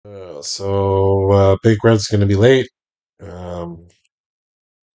So Big Red's going to be late. Um,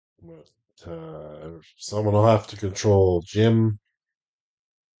 Someone will have to control Jim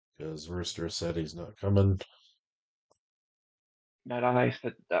because Rooster said he's not coming. Not I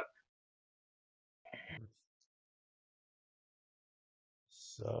said that.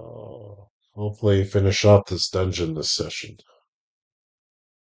 So hopefully finish off this dungeon this session.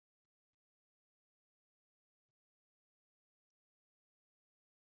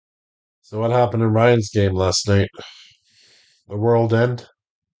 So what happened in Ryan's game last night? The world end?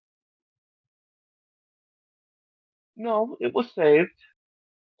 No, it was saved,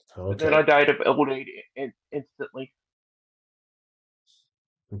 but then Okay. I died of old age instantly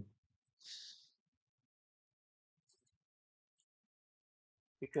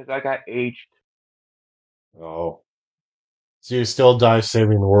because I got aged. Oh. So you still die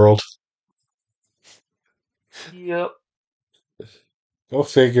saving the world? Yep, Go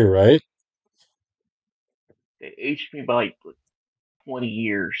figure, right? they aged me by like 20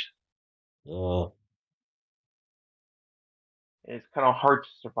 years, Oh, and it's kind of hard to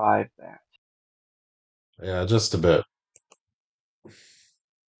survive that. yeah, just a bit.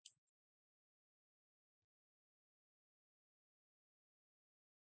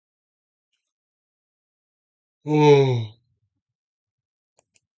 Oh.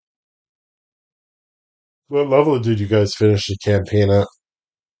 What level did you guys finish the campaign at?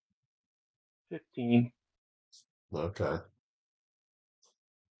 15 Okay.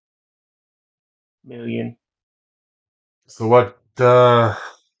 million. So what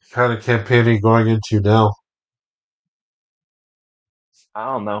kind of campaign are you going into now? I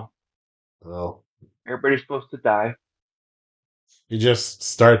don't know. Well, Everybody's supposed to die. you just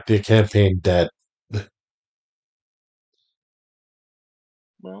start the campaign dead.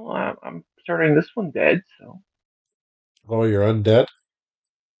 Well, I'm starting this one dead, so Oh, you're undead?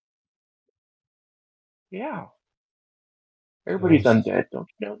 yeah. Oh, Everybody's undead. Don't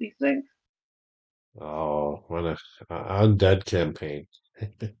you know these things? oh, what a undead campaign.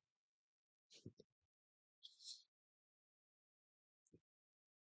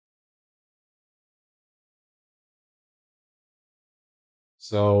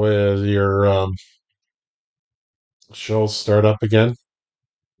 So your show start up again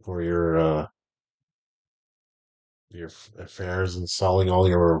for your affairs and selling all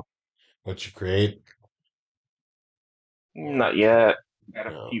your what you create? Not yet. Got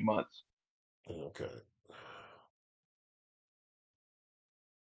a No. few months. Okay.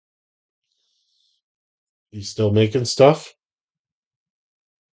 You still making stuff?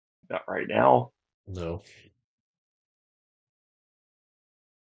 Not right now. No.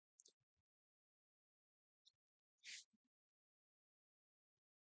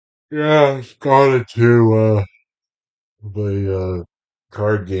 Yeah, I started to play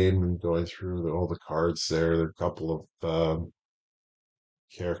card game and going through all the cards there. There are a couple of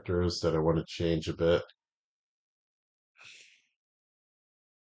characters that I want to change a bit.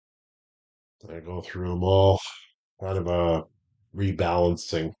 I go through them all, kind of a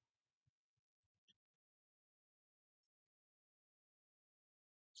rebalancing.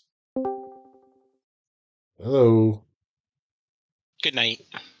 Hello. Good night.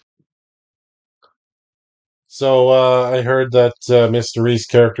 So I heard that Mr. Ree's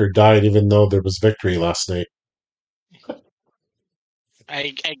character died, even though there was victory last night.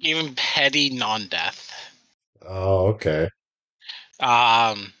 I gave him petty non-death. Oh, okay.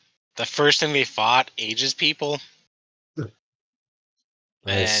 The first thing they fought ages people,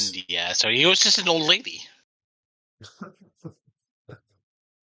 Nice. and yeah, so he was just an old lady.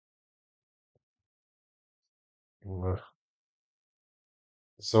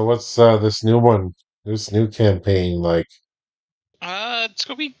 So what's this new one? This new campaign like? It's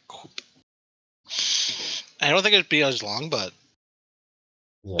gonna be. I don't think it'd be as long, but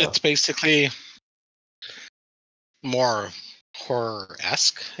Yeah. it's basically more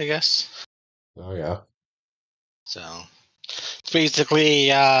horror-esque, I guess. Oh yeah. So it's basically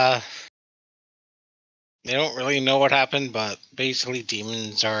they don't really know what happened, but basically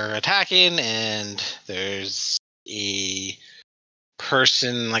demons are attacking, and there's a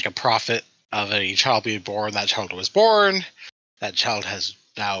person, like a prophet of a child being born. That child was born. That child has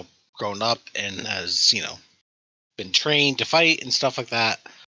now grown up and has, been trained to fight and stuff like that.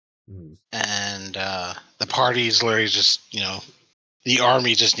 Hmm. And the party's literally just, the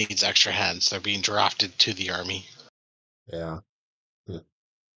army just needs extra hands. They're being drafted to the army. Yeah.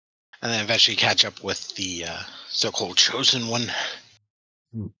 And then eventually catch up with the so-called chosen one.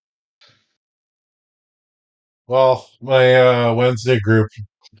 Hmm. Well, my Wednesday group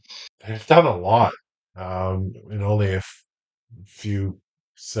have done a lot in only a few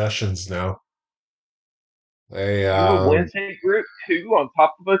sessions now. They You a Wednesday group too, on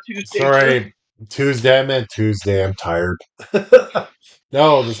top of a Tuesday group? sorry, Tuesday. I meant Tuesday. I'm tired.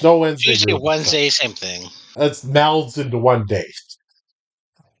 No, there's no Wednesday Tuesday, group. Wednesday, same thing. It's melds into one day.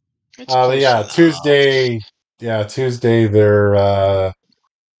 It's But close yeah, enough. Tuesday. Yeah, Tuesday. They've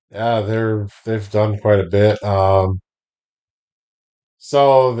done quite a bit.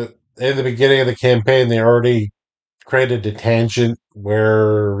 In the beginning of the campaign, they already created a tangent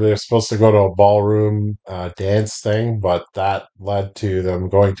where they're supposed to go to a ballroom dance thing, but that led to them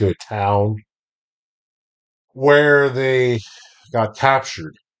going to a town where they got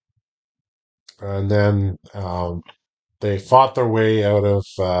captured, and then they fought their way out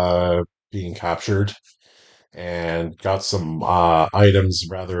of being captured and got some items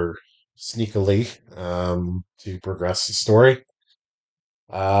rather sneakily to progress the story.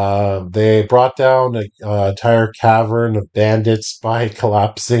 They brought down a entire cavern of bandits by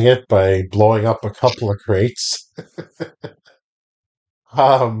collapsing it by blowing up a couple of crates.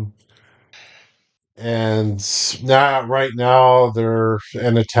 Um, and now, right now, they're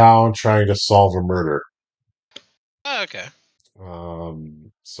in a town trying to solve a murder. Oh, okay.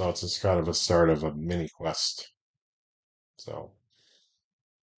 So it's just kind of a start of a mini quest. So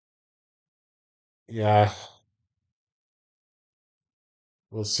yeah,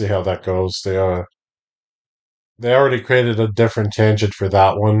 we'll see how that goes. They already created a different tangent for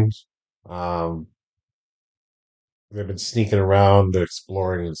that one. Um, they've been sneaking around,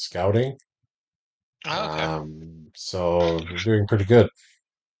 exploring and scouting. Oh, okay. So they're doing pretty good.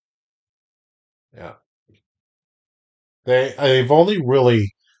 Yeah, they've only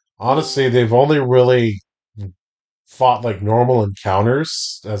really, honestly, they've only really fought like normal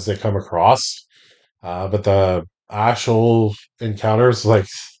encounters as they come across. But the actual encounters, like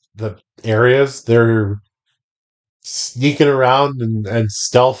the areas, they're sneaking around and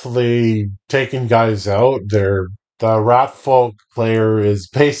stealthily taking guys out. The rat folk player is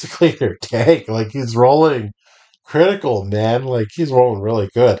basically their tank. Like he's rolling critical, man. Like he's rolling really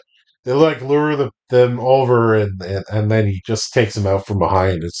good. They like lure them over and then he just takes them out from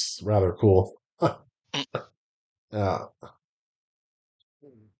behind. It's rather cool. Yeah.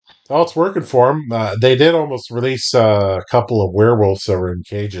 Oh, it's working for them. They did almost release a couple of werewolves that were in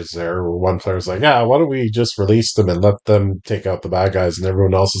cages there. Where one player's like, "Yeah, why don't we just release them and let them take out the bad guys?" And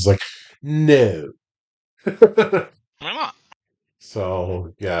everyone else is like, "No." Why not?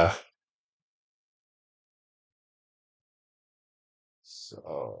 So yeah.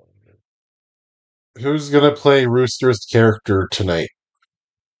 So who's gonna play Rooster's character tonight?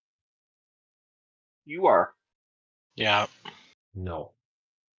 You are. Yeah. No.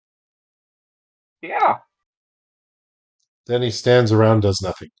 Yeah. Then he stands around, does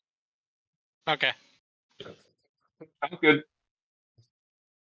nothing. Okay. Sounds good.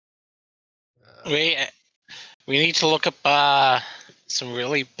 We we need to look up some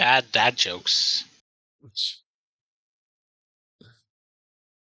really bad dad jokes.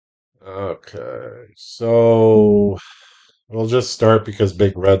 Okay, so we'll just start because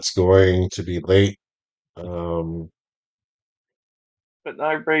Big Red's going to be late. Um, But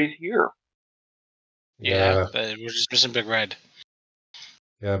not everybody's here. Yeah, yeah, but we're just missing Big Red.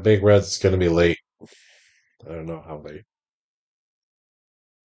 yeah, Big Red's going to be late. I don't know how late.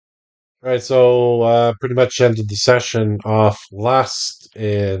 All right, so pretty much ended the session off last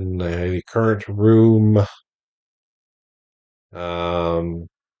in a current room. Um,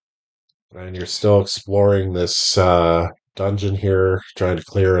 and you're still exploring this dungeon here, trying to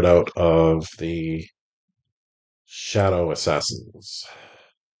clear it out of the shadow assassins.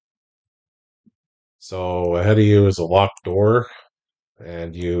 So ahead of you is a locked door,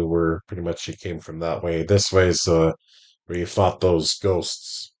 and you came from that way. This way is where you fought those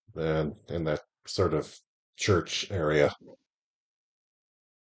ghosts and in that sort of church area.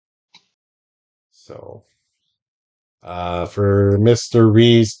 So for Mr.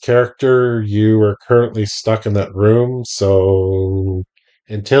 Ree's character, you are currently stuck in that room. So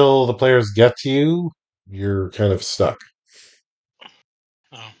until the players get to you, you're kind of stuck.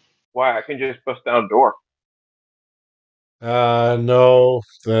 Oh. Why? I can just bust down a door. No,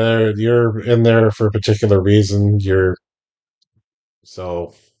 you're in there for a particular reason.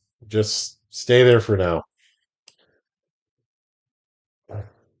 So just stay there for now.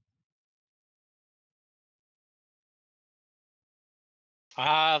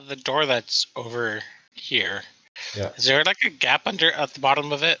 The door that's over here. Yeah. Is there like a gap under at the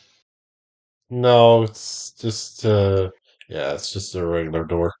bottom of it? No, it's just yeah, it's just a regular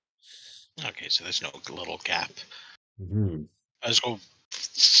door. Okay, so there's no little gap. Hmm. I just go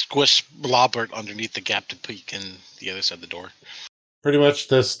squish Lobert underneath the gap to peek in the other side of the door. Pretty much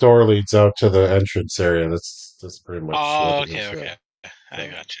this door leads out to the entrance area. That's pretty much what Oh, it is. okay. I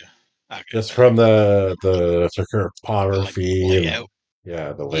Yeah. got you. Okay, Just then. from the Like topography and layout. the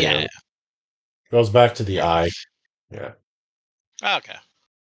Yeah. layout goes back to the eye. Yeah, Okay.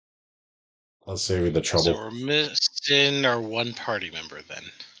 I'll save you the So trouble. we're missing our one party member then.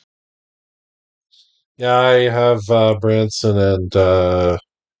 Yeah, I have Branson and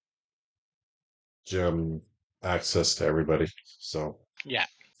Jim access to everybody. So Yeah.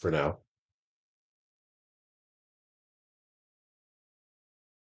 for now.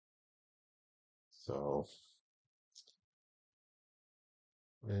 So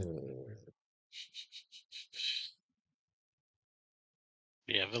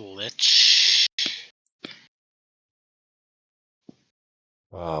We have a lich.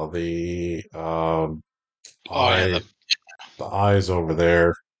 the Oh yeah, eye the eyes over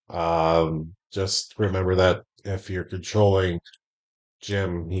there. Just remember that if you're controlling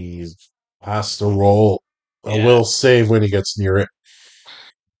Jim, he has to roll a yeah. will save when he gets near it.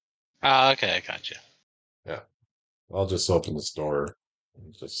 Okay, I got you. Yeah, I'll just open this door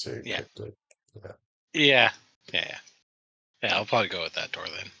and just say Yeah. quickly. Yeah. Yeah. Yeah. Yeah, I'll probably go with that door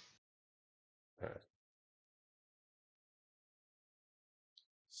then. All right.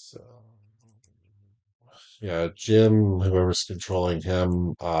 So yeah, Jim, whoever's controlling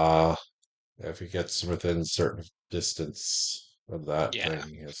him, if he gets within certain distance of that, Yeah. then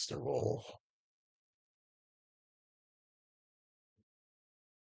he has to roll.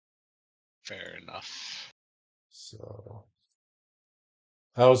 Fair enough. So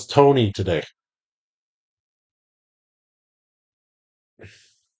how's Tony today?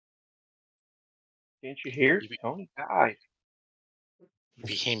 Can't you hear? You, Tony died. you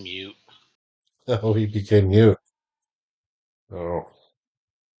became mute. Oh, he became mute. Oh.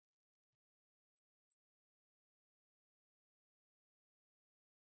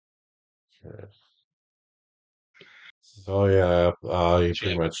 Okay. So yeah, you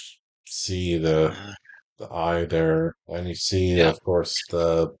pretty Yep. much see the eye there, and you see, Yep. of course,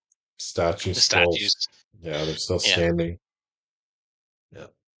 the statue The still. statues. Yeah, they're still Yeah. standing. Yeah.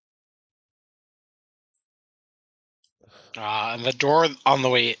 And the door on the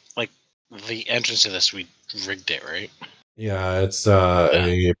way, like the entrance to this, we rigged it, right? Yeah, it's Yeah.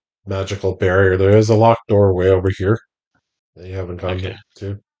 a magical barrier. There is a locked door way over here that you haven't gone Okay.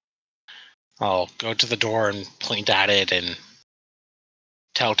 to. I'll go to the door and point at it and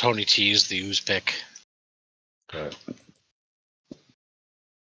tell Tony to use the ooze pick. Okay.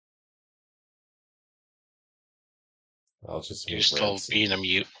 I'll just You're move still Ransom. being a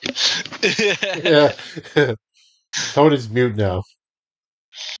mute. Yeah. Tony's mute now.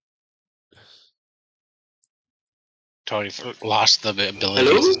 Tony lost the ability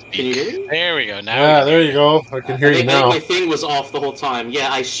Hello? to speak. Can you hear me? There we go. Now we Yeah, can there hear you go. I can hear you I think now. my thing was off the whole time.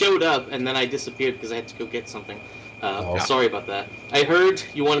 Yeah, I showed up and then I disappeared because I had to go get something. Oh. Sorry about that. I heard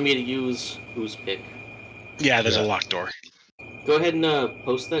you wanted me to use Who's Pick. Yeah, there's Yeah. a locked door. Go ahead and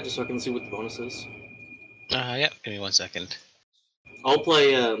post that just so I can see what the bonus is. Yeah, give me 1 second. I'll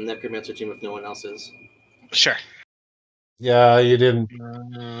play Necromancer Team if no one else is. Sure. Yeah, you didn't.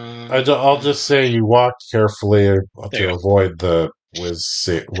 I'll just say you walked carefully There to you go. avoid the Plus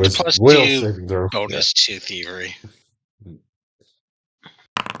will 2 saving throw. bonus to thievery.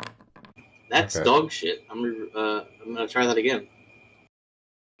 That's Okay. dog shit. I'm gonna try that again.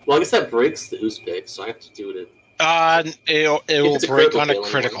 Well, I guess that breaks the Who's Pick, so I have to do it. It will it's a break on a fail,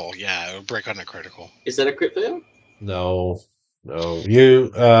 critical. Yeah, it will break on a critical. Is that a crit fail? No,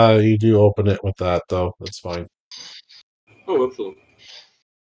 you do open it with that though. That's fine. Oh, absolutely.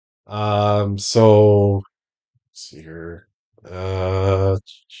 So let's see here.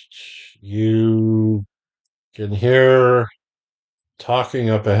 You can hear talking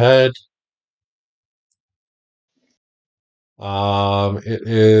up ahead. It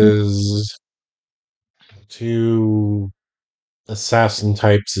is two assassin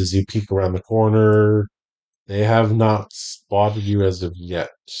types as you peek around the corner. They have not spotted you as of yet.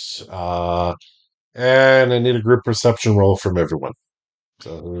 And I need a group perception roll from everyone.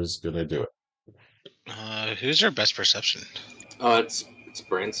 So who's gonna do it? Who's our best perception? It's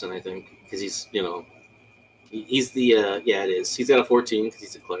Branson, I think, because he's he's the yeah, it is. He's got a 14 because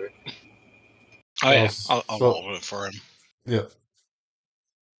he's a cleric. Oh yeah, I'll roll it for him. Yeah.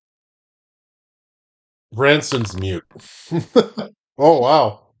 Branson's mute. Oh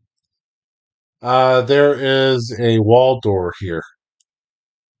wow. There is a wall door here.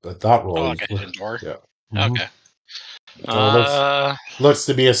 A dot roll. Oh, okay, hidden door. Yeah. Okay. So looks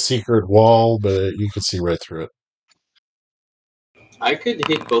to be a secret wall, but you can see right through it. I could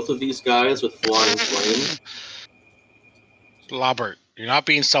hit both of these guys with Flying Flame. Lobert, you're not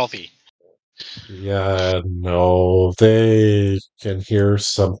being stealthy. Yeah, no, they can hear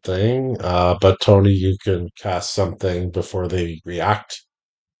something, but Tony, you can cast something before they react.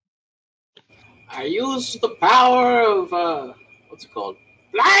 I use the power of what's it called?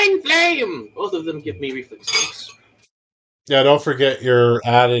 Flying flame. Both of them give me reflex saves. Yeah, don't forget your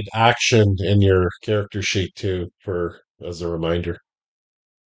added action in your character sheet too, for as a reminder.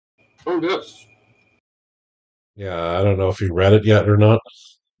 Oh yes. Yeah, I don't know if you read it yet or not.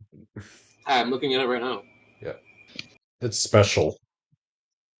 I'm looking at it right now. Yeah, it's special.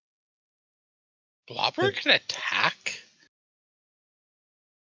 Lobert can attack?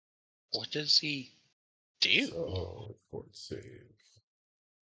 What does he do? So, fort save.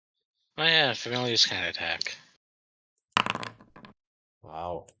 Oh yeah, familiars can attack.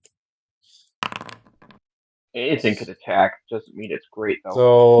 Wow. Anything could attack. Doesn't mean it's great though.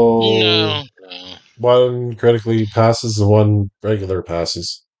 So No. one critically passes and one regular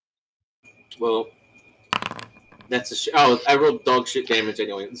passes. Well, that's I rolled dog shit damage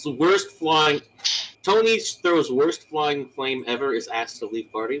anyway. It's the worst flying. Tony throws worst flying flame ever is asked to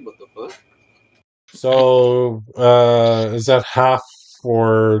leave party. What the fuck? So is that half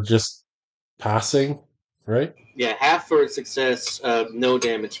for just passing, right? Yeah, half for success, no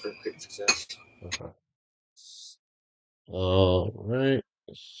damage for crit success. Okay. All right.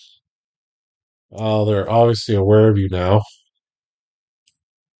 Oh, they're obviously aware of you now.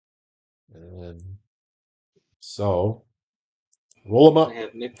 And so roll them Can I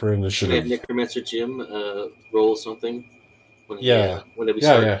up have for Can I have initiative. Necromancer Jim roll something Yeah. when we Yeah,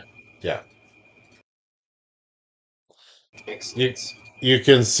 start? yeah. Yeah. You Excellent. you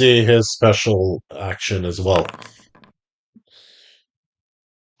can see his special action as well.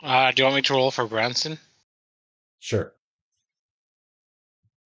 Do you want me to roll for Branson? Sure.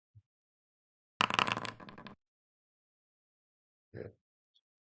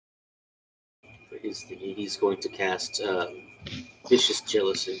 For his thingy, he's going to cast Vicious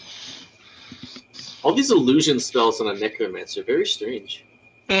Jealousy. All these illusion spells on a Necromancer, very strange.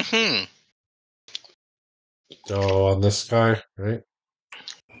 Mm-hmm. So on this guy, right?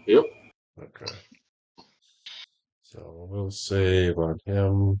 Yep. Okay. So we'll save on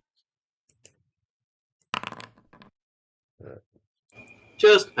him.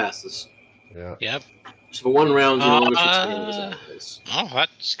 Just passes. Yeah. Yep. So for one round, he no longer shoots anyone with his allies. Oh,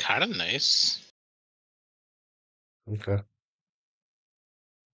 that's kind of nice. Okay.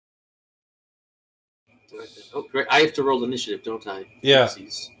 Oh, great. I have to roll initiative, don't I? Yeah.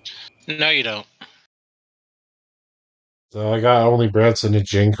 Oopsies. No, you don't. So I got only Branson and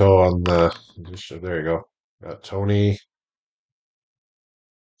Jinko on the. There you go. Got Tony.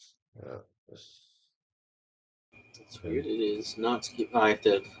 Yeah. That's weird. It is not. I have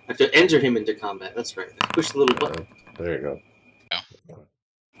to enter him into combat. That's right. I push the little button. There you go.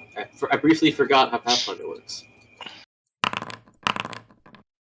 I briefly forgot how Pathfinder works.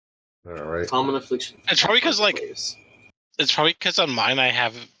 All right. Common affliction. It's probably because on mine I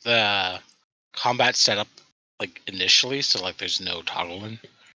have the combat set up like initially, so like there's no toggling.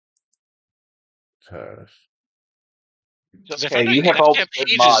 Okay. Because if Okay, I'm doing you have all the good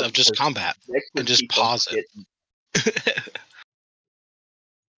pages mods, of just 'cause combat Nick would and just keep on pause it.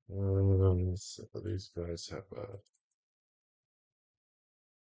 So these guys have a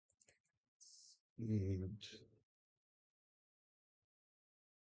speed.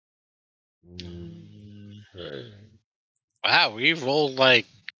 Okay. Wow, we rolled like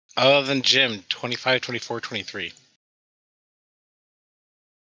other than Jim 25, 24, 23.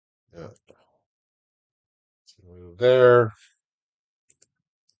 Yeah. So move there.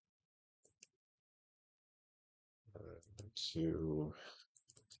 To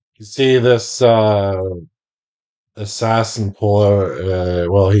you see this assassin pull out.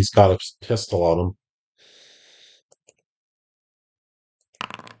 Well, he's got a pistol on him.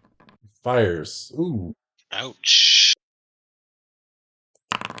 Fires. Ooh. Ouch.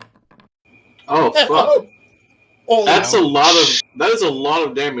 Oh fuck! Oh, That's Ouch. that is a lot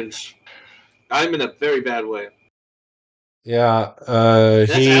of damage. I'm in a very bad way. yeah.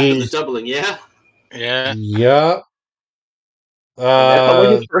 That's after the doubling, yeah. Yeah. Yeah. And that's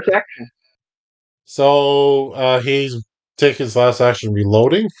only his first action. So he's take his last action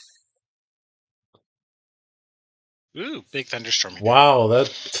reloading. Ooh, big thunderstorm. Wow, that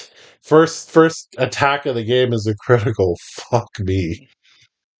first attack of the game is a critical. Fuck me.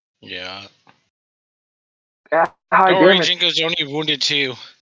 Yeah. High Don't worry, damage. Jinko's only wounded too.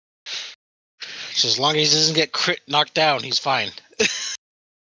 So as long as he doesn't get crit knocked down, he's fine.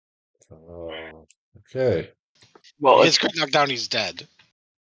 Okay. Well, If he it's gets crit knocked down, he's dead.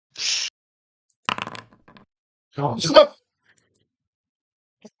 Oh,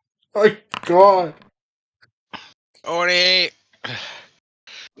 My God. Oni!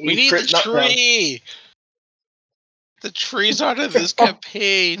 We need the crit nut down. tree! The tree's out of this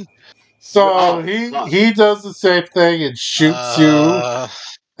campaign. So Oh, he fuck. he does the same thing and shoots you,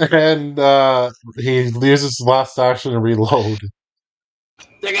 and he uses his last action to reload.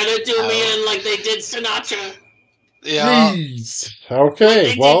 They're gonna do me in like they did Sinatra. Yeah. Jeez. Like Okay, they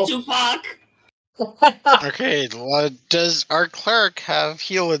did well. Tupac. Okay, well, does our cleric have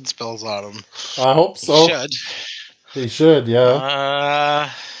healing spells on him? I hope He so. should. He should,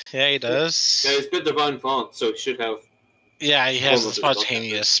 yeah. Yeah, he Yeah, does. he's good divine font, so he should have. Yeah, he has Form a of his spellcaster.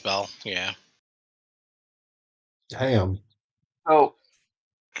 spontaneous spell. Yeah. Damn. So,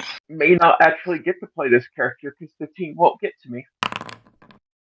 may not actually get to play this character because the team won't get to me.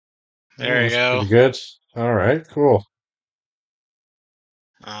 There you That's go. pretty good. All right, cool.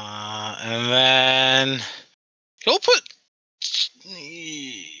 And then he'll put.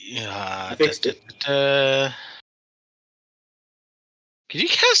 I fixed it. Can you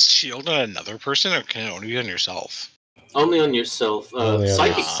cast shield on another person, or can it only be on yourself? Only on yourself. Only on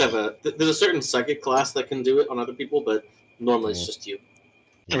Psychics yourself. have there's a certain psychic class that can do it on other people, but normally it's just you.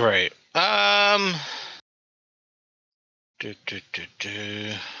 Right. What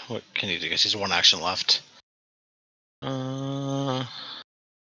can he do? I guess he's one action left.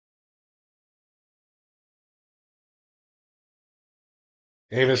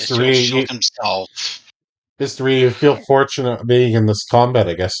 Hey, Yes, Mr. he'll Reed, shield himself. Mr. Reed, you feel fortunate being in this combat,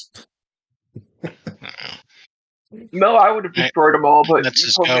 I guess. No, I would have destroyed them all, but Let's you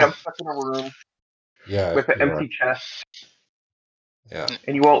just told me go. I'm stuck in a room Yeah, with an you empty are. chest, Yeah.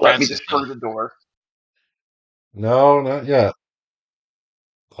 and you won't let me Branson's destroy done. the door. No, not yet.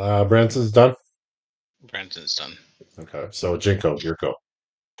 Branson's done? Branson's done. Okay, so Jinko, your go.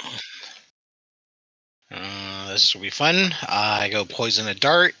 This will be fun. I go poison a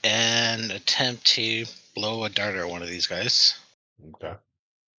dart and attempt to blow a dart at one of these guys. Okay.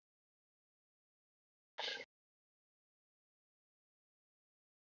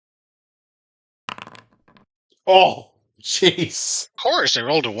 Oh, jeez. Of course, I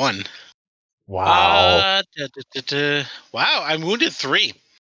rolled a 1. Wow. Wow, I'm wounded 3.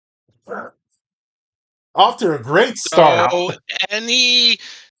 Off to a great start. So any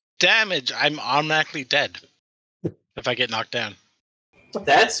damage, I'm automatically dead if I get knocked down.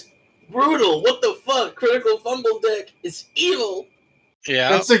 That's brutal. What the fuck? Critical fumble deck is evil.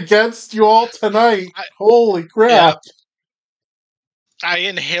 Yeah. It's against you all tonight. Holy crap. I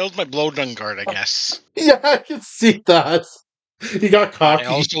inhaled my blowgun guard, I guess. Yeah, I can see that. You got cocky. I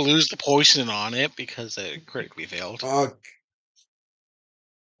also lose the poison on it because it critically failed. Fuck.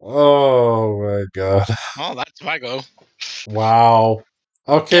 Oh my god. Oh, that's my go. Wow.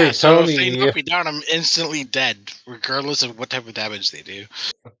 Okay, Yeah, so if they Tony. knock me down, I'm instantly dead, regardless of what type of damage they do.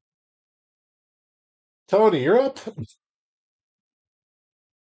 Tony, you're up.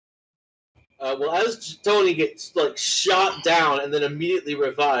 Well, as Tony gets like shot down and then immediately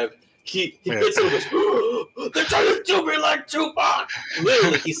revived, he gets over and goes, "They're trying to do me like Tupac."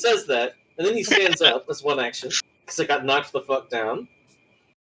 Literally, he says that, and then he stands up. That's one action because I got knocked the fuck down.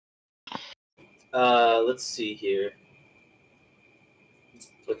 Let's see here.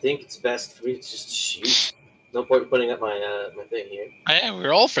 I think it's best for me to just shoot. No point putting up my my thing here. Yeah,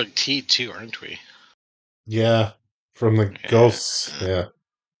 we're all fatigued too, aren't we? Yeah. From the ghosts. Yeah.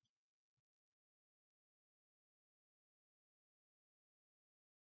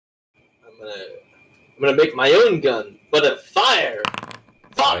 I'm gonna make my own gun, but at fire.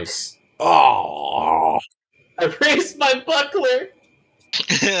 Fuck! Nice. Oh. I raised my buckler.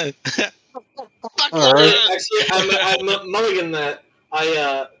 All right. Actually, I'm mulligan that.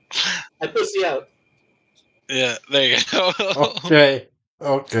 I pussy out. Yeah, there you go. Okay.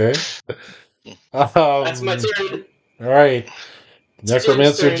 Okay. That's my turn. All right. It's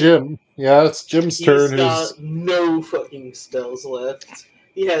Necromancer Jim's turn. Jim. Yeah, it's Jim's He's turn. got no fucking spells left.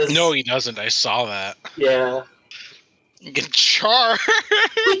 He has. No, he doesn't. I saw that. Yeah. You can char.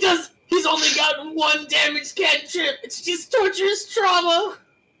 He does. He's only got one damage cantrip. It's just torturous trauma.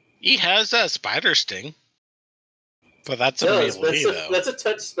 He has that spider sting. But that's a melee, though. That's a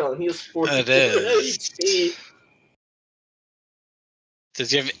touch spell, and he has 40 It is. HP.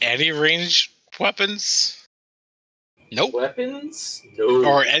 Does he have any ranged weapons? Nope. Weapons? No.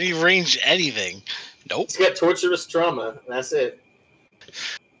 Or any range anything? Nope. He's got torturous trauma. And that's it.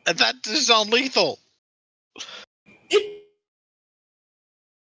 And that is non-lethal.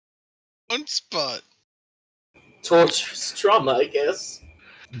 One spot. Torturous trauma, I guess.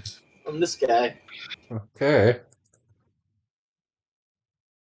 I'm this guy. Okay.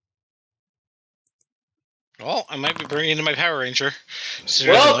 Well, I might be bringing in my Power Ranger.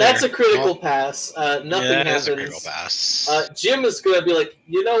 Well, that's a critical pass. Nothing yeah, happens. that's a critical pass. Jim is going to be like,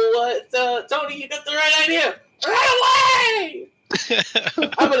 you know what, Tony, you got the right idea. Run away!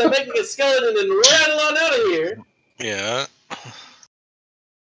 I'm going to make a skeleton and rattle on out of here. Yeah.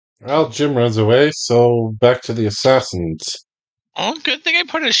 Well, Jim runs away, so back to the assassins. Oh, good thing I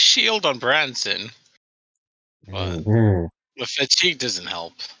put a shield on Branson. But Mhm. the fatigue doesn't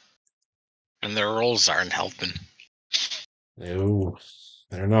help. And their rolls aren't helping. No,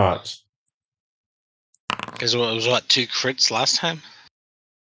 they're not. Because it was, what, 2 crits last time?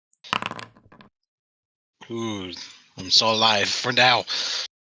 Ooh, I'm so alive for now.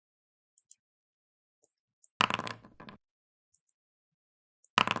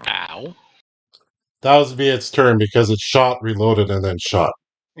 Ow. That was be its turn because it shot, reloaded, and then shot.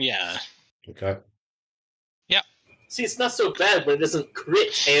 Yeah. Okay. See, it's not so bad when it doesn't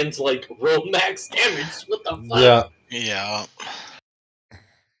crit and, like, roll max damage. What the fuck? Yeah. Yeah.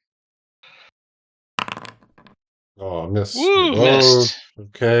 Oh, I missed. Woo, Reload. missed.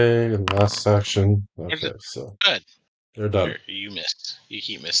 Okay, and last action. Where's Okay, it? so Good. they're done. You missed. You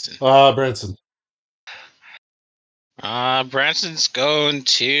keep missing. Branson. Branson's going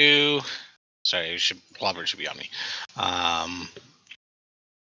to. Sorry, Blobber should be on me.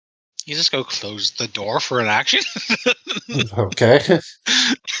 You just go close the door for an action. Okay.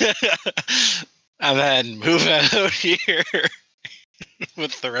 And then move out here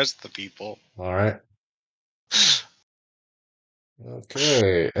with the rest of the people. All right.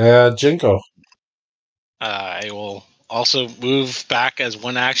 Okay. Jinko. I will also move back as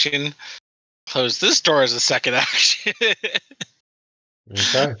one action. Close this door as a second action.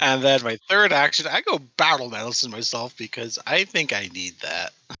 Okay. And then my third action, I go battle medicine myself because I think I need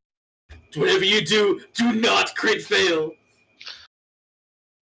that. Whatever you do not crit fail.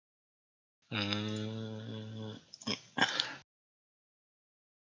 The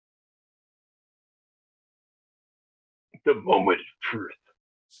moment of truth.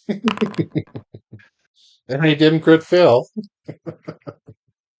 And he didn't crit fail.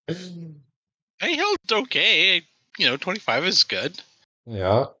 I held okay. 25 is good.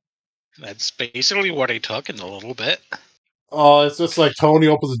 Yeah. That's basically what I took in a little bit. Oh, it's just like Tony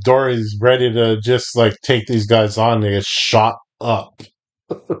opens the door, he's ready to just like take these guys on, and they get shot up.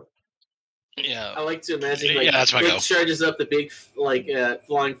 Yeah. I like to imagine, like, that's my big go. charges up, the big, like,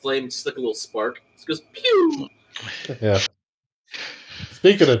 flying flame, just like a little spark. It goes, pew! Yeah.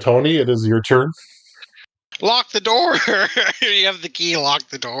 Speaking of Tony, it is your turn. Lock the door! You have the key, lock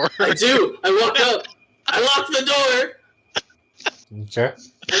the door. I do! I walk up, I lock the door, Okay.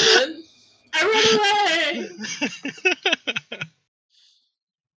 and then I run away!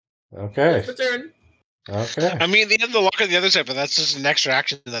 Okay. That's my turn. Okay. I mean, they have the lock on the other side, but that's just an extra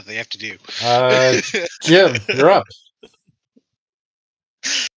action that they have to do. Jim, you're up.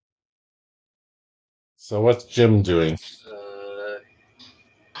 So what's Jim doing?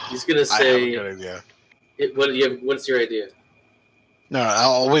 He's gonna I have a say, good idea. what's your idea? No,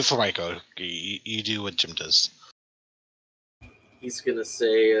 I'll wait for Michael. You do what Jim does. He's gonna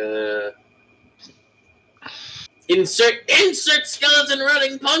say, insert skeleton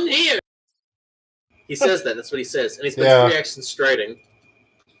running pun here! He says that, that's what he says. And he spends 3 actions striding.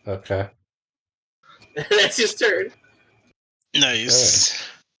 Okay. That's his turn. Nice.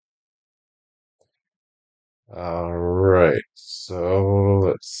 Okay. All right. So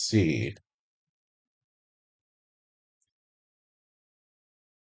let's see.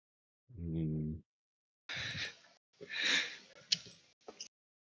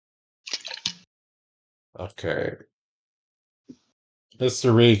 Okay.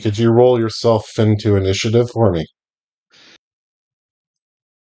 Mr. Reed, could you roll yourself into initiative for me?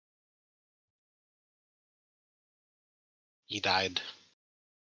 He died.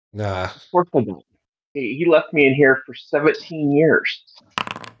 Nah. Of course I don't. He left me in here for 17 years.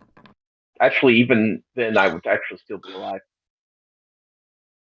 Actually, even then, I would actually still be alive.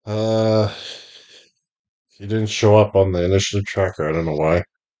 You didn't show up on the initiative tracker. I don't know why.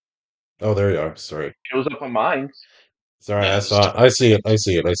 Oh, there you are. Sorry. Shows up on mine. Sorry, Yeah, I saw it. I see it. I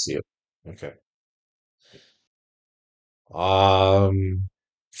see it. I see it. Okay.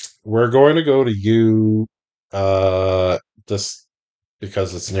 We're going to go to you, just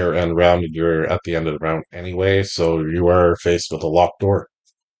because it's near end round and you're at the end of the round anyway, so you are faced with a locked door.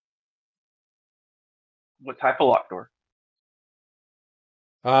 What type of locked door?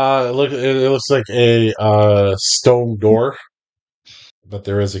 It looks like a stone door, but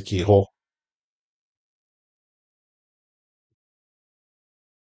there is a keyhole.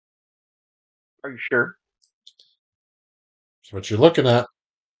 Are you sure? That's what you're looking at.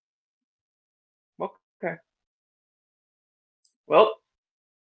 Okay. Well,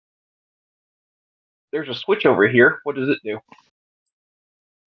 there's a switch over here. What does it do?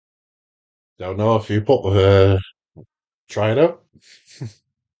 Don't know if you try it out.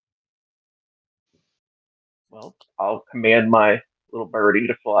 Well, I'll command my little birdie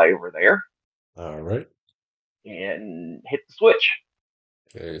to fly over there All right. and hit the switch.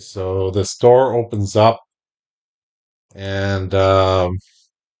 Okay, so this door opens up, and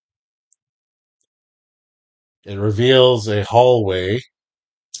it reveals a hallway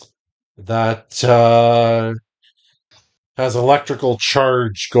that has electrical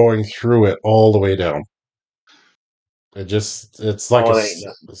charge going through it all the way down. It's like Oh, it ain't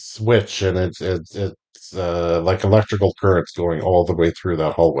nothing. switch, and it's like electrical currents going all the way through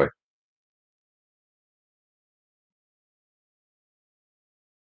that hallway.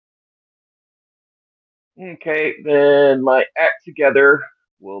 Okay, then my act together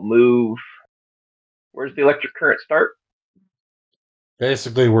will move. Where's the electric current start?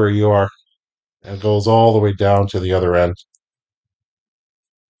 Basically, where you are, and it goes all the way down to the other end.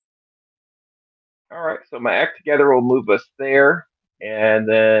 All right, so my act together will move us there, and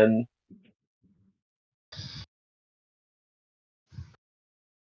then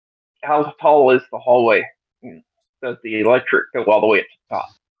how tall is the hallway? Does the electric go all the way up to the top?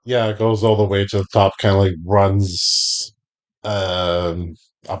 Yeah, it goes all the way to the top, kind of like runs um,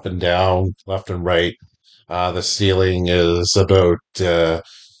 up and down, left and right. The ceiling is about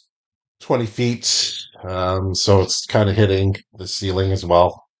 20 feet, so it's kind of hitting the ceiling as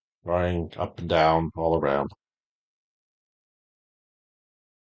well, going up and down all around.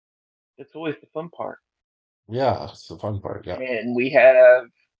 It's always the fun part. Yeah, it's the fun part. Yeah, And we have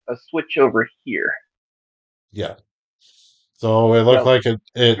a switch over here. yeah. So it looked Well, like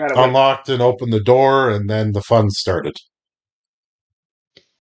it gotta wait. unlocked and opened the door, and then the fun started.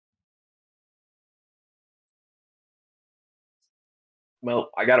 Well,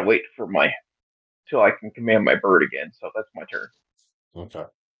 I gotta wait for my till I can command my bird again. So that's my turn. Okay.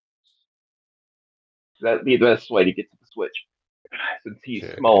 That'd be the best way to get to the switch, since he's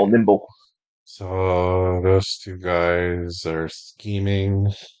Okay. small and nimble. So those two guys are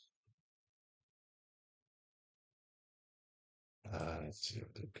scheming. Let's see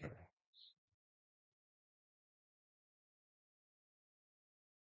what they've got.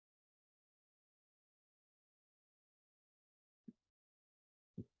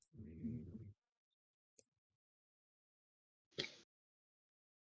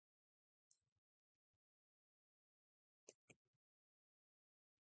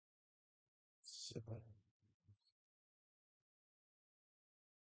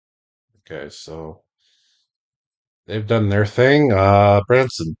 Okay, so they've done their thing.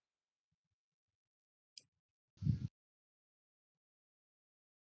 Branson.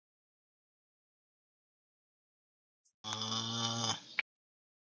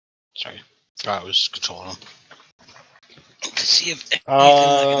 Sorry, I was controlling him. To see if anything I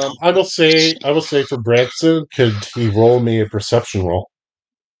can help. I will say for Branson, could he roll me a perception roll?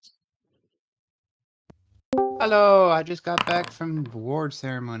 Hello, I just got back from the award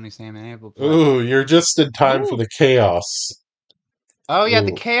ceremony, Sam, and able to play. Ooh, you're just in time for Ooh. the chaos. Oh yeah,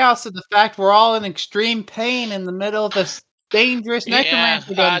 the Ooh. chaos of the fact we're all in extreme pain in the middle of this dangerous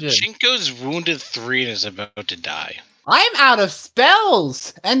necromancer dungeon. Chinko's wounded 3 and is about to die. I'm out of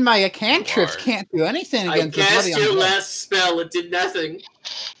spells, and my cantrips are. can't do anything I against the cast bloody your undead. last spell. It did nothing.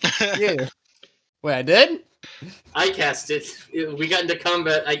 Yeah. Wait, I did? I cast it. We got into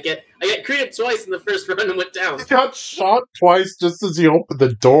combat. I get critted twice in the first run and went down. He got shot twice just as he opened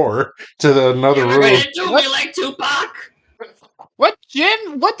the door to another You were room. gonna do me like Tupac. What,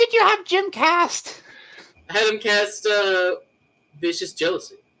 Jim? What did you have Jim cast? I had him cast Vicious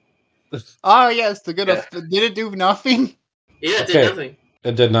Jealousy. Oh yes, the good. Yeah. Did it do nothing? Yeah, it Okay. did nothing.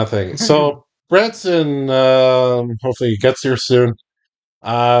 It did nothing. So Branson, hopefully he gets here soon.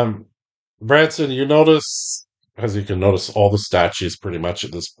 Branson, you notice, as you can notice, all the statues pretty much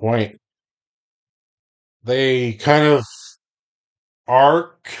at this point, they kind of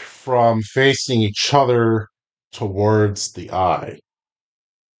arc from facing each other towards the eye.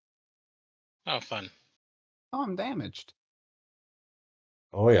 Oh, fun. Oh, I'm damaged.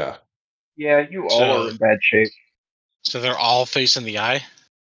 Oh yeah. Yeah, you all So- are in bad shape. So they're all facing the eye?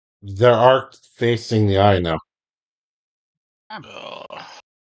 They're arced facing the eye now. Oh.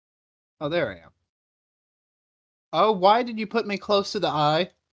 Oh, there I am. Oh, why did you put me close to the eye?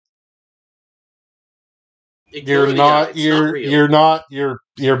 Ignore the eye. It's not real.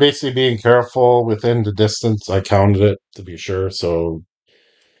 You're basically being careful within the distance. I counted it to be sure. So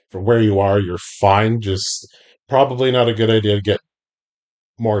from where you are, you're fine. Just probably not a good idea to get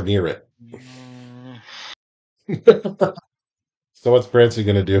more near it. So what's Branson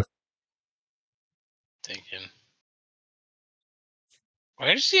gonna do? Thinking.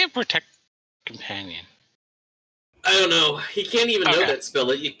 Why does he have protect companion? I don't know. He can't even know Okay. that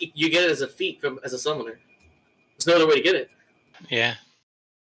spell. You get it as a feat as a summoner. There's no other way to get it. Yeah.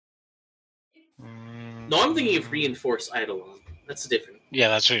 No, I'm thinking of Reinforce Eidolon. That's different. Yeah,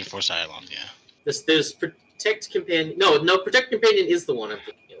 that's Reinforced Island, yeah. There's Protect Companion. No, Protect Companion is the one I'm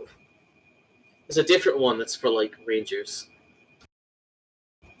thinking of. There's a different one that's for, like, Rangers.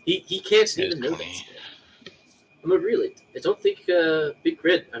 He can't even know that spell. I'm gonna really. I don't think Big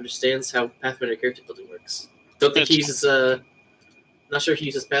Red understands how Pathfinder character building works. Don't think he uses not sure he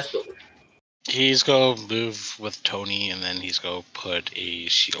uses Path Builder. He's go move with Tony, and then he's go put a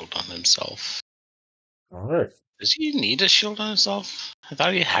shield on himself. All right. Does he need a shield on himself? I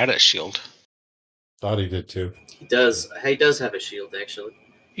thought he had a shield. Thought he did too. He does. He does have a shield, actually.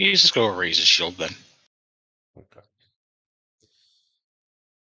 You just go raise a shield then. Okay.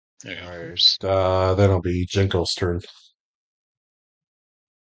 There you All go. right. Then it'll be Jinko's turn.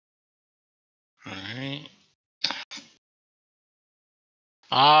 Alright.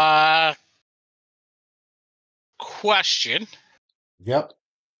 Question. Yep.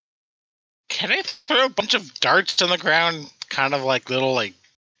 Can I throw a bunch of darts on the ground, kind of like little, like,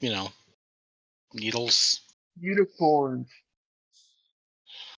 needles? Unicorns.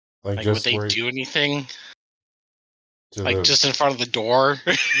 Like Would just they where do anything? to Like, the just in front of the door?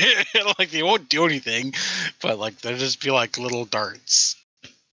 Like, they won't do anything, but, like, they'll just be like little darts.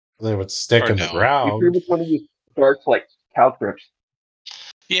 they would stick Or in the no. You ground. pretty much want to use darts like cow trips.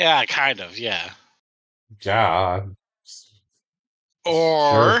 Yeah, kind of, yeah. Yeah.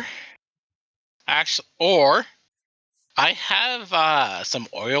 Or, Sure. or I have some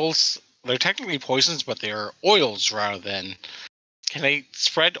oils. They're technically poisons, but they're oils rather than. Can I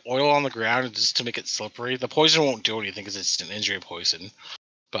spread oil on the ground just to make it slippery? The poison won't do anything because it's an injury poison,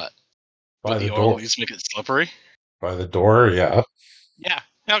 but By would the the oil at door. least make it slippery? By the door, yeah. Yeah.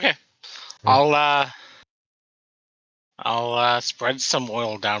 Okay. Yeah. I'll spread some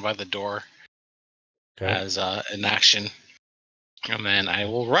oil down by the door Okay. as an action, and then I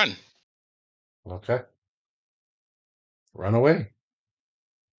will run. Okay. Run away.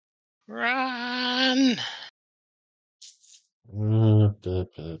 Run. Uh,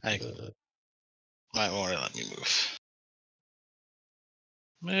 Might want to let me move.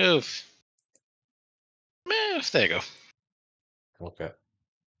 Move. Move. There you go. Okay.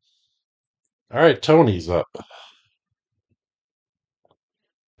 All right, Tony's up.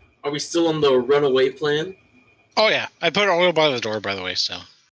 Are we still on the runaway plan? Oh yeah, I put oil by the door, by the way. So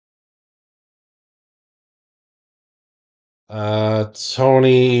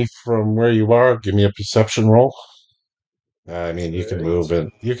Tony, from where you are, give me a perception roll. I mean, you can move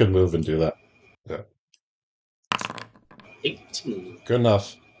and you can move and do that. Yeah, 18. good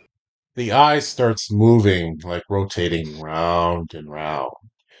enough. The eye starts moving, like rotating round and round.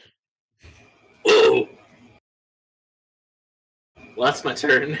 Oh! Well, that's my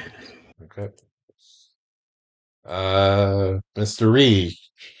turn. Okay. Mr. Ree,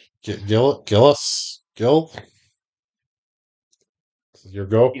 Gillis, Gil, this is your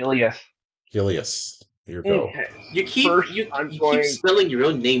go. Ilias. Gilius, your go. Okay. You keep First, you I'm keep going- spelling your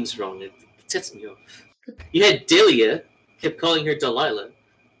own names wrong. It sets me off. You had Delia, kept calling her Delilah.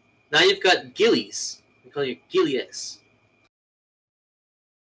 Now you've got Gillies. I'm calling you Gillies.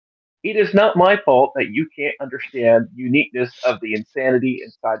 It is not my fault that you can't understand the uniqueness of the insanity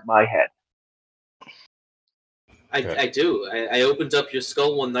inside my head. Okay. I do. I opened up your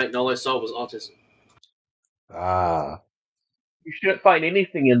skull one night and all I saw was autism. Ah, You shouldn't find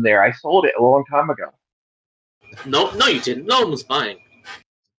anything in there. I sold it a long time ago. No, you didn't. No one was buying.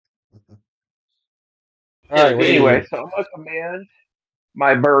 all right. Okay, Anyway, so I'm going to command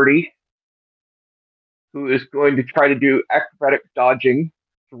my birdie, who is going to try to do acrobatic dodging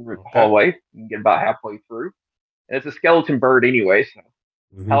through the Okay. hallway and get about halfway through. And it's a skeleton bird anyway, so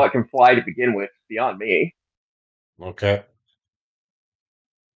Mhm. how it can fly to begin with is beyond me. Okay.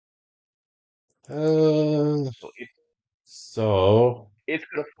 So So, it's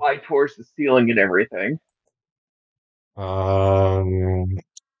going to fly towards the ceiling and everything. I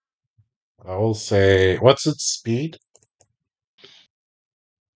will say, what's its speed?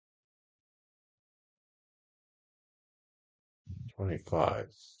 25.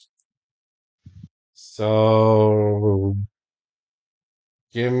 So,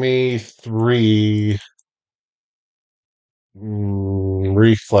 give me 3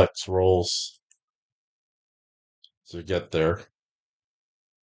 reflex rolls to get there.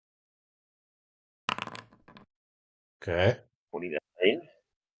 Okay. 29,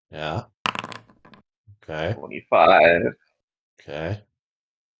 Yeah. Okay. 25, Okay.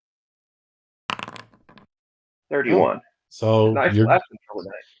 31. Oh, so Nice you're last control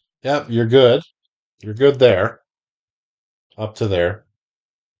tonight. yep, you're good. You're good there. Up to there.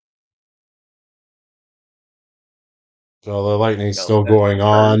 So the lightning's So still that's my going turn.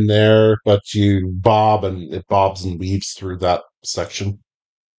 on there, but you bob and it bobs and weaves through that section.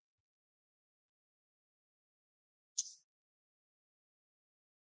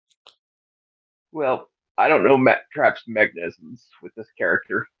 Well, I don't know Trap's mechanisms with this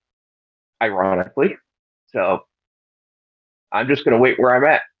character, ironically. So I'm just going to wait where I'm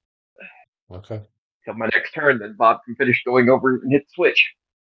at Okay. till my next turn. Then Bob can finish going over and hit the switch.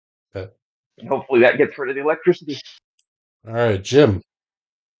 Okay. And hopefully that gets rid of the electricity. All right, Jim.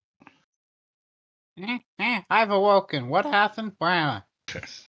 I've awoken. What happened? Where am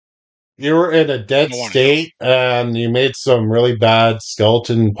You were in a dead I want to go. state and you made some really bad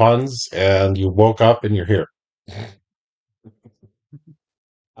skeleton puns and you woke up and you're here.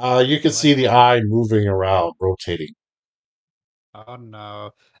 You can see the eye moving around, rotating. I? Oh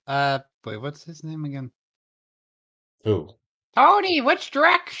no. Wait, what's his name again? Who? Tony, which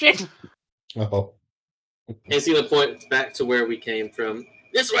direction? Oh, He's gonna point back to where we came from.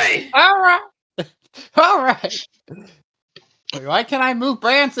 This way! All right. All right. Wait, why can't I move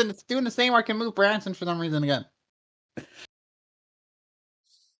Branson? It's doing the same where I can move Branson for some reason again.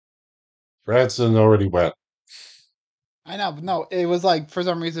 Branson already went. I know, but no, it was like for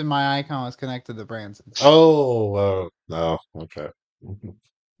some reason my icon was connected to Branson. Oh, no. Okay.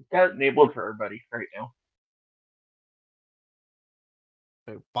 Got it enabled for everybody right now.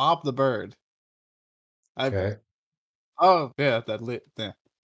 Wait, Bob the Bird. Okay. Oh yeah, that lit. Yeah.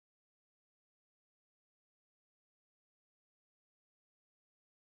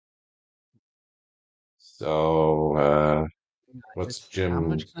 So, what's How Jim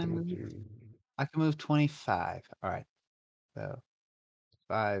much can I gonna move? do? I can move 25. All right. So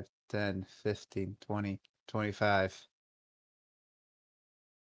 5, 10, 15, 20, 25.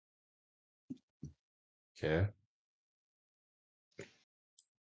 Okay.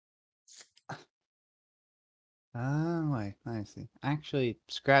 Wait, I see. Actually,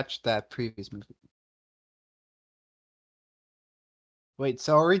 scratch that previous movie. Wait,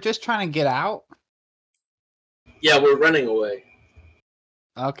 so are we just trying to get out? Yeah, we're running away.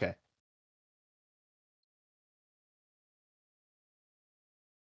 Okay.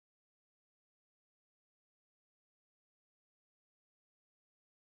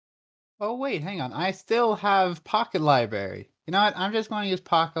 Oh, wait, hang on. I still have Pocket Library. You know what? I'm just going to use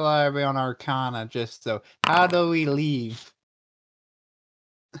Pocket Library on Arcana just so. How do we leave?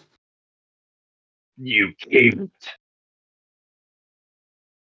 You can't.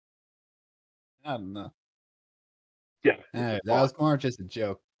 I don't know. Yeah. That was more just a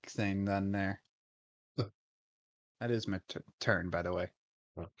joke saying done there. That is my turn, by the way.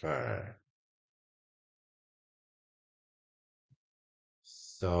 Okay.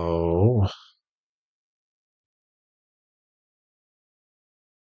 So,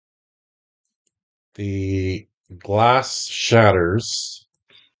 the glass shatters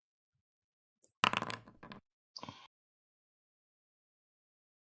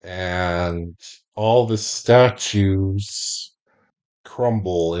and all the statues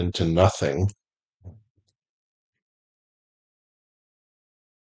crumble into nothing.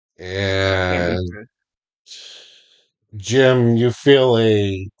 Can't be And good. Jim, you feel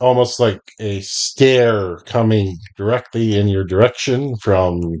almost like a stare coming directly in your direction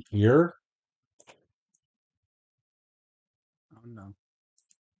from here. Oh no.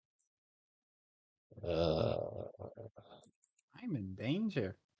 Uh, I'm in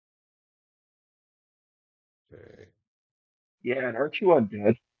danger. okay. Yeah, and aren't you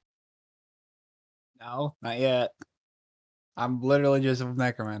undead? No, not yet. I'm literally just a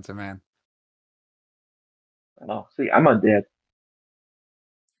necromancer, man. Oh, see, I'm undead.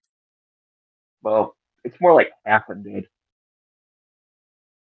 Well, it's more like half undead.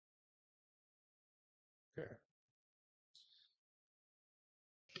 Okay.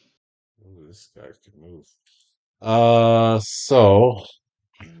 Ooh, this guy can move. So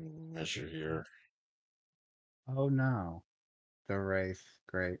measure here. Oh no. The Wraith.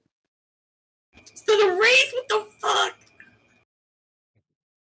 Great. Instead of Wraith, what the fuck?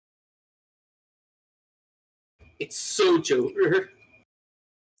 It's so Joker.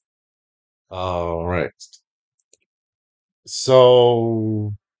 All right.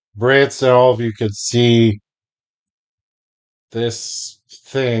 So, Branson, all of you could see this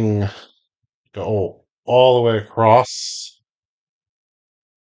thing go all the way across,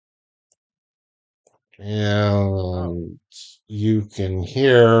 Oh. and you can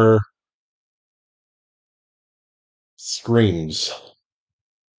hear screams.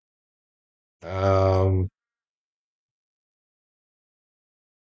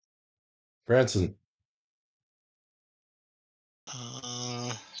 Branson.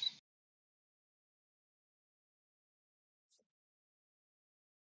 Uh,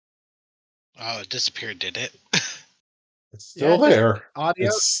 oh, it disappeared, did it? It's still just there. audio.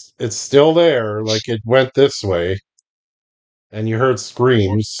 It's still there. Like it went this way, and you heard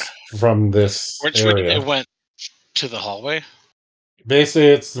screams from this Which way area. it went to the hallway? Basically,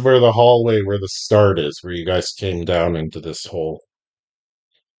 it's where the hallway where the start is, where you guys came down into this hole.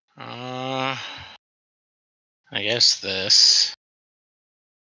 I guess this.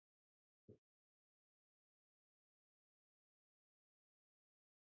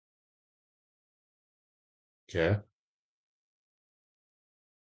 Okay.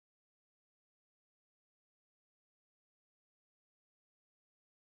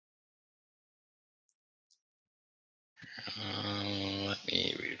 Let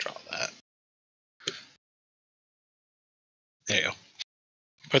me redraw that. There you go.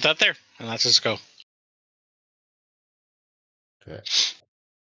 Put that there, and let's just go. Okay.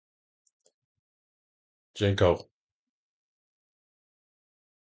 Jinko.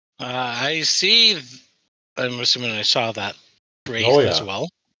 I see. I'm assuming I saw that wraith Oh as yeah. well.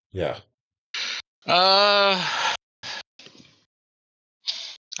 Yeah.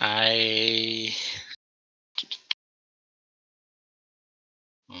 I.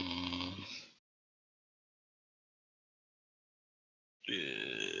 Mm,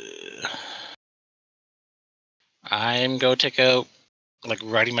 I'm go take out like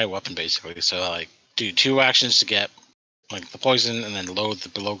ready my weapon basically. So like do 2 actions to get like the poison, and then load the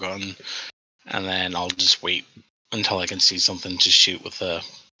blowgun, and then I'll just wait until I can see something to shoot with the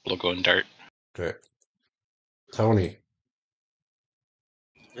blowgun dart. Okay. Tony.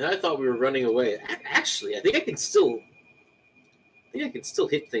 And I thought we were running away. Actually, I think I can still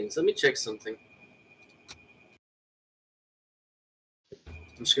hit things. Let me check something.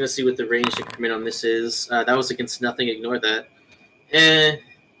 I'm just gonna see what the range to come in on this is. That was against nothing. Ignore that.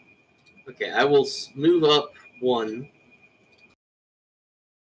 Okay, I will move up 1.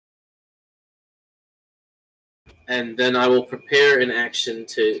 And then I will prepare an action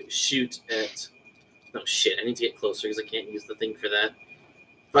to shoot at... Oh shit, I need to get closer because I can't use the thing for that.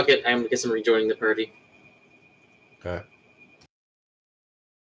 Fuck it, I guess I'm rejoining the party. Okay.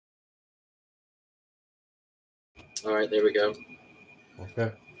 Alright, there we go.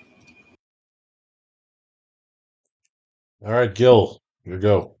 Okay. All right, Gil. You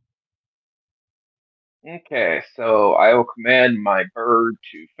go. Okay, so I will command my bird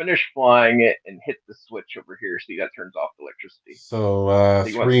to finish flying it and hit the switch over here. See, that turns off the electricity. So So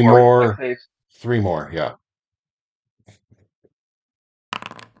you want 3 some more more. deck saves? 3 more. Yeah.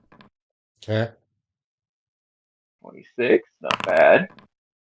 Okay. 26, not bad.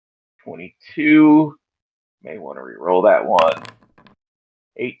 22, may want to re-roll that one.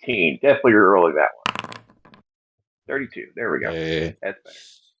 18, definitely re-rolling that one. 32, there we go. Okay. That's better.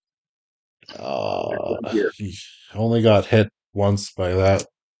 Uh, Here. he only got hit once by that.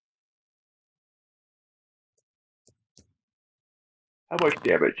 How much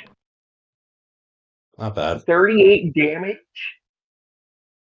damage? Not bad. 38 damage?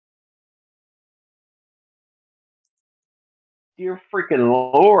 Dear freaking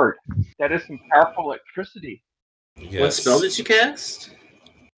lord. That is some powerful electricity. Yes. What spell did you cast?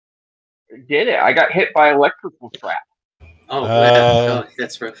 Did it? I got hit by electrical trap. Oh, wow. Uh, Oh,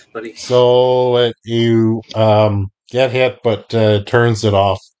 that's rough, buddy. So you get hit, but turns it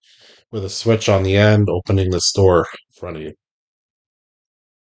off with a switch on the end, opening the store in front of you.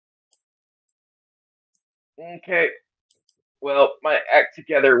 Okay. Well, my act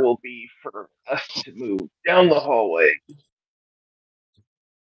together will be for us to move down the hallway.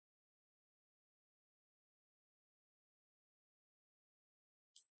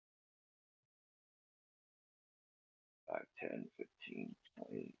 Five, 10, 15,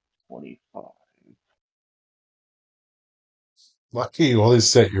 20, 25. Lucky you always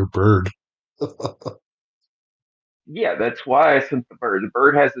set your bird. Yeah, that's why I sent the bird. The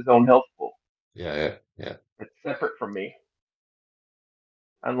bird has his own health pool. Yeah. It's separate from me.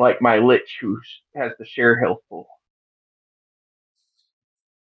 Unlike my lich, who has the shared health pool.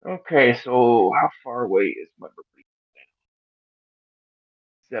 Okay, so how far away is my bird?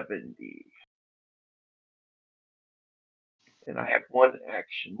 70. And I have 1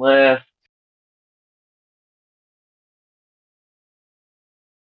 action left.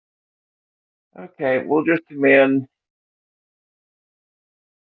 Okay, we'll just command.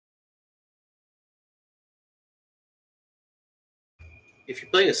 If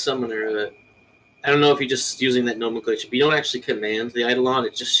you're playing a summoner, I don't know if you're just using that nomenclature, but you don't actually command the Eidolon,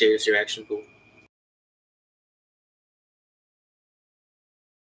 it just shares your action pool.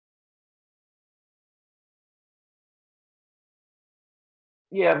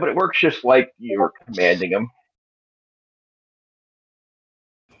 Yeah, but it works just like you're commanding them.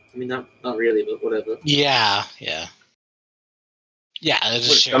 I mean, not really, but whatever. Yeah. Yeah, it When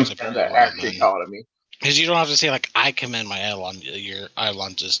just it comes shares it down pretty to well action then. economy. Because you don't have to say, like, I command my Eidolon. Your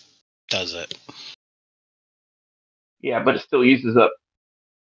Eidolon just does it. Yeah, but it still uses up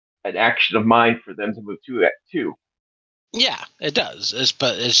an action of mine for them to move to it too. Yeah, it does.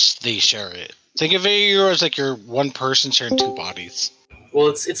 But they share it. Think of it as like you're one person sharing two bodies. Well,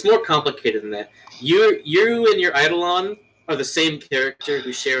 it's more complicated than that. You and your Eidolon are the same character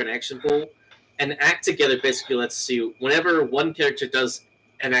who share an action pool, and act together basically lets you, whenever one character does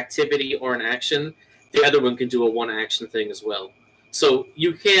an activity or an action, the other one can do a one action thing as well. So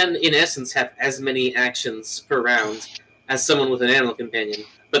you can, in essence, have as many actions per round as someone with an animal companion,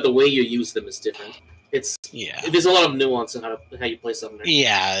 but the way you use them is different. There's a lot of nuance in how you play Summoner.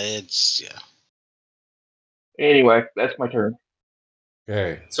 Yeah. Anyway, that's my turn.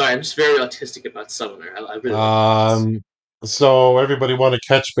 Okay. Sorry, I'm just very autistic about Summoner. I really like this. So everybody want to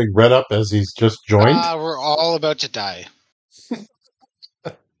catch Big Red up as he's just joined? We're all about to die.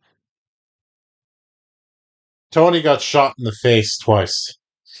 Tony got shot in the face twice,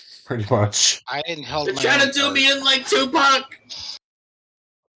 pretty much. I inhaled They're my trying own to do dart. me in like Tupac!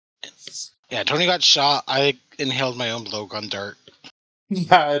 Yeah, Tony got shot. I inhaled my own blowgun dart.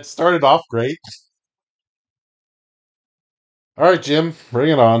 Yeah, it started off great. All right, Jim,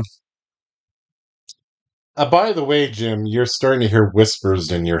 bring it on. By the way, Jim, you're starting to hear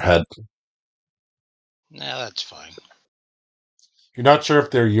whispers in your head. Nah, that's fine. You're not sure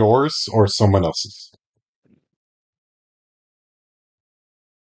if they're yours or someone else's.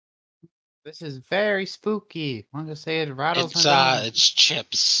 This is very spooky. Want to say it rattles my bones. It's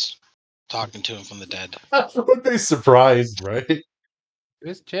Chips talking to him from the dead. Would be surprised, right?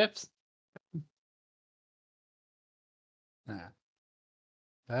 Who's Chips? Nah.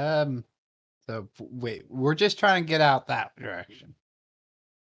 So wait, we're just trying to get out that direction.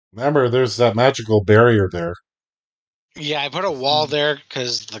 Remember, there's that magical barrier there. Yeah, I put a wall there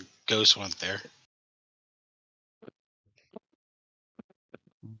because the ghost went there.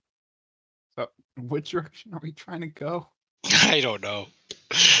 So which direction are we trying to go? I don't know.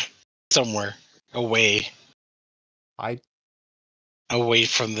 Somewhere away. Away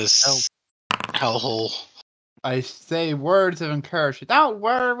from this hellhole. I say words of encouragement. Don't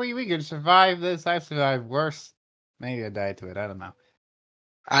worry, we can survive this. I've survived worse. Maybe I died to it. I don't know.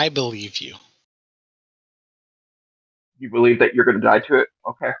 I believe you. You believe that you're going to die to it?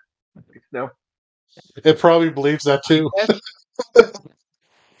 Okay. No. It probably believes that too.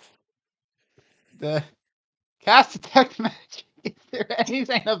 The cast detect magic. Is there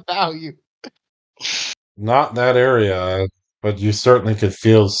anything of value? Not in that area, but you certainly could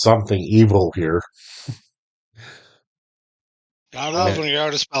feel something evil here. God love when you're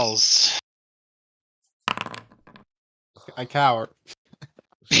out of spells. I cower.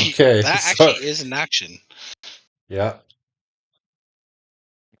 Okay. That actually is an action. Yeah.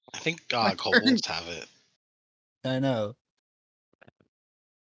 I think kobolds have it. I know.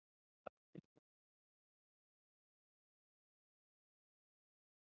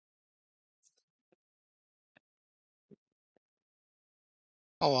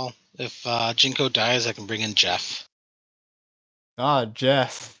 Oh well. If Jinko dies, I can bring in Jeff. Ah,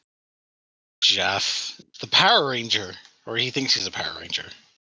 Jeff. Jeff. The Power Ranger. Or he thinks he's a Power Ranger.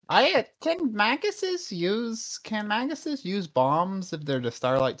 Can Maguses use bombs if they're the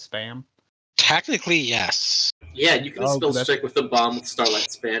Starlight spam? Technically, yes. Yeah, you can spell strike with a bomb with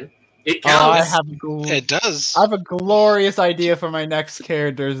Starlight Span. It Oh, counts. It does. I have a glorious idea for my next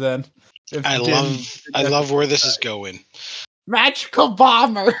characters then. I love where this is going. Magical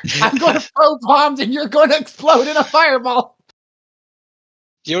bomber! I'm going to throw bombs and you're going to explode in a fireball!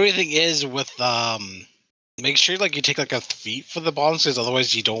 The only thing is with make sure like you take like a feat for the bombs, because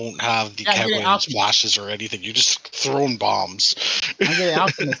otherwise you don't have the cowboy splashes or anything. You're just throwing bombs. I'm getting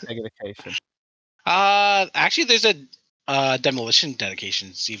alchemist dedication. Actually, there's a demolition dedication.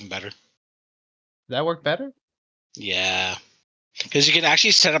 It's even better. Does that work better? Yeah, because you can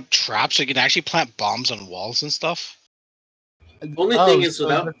actually set up traps. So you can actually plant bombs on walls and stuff. Only thing is,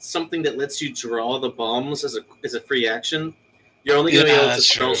 without something that lets you draw the bombs as a free action, you're only going to be able to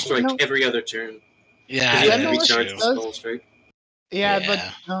spell strike every other turn. Yeah, you have to recharge the spell strike. Yeah, but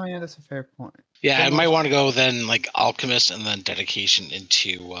that's a fair point. Yeah, I might want to go then like alchemist and then dedication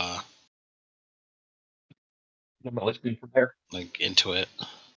into demolition prepare. Like into it.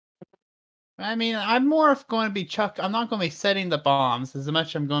 I mean, I'm more of going to be I'm not going to be setting the bombs as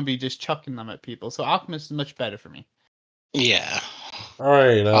much. I'm going to be just chucking them at people. So alchemist is much better for me. Yeah. All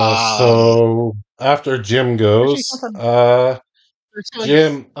right. So after Jim Actually, goes, sometimes-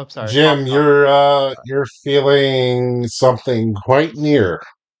 Jim, Oh, sorry. Jim, you're feeling something quite near.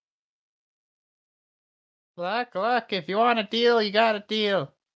 Look! If you want a deal, you got a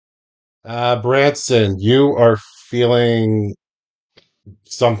deal. Branson, you are feeling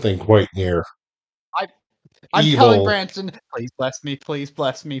something quite near. I'm telling Evil. Branson, please bless me, please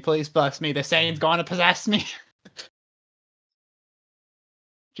bless me, please bless me. The Saiyans going to possess me.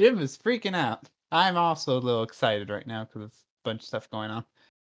 Jim is freaking out. I'm also a little excited right now because there's a bunch of stuff going on.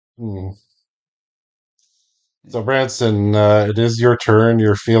 Hmm. So, Branson, it is your turn.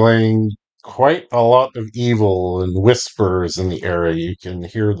 You're feeling quite a lot of evil and whispers in the area. You can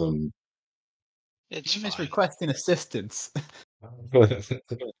hear them. It's Jim is fine. requesting assistance.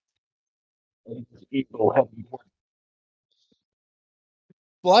 Equal heavy.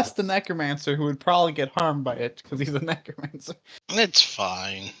 Bless the necromancer who would probably get harmed by it because he's a necromancer. It's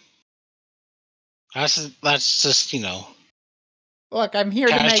fine. That's just, Look, I'm here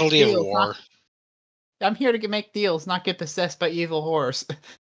to make casualty of deals. war. I'm here to make deals, not get possessed by evil horrors.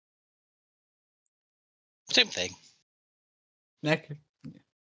 Same thing. Okay.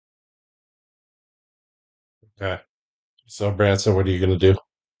 So, Branson, what are you going to do?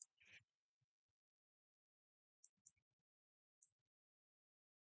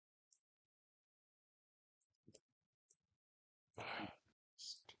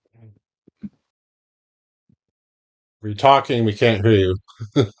 If you're talking, we can't hear you.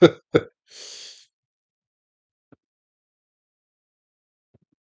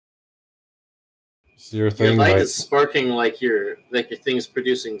 See your Your thing, light but is sparking like your thing's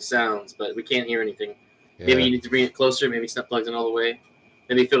producing sounds, but we can't hear anything. Maybe yeah. you need to bring it closer. Maybe it's not plugged in all the way.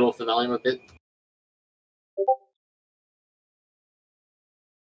 Maybe fiddle with the volume a bit.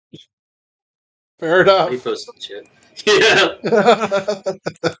 Fair He enough. posted shit. Yeah.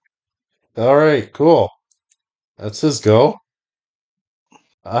 All right, cool. That's his go.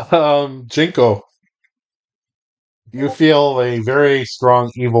 Jinko, you feel a very strong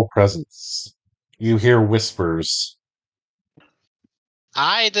evil presence. You hear whispers.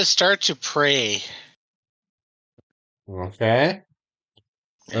 I just start to pray. Okay,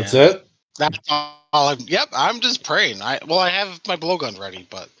 that's And it. that's all I'm just praying. I have my blowgun ready,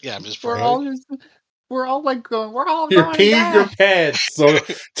 but yeah, I'm just We're praying. Right. all just, we're all like going, we're all You're going to peeing your death. pants. So,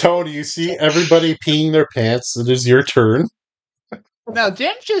 Tony, you see everybody peeing their pants. It is your turn. No,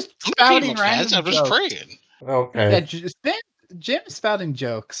 Jim's just I'm not peeing my spouting pants, random I'm just jokes. praying. Yeah, Okay. Jim's spouting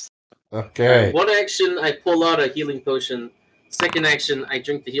jokes. Okay. One action, I pull out a healing potion. Second action, I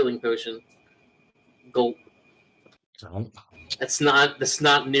drink the healing potion. Gulp. That's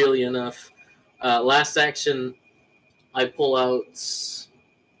not nearly enough. Last action, I pull out.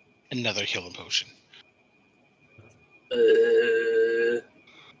 Another healing potion.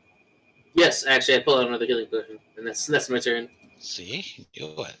 Yes, actually, I pull out another healing potion, and that's my turn. See? You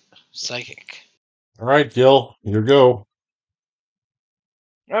knew it. Psychic. All right, Gil, your go.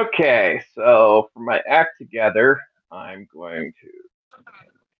 Okay, so for my act together, I'm going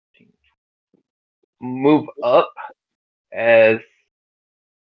to move up as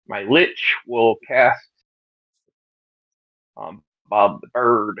my Lich will cast Bob the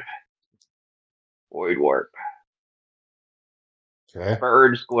Bird Void Warp. Okay.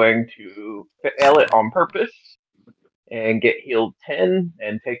 Bird's going to fail it on purpose and get healed 10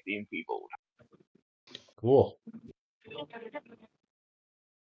 and take the enfeebled. Cool.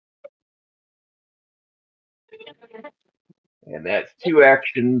 And that's 2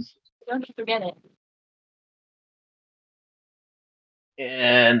 actions. Don't you forget it.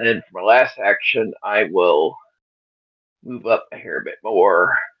 And then for my last action, I will move up a hair bit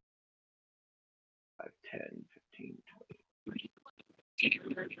more. 5, 10, 15, 20.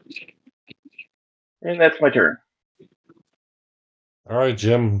 And that's my turn. All right,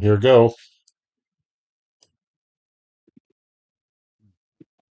 Jim, your go.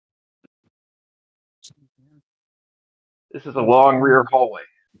 This is a long rear hallway.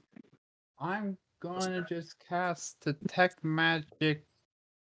 I'm going to just cast Detect Magic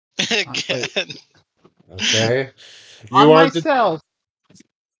Again. Okay. on You are myself.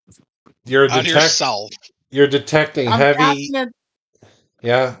 you're On yourself. you're detecting I'm heavy. casting it.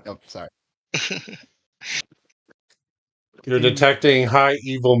 Yeah, Oh, sorry. you're detecting high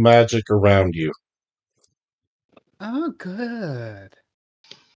evil magic around you. Oh, good.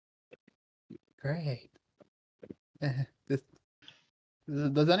 Great.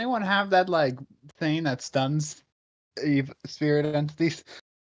 Does anyone have that like thing that stuns spirit entities?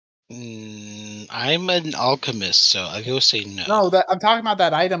 I'm an alchemist, so I go say no. No, I'm talking about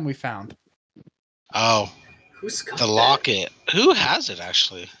that item we found. Oh, Who's got the that? locket. Who has it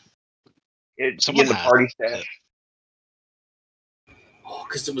actually? It'd be Someone in the has party it. stash. Oh,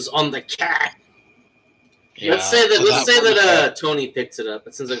 because it was on the cat. Yeah, Let's say that. so Let's say party that stash. Tony picks it up.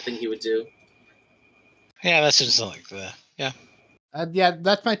 That sounds like a thing he would do. Yeah, that seems like that. Yeah. Yeah,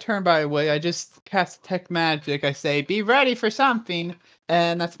 that's my turn, by the way. I just cast Tech Magic. I say, be ready for something,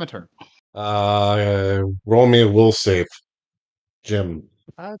 and that's my turn. Roll me a will save, Jim.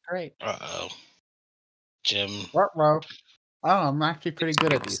 Oh, great. Uh-oh. Jim. Ruh-roh. I don't know, I'm actually pretty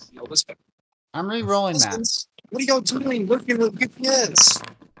good at these. I'm re-rolling that. What are y'all doing? Looking with GPS.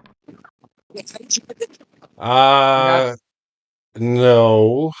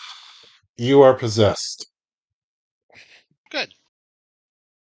 No, you are possessed. Good.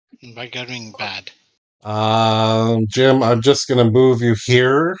 By getting bad. Jim, I'm just gonna move you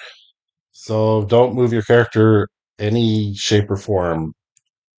here, so don't move your character any shape or form,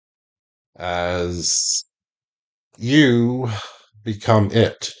 as you become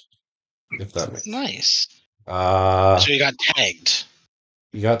it, if that makes. Nice. So So you got tagged.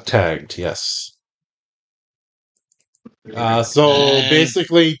 you got tagged, yes. So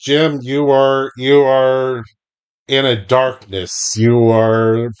basically, Jim, you are in a darkness. You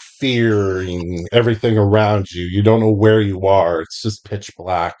are fearing everything around you. You don't know where you are. It's just pitch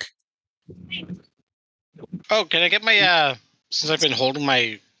black. Oh, can I get my since I've been holding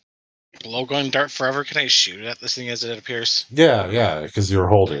my blowgun dart forever, can I shoot at this thing as it appears? Yeah, because you're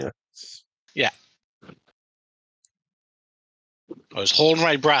holding it. Yeah. I was holding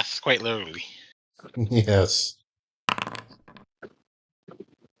my breath, quite literally. Yes.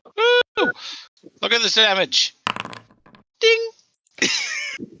 Woo! Look at this damage. Ding!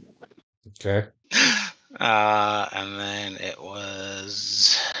 Okay. And then it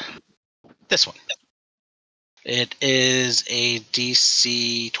was this one. It is a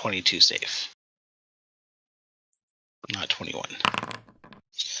DC 22 save. Not 21.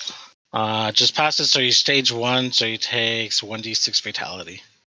 Just passes, so you stage 1, so he takes 1d6 fatality.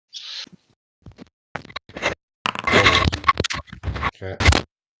 Okay.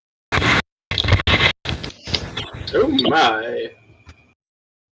 Oh my!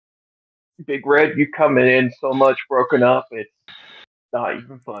 Big Red, you coming in so much broken up, it's not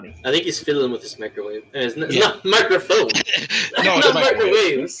even funny. I think he's fiddling with his microwave. It's Yeah. not microphone. No, not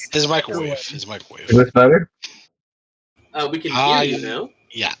microwaves. His microwave. His microwave. Is this better? We can hear you now.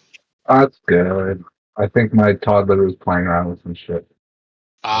 Yeah. That's good. I think my toddler was playing around with some shit.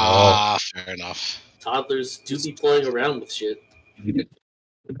 Fair enough. Toddlers do be playing around with shit.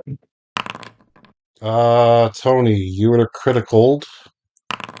 Tony, you were critical.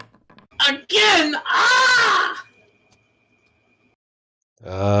 Again! Ah!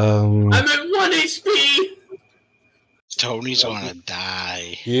 Um, I'm at 1 HP! Tony's gonna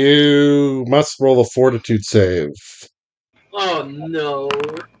die. you must roll a fortitude save. Oh no.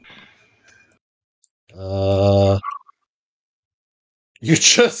 You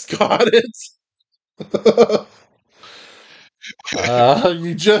just got it.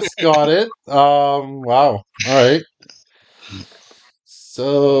 You just got it. Wow. All right.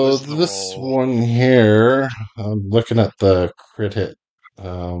 So was the this roll? one here, I'm looking at the crit hit.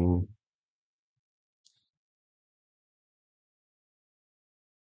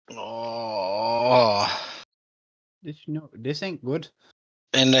 Oh. Did you know this ain't good?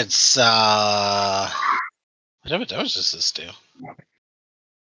 And it's what damage does this do?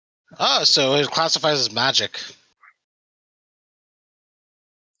 Oh, so it classifies as magic.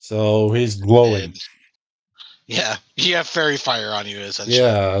 So he's glowing. And, yeah, you have fairy fire on you, essentially.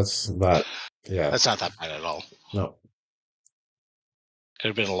 Yeah, it's not. Yeah, That's not that bad at all. no. Could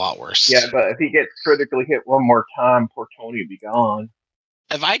have been a lot worse. Yeah, but if he gets critically hit one more time, poor Tony will be gone.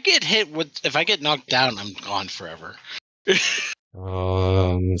 If I get knocked down, I'm gone forever.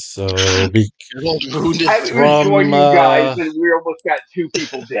 So be Wounded. I was From, join you guys, and we almost got 2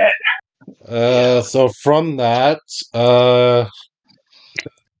 people dead. Yeah. so from that,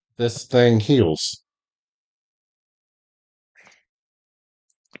 this thing heals.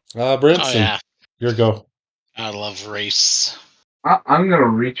 Brinson, Oh yeah, your go. I love race. I'm gonna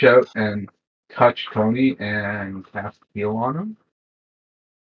reach out and touch Tony and cast heal on him.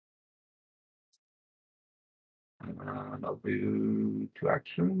 I'll do 2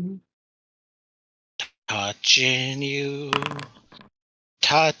 actions. Touching you,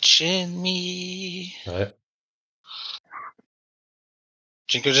 touching me. All right.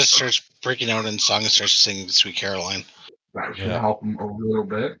 Jinko just starts breaking out in song and starts singing Sweet Caroline. That should Yeah. help him a little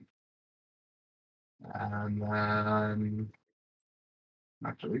bit. And then,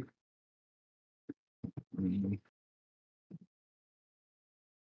 actually,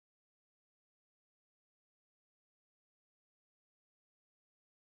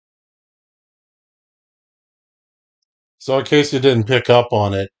 So, in case you didn't pick up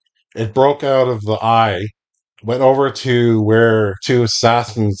on it, it broke out of the eye, went over to where two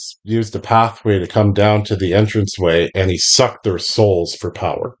assassins used a pathway to come down to the entranceway, and he sucked their souls for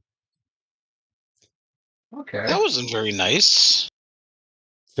power. Okay. That wasn't very nice.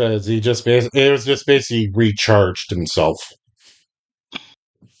 Because it was just basically recharged himself.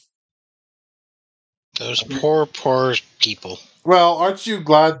 Those poor, poor people. Well, aren't you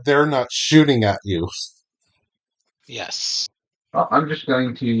glad they're not shooting at you? Yes. Well, I'm just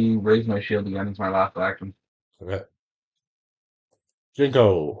going to raise my shield again as my last action. Okay.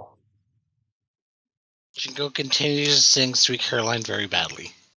 Jinko. Jinko continues to sing Sweet Caroline very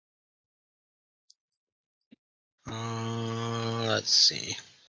badly. Let's see.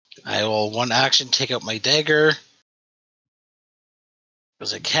 I will one action take out my dagger.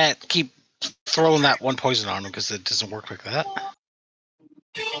 Because I can't keep throwing that one poison on him because it doesn't work like that.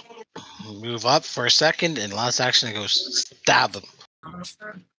 Move up for a second, and last action I go stab him.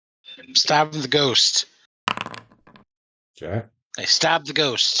 Stab him the ghost. Okay. I stab the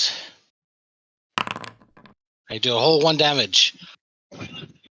ghost. I do a whole 1 damage.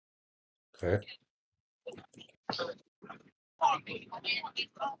 Okay.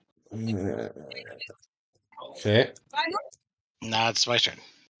 Okay. Now it's my turn.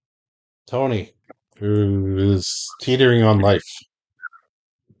 Tony, who is teetering on life.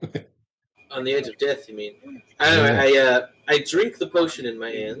 On the edge of death, you mean? Anyway, I drink the potion in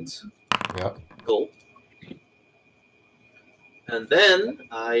my hands. Yep. Gulp. And then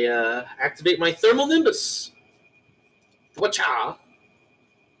I activate my thermal nimbus. Wacha!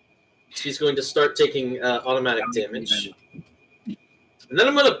 She's going to start taking automatic damage. And then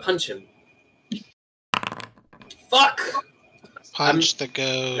I'm going to punch him. Fuck! Punch the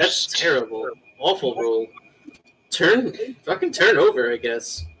ghost. That's terrible. Awful roll. Fucking turn over, I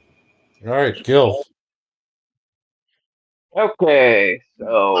guess. All right, Gil. Okay,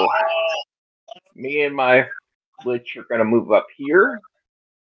 so me and my Lich are going to move up here.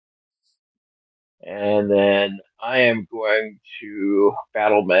 And then I am going to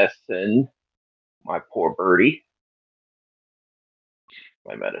battle medicine my poor birdie.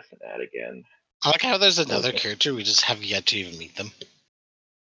 My medicine ad again. I like how there's another character, we just have yet to even meet them.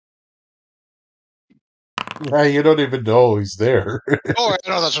 Yeah, you don't even know he's there. Oh, I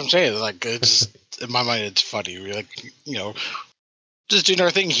know, that's what I'm saying. Like, it's just, in my mind, it's funny. We're like, just doing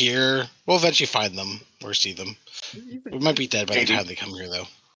our thing here. We'll eventually find them or see them. We might be dead by the time they come here, though.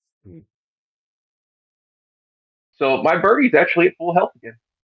 So my birdie's actually at full health again.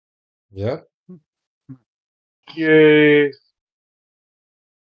 Yeah. Yay.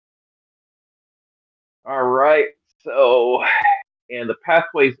 All right. So, and the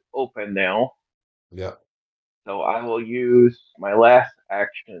pathway's open now. Yeah. So I will use my last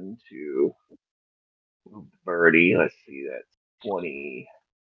action to move the birdie. Let's see, that's 20,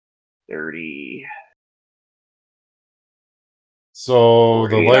 30, So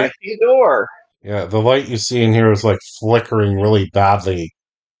 40. the And I light, see a door. yeah, the light you see in here is like flickering really badly,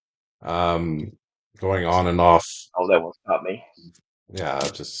 going on and off. Oh, that won't stop me.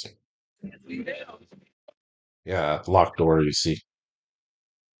 Yeah, locked door. You see.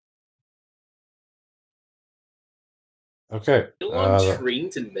 Okay. Still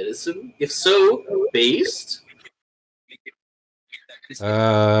trained in medicine? If so, based?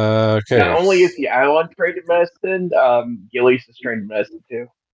 Okay. Not only is the Ion trained in medicine, Gillies is trained in medicine too.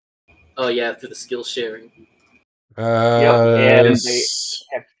 Oh yeah, through the skill sharing. Yep, and they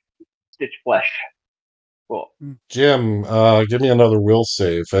have stitch flesh. Cool. Jim, give me another will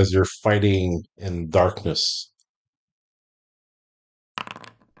save as you're fighting in darkness.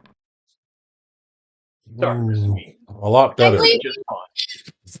 Darkness. A lot better. Just fine.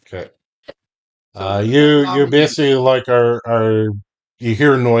 Okay. So You basically like are you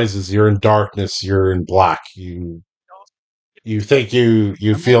hear noises, you're in darkness, you're in black. You think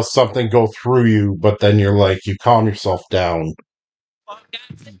you feel something go through you, but then you're like you calm yourself down.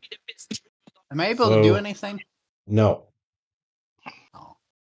 Am I able to do anything? No. Oh.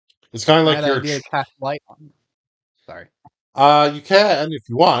 It's kind of like Bad you're idea to cast light on. Sorry. you can if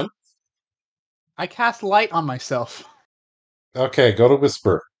you want. I cast light on myself. Okay, go to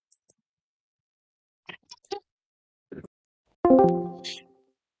whisper.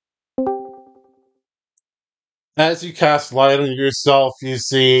 As you cast light on yourself, you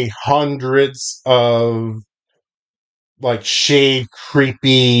see hundreds of like shade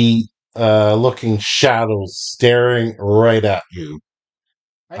creepy looking shadows staring right at you.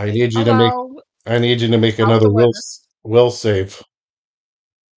 I need you to make Hello? I need you to make How's another the weather? will save.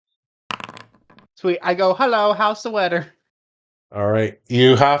 Sweet. I go, hello, how's the weather? All right.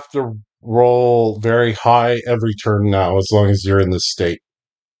 You have to roll very high every turn now, as long as you're in this state,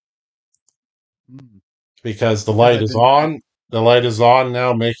 because the Because light I've is been on. The light is on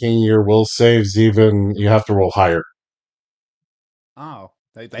now, making your will saves even. You have to roll higher. Oh,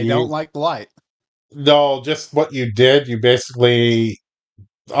 they don't You like the light. no, just what you did. You basically.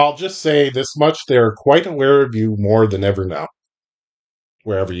 I'll just say this much: they're quite aware of you more than ever now,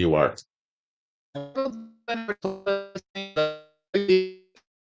 wherever you are.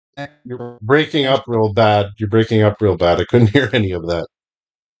 You're breaking up real bad. You're breaking up real bad. I couldn't hear any of that.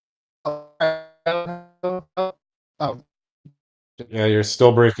 Oh, Yeah, you're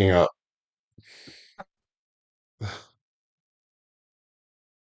still breaking up.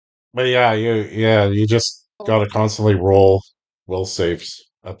 But you just gotta constantly roll will saves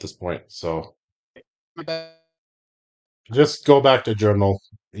at this point. So my bad. just go back to journal.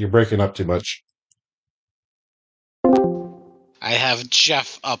 You're breaking up too much. I have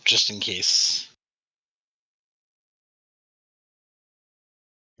Jeff up just in case.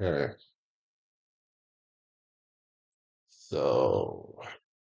 All right. So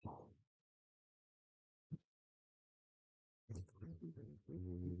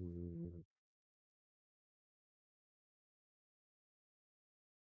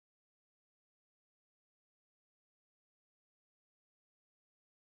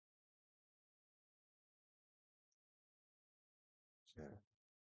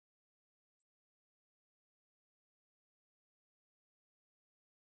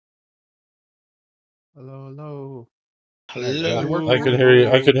Hello, hello. yeah, I work I Hello. can hear you.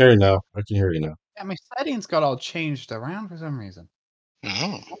 I can hear you now. I can hear you now. Yeah, my settings got all changed around for some reason.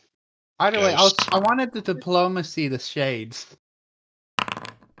 Oh, Either way, ghost. I wanted the diplomacy, the shades.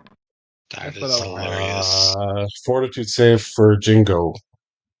 That That's what is I wanted. hilarious. Fortitude save for Jingo.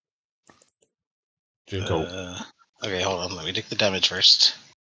 Jingo. Okay, hold on. Let me take the damage first.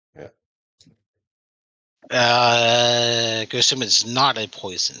 Yeah. Ghostum is not a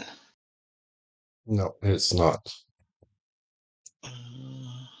poison. No, it's not.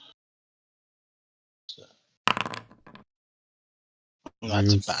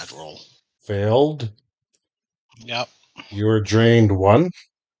 That's a You bad roll. failed. Yep. You were drained one.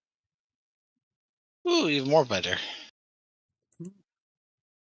 Ooh, even more better.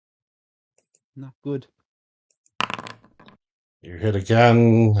 Not good. You hit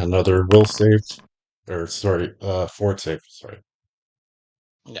again. Another will save. Or sorry, fort save. Sorry.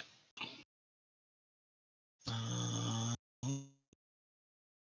 Yeah. Uh,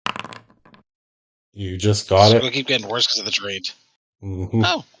 You just got it's it. gonna keep getting worse because of the trade. Hmm.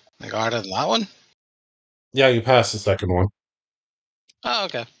 Oh, I got it in that one. Yeah, you passed the second one. Oh,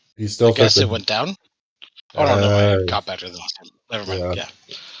 okay. You I still took guess it the. went down. Oh no, no, I Uh, got better than last time. Never mind. yeah.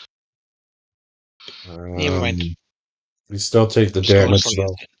 Yeah, never mind. Um, you still take the I'm just going damage slowly.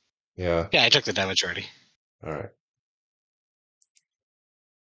 though. Yeah. Yeah, I took the damage already. All right.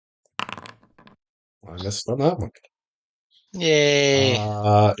 I missed on that one. Yay.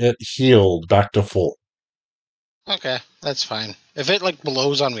 It healed back to full. Okay, that's fine. If it like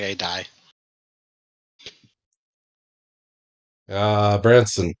blows on me, I die.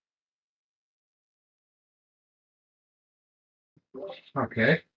 Branson.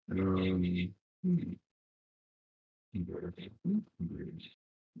 Okay.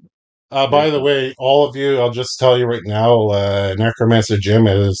 By the way, all of you, I'll just tell you right now, Necromancer Jim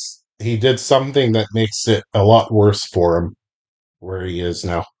he did something that makes it a lot worse for him where he is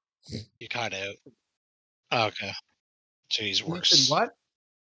now. You cut out. Oh, okay, so he's You said worse. what?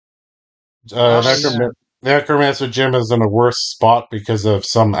 Uh, Oh yeah, Necrom- Necromancer Jim is in a worse spot because of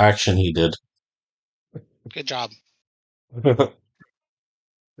some action he did. Good job. they're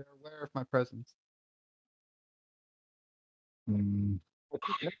aware of my presence.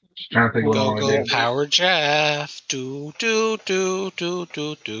 Just trying to think what I Go want to go do. power Jeff. Do do do do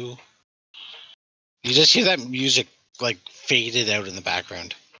do do. You just hear that music like faded out in the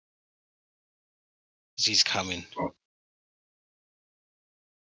background as he's coming.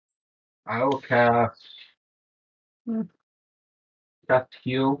 I will cast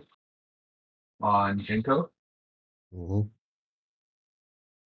heal on Jinko. Mhm.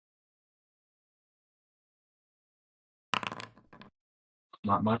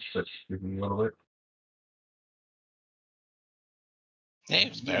 Not much, but give me a little bit. Hey,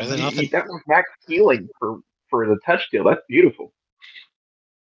 it's better than nothing. That was max healing for the touch deal. That's beautiful.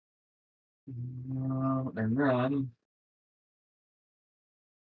 And then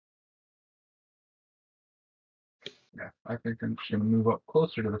yeah, I think I'm just gonna move up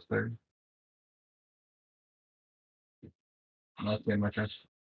closer to this thing. That's my turn.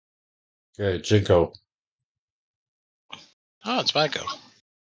 Okay, Jinko. Oh, it's my go.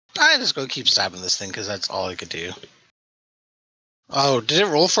 I just go keep stabbing this thing because that's all I could do. Oh, did it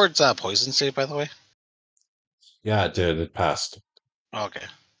roll for its poison save, by the way? Yeah, it did. It passed. Okay.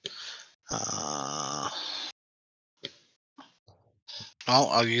 Well,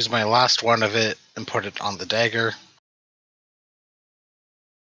 I'll use my last one of it and put it on the dagger.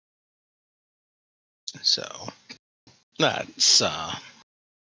 So that's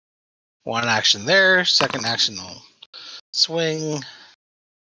one action there. Second action, I'll swing.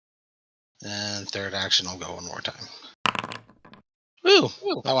 And third action, I'll go one more time. Ooh,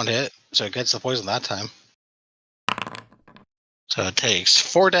 that one hit. So it gets the poison that time. So it takes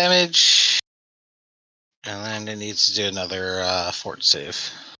 4 damage. And then it needs to do another fort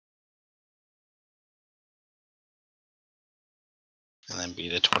save. And then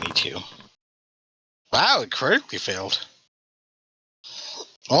beat a 22. Wow, it critically failed.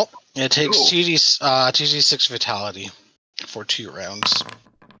 Well, it takes 2d6 vitality for 2 rounds.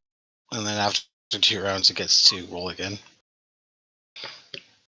 And then after 2 rounds, it gets to roll again.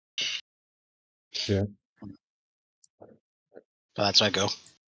 Yeah. So that's my go.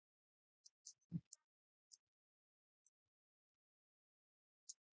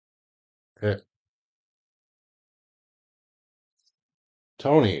 Okay.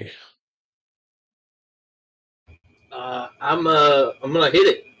 Tony. I'm gonna hit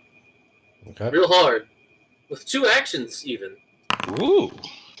it Okay. real hard with 2 actions even. Ooh.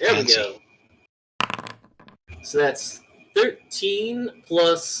 There fancy. we go. So that's 13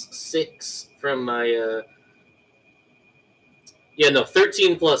 plus 6 from my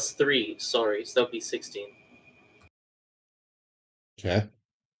 13 plus 3, sorry, so that would be 16. Okay.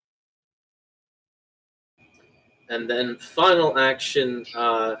 And then final action,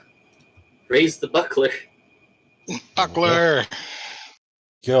 raise the buckler. Buckler!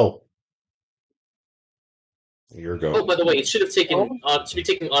 Kill. You're go. Oh, by the way, it should have taken should be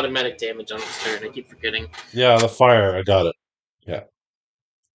taking automatic damage on its turn. I keep forgetting. Yeah, the fire. I got it. Yeah.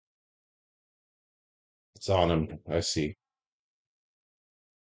 It's on him. I see.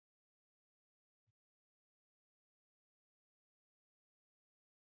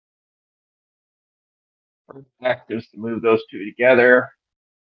 First action is to move those 2 together.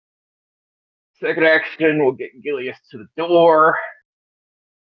 Second action will get Gilius to the door.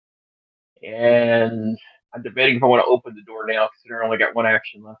 And I'm debating if I want to open the door now, considering I only got 1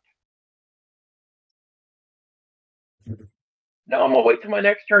 action left. No, I'm going to wait till my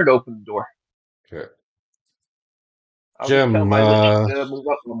next turn to open the door. Okay. I'll Jim, just tell my lich to move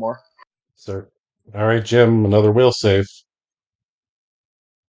up a little more. Sir. All right, Jim. Another will save.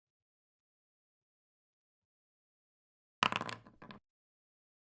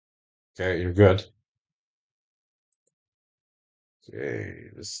 Okay, you're good. Okay,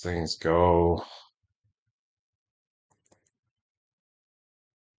 this thing's go.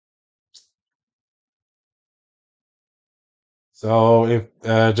 So, if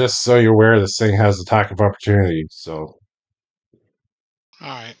just so you're aware, this thing has attack of opportunity. So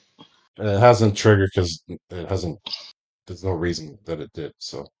Alright. it hasn't triggered because it hasn't. There's no reason that it did.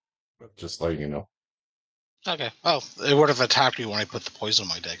 So, but just letting you know. Okay. Oh, it would have attacked me when I put the poison on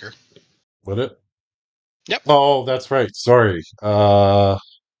my dagger. Would it? Yep. Oh, that's right. Sorry. Because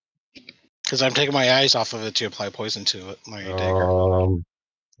I'm taking my eyes off of it to apply poison to it, my dagger.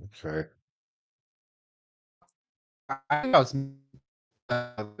 Okay. I think I was.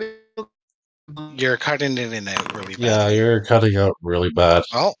 You're cutting in and out really badly. Yeah, you're cutting out really bad.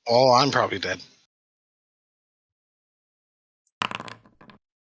 Oh, I'm probably dead.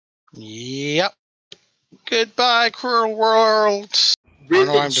 Yep. Goodbye, cruel world. Rip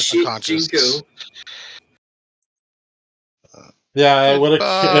no, I'm and just shit, unconscious. Jinko. Yeah, it would have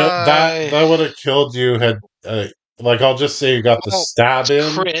Goodbye. that would have killed you had like I'll just say you got the stab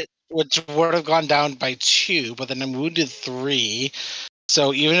in. Crit, which would have gone down by 2, but then I'm wounded 3.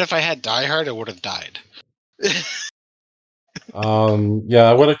 So even if I had Die Hard, I would have died. Yeah,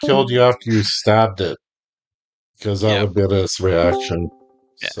 I would have killed you after you stabbed it. Because that Yep. would be its reaction.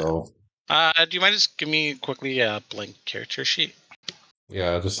 Yeah. So do you mind just give me quickly a blank character sheet?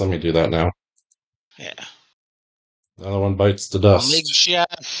 yeah, just let me do that now. Yeah. Another one bites the I'll dust. make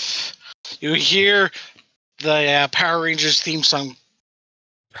Jeff. You hear the Power Rangers theme song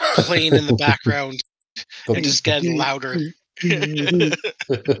playing in the background and just getting louder.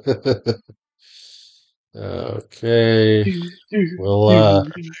 Okay. Well,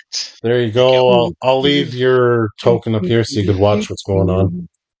 there you go. I'll leave your token up here so you could watch what's going on.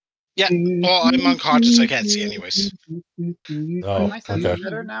 Yeah, well, I'm unconscious. I can't see anyways. Oh, Am I sounding okay.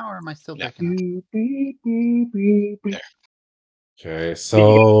 better now, or am I still breaking up? There. Okay,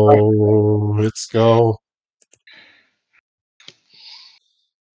 so let's go.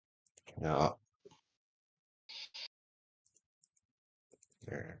 Yeah.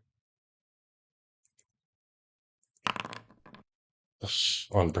 There.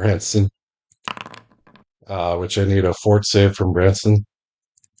 On Branson. Which I need a fort save from Branson.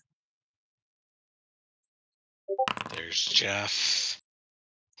 There's Jeff.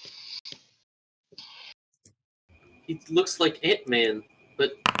 He looks like Ant-Man,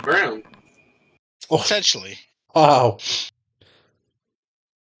 but brown. Oh, Essentially. wow.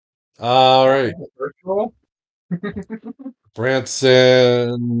 All right. First roll.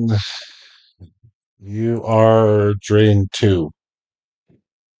 Branson, you are drain 2.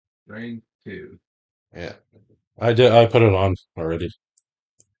 Drain 2. Yeah. I put it on already.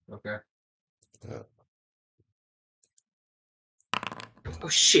 Okay. Yeah. Oh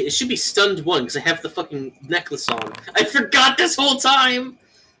shit! It should be stunned 1 because I have the fucking necklace on. I forgot this whole time.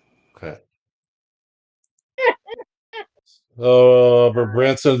 Okay. But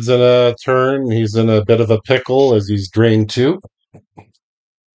Branson's in a turn. He's in a bit of a pickle as he's drained 2. I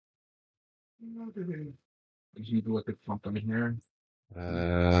just need to look at something here.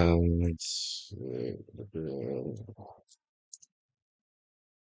 And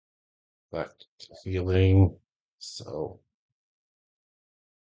back to healing. So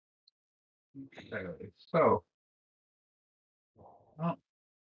Okay, so oh,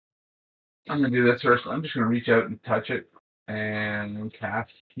 I'm gonna do this first. I'm just gonna reach out and touch it and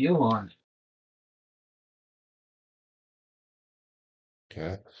cast heal on it.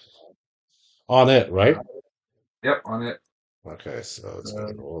 okay. On it, right? Yep, on it. Okay, so it's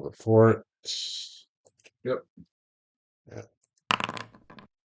gonna roll the fort. Yep. Yeah.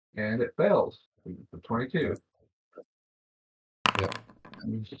 And it fails. The 22. Yeah.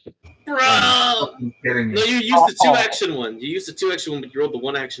 Bro! I'm kidding No, you. you used the 2-action one. You used the 2-action one, but you rolled the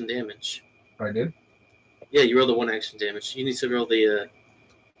 1-action damage. I did. Yeah, you rolled the 1-action damage. You need to roll the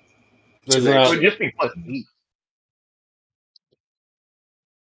There's 2-action. It not, would just be +8.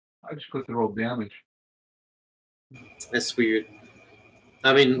 I just clicked the roll damage. That's weird.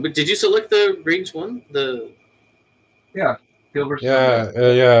 I mean, did you select the range 1? The Yeah. Heal versus yeah,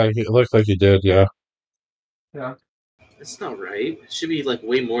 yeah, it looked like you did, yeah. Yeah. That's not right. It should be like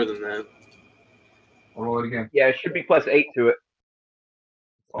way more than that. I'll roll it again. Yeah, it should be +8 to it.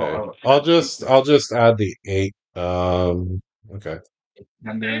 Okay. I'll just add the 8. Okay.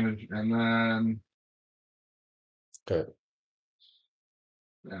 10 damage, and then Okay.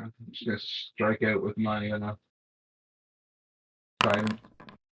 yeah, I'm just gonna strike out with my trident.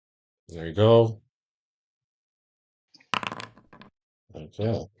 There you go.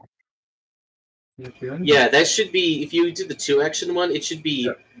 Okay. Yeah, that should be, if you did the 2-action one, it should be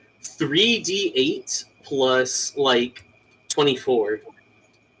 3d8 plus like 24.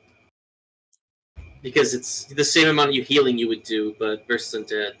 Because it's the same amount of healing you would do, but versus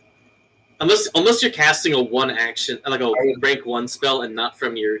undead. Unless you're casting a 1-action, like a rank 1 spell, and not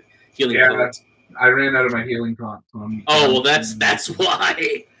from your healing font. I ran out of my healing font. So Oh well, that's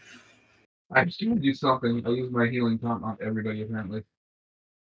why. I'm just gonna do something. I use my healing taunt on everybody apparently.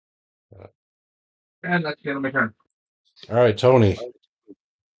 And that's the end of my turn. All right, Tony.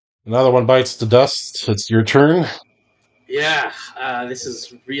 Another one bites the dust. It's your turn. Yeah, this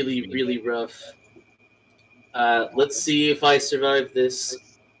is really, really rough. Let's see if I survive this.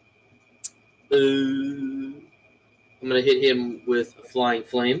 I'm gonna hit him with a flying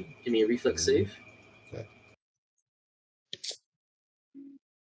flame. Give me a reflex save. Okay.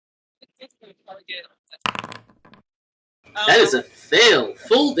 That is a fail.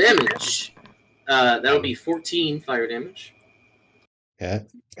 Full damage. That'll be 14 fire damage. Yeah.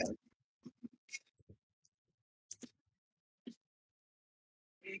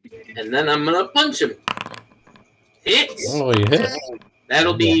 And then I'm gonna punch him. Hit. Oh, you hit.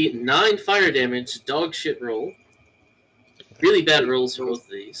 That'll be 9 fire damage. Dog shit roll. Really bad rolls for both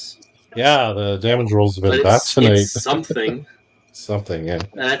of these. Yeah, the damage rolls have been But bad it's tonight. something. Something, yeah.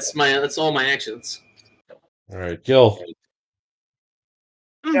 That's all my actions. All right, Gil.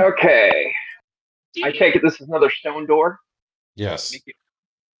 Okay. I take it this is another stone door. Yes.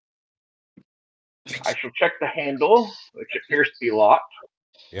 I shall check the handle, which appears to be locked.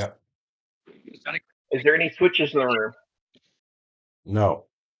 Yeah. Is there any switches in the room? No.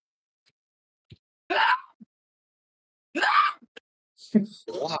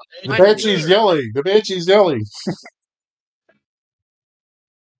 The banshee's yelling. The banshee's yelling.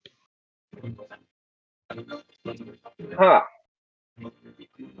 Huh.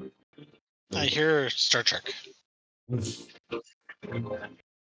 I hear Star Trek.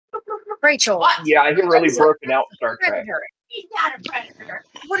 Rachel. Yeah, I hear really broken out Star Trek. He's not a predator.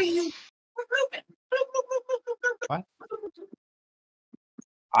 What are you? What?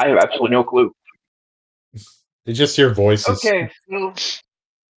 I have absolutely no clue. They just hear voices. Okay, so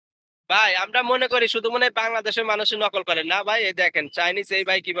ভাই আমরা মনে করি শুধু মনে হয় বাংলাদেশের মানুষই নকল করে না ভাই এই দেখেন চাইনিজ এই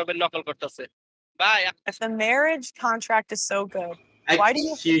ভাই কিভাবে নকল করতেছে ভাই If the marriage contract is so good, I why can do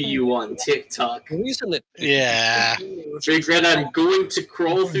you hear you on TikTok. Yeah. Big Red, I'm going to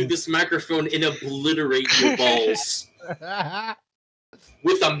crawl through this microphone and obliterate your balls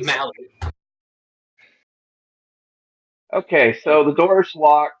with a mallet. okay, so the door's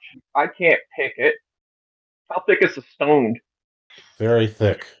locked. I can't pick it. How thick is the stone? Very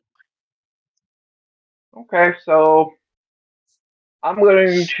thick. Okay, so I'm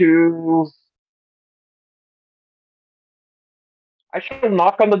going to. I shall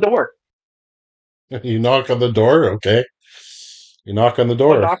knock on the door. You knock on the door, okay. You knock on the I'm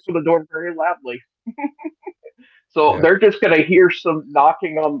gonna door. knock on the door very loudly. So Yeah. they're just gonna hear some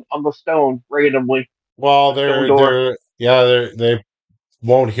knocking on the stone randomly. Well, The stone door. they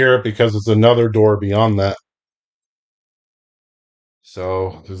won't hear it because it's another door beyond that. So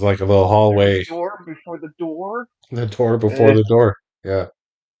there's like a little hallway. There's a door before the door. The door before the door. Yeah.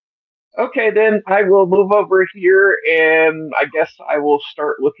 Okay, then I will move over here, and I guess I will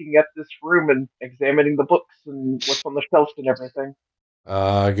start looking at this room and examining the books and what's on the shelves and everything.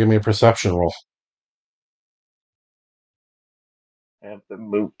 Give me a perception roll. Have them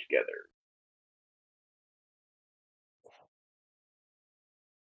move together.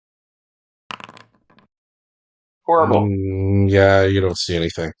 Horrible. Yeah, you don't see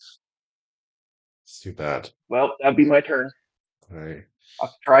anything. It's too bad. Well, that'd be my turn. All right.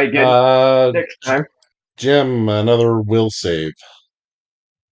 I'll try again next time. Jim, another will save.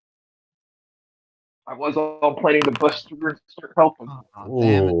 I was all planning to bust through and start helping. Oh,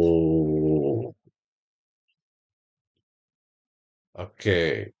 damn it. Ooh.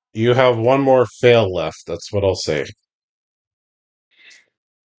 Okay. You have one more fail left. That's what I'll say.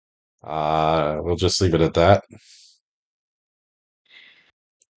 We'll just leave it at that.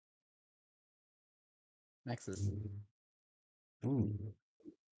 Nexus. Ooh.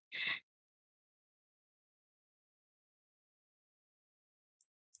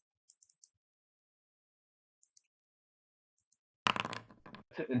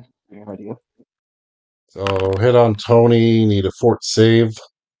 That's an interesting idea. So hit on Tony. Need a fort save.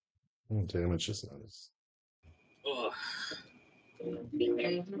 Oh, damage is nice. Ugh.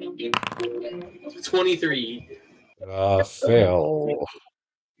 23. Fail.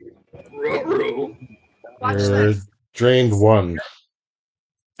 Ruh-roh. Watch You're this. drained one.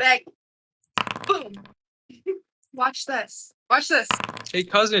 Bang. Boom. Watch this. Watch this. Hey,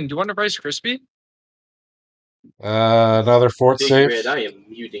 cousin, do you want a Rice Krispie? Another fort Big save. Red, I am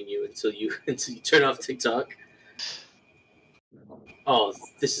muting you until you turn off TikTok. Oh,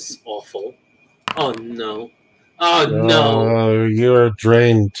 this is awful. Oh no. Oh no. You're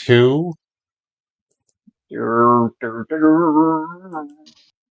drained two.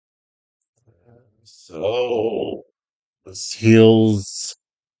 So this heals.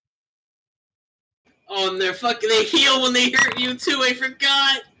 Oh, and they heal when they hurt you too. I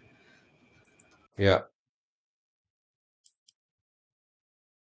forgot. Yeah.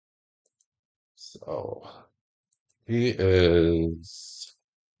 So he is.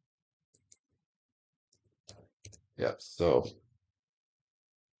 Yeah. So.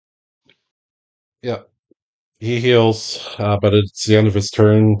 Yeah. He heals, but it's the end of his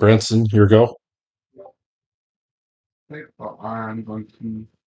turn. Branson, your go. Okay, well, I'm going to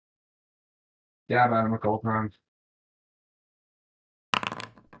stab at him a couple times.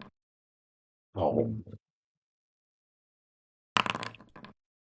 Oh.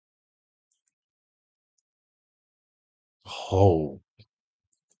 Oh.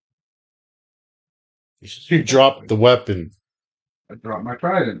 You dropped the weapon. I drop my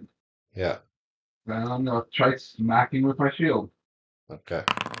trident. Yeah. Then I'm going to try smacking with my shield. Okay.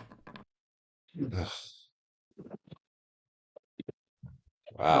 Ugh.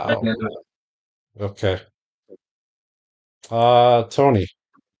 Wow. Okay. Tony.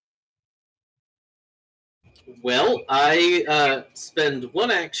 Well, I spend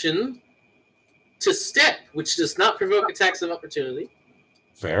one action to step, which does not provoke attacks of opportunity.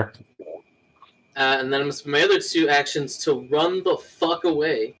 Fair. And then I'm going to spend my other two actions to run the fuck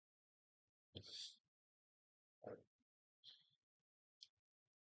away.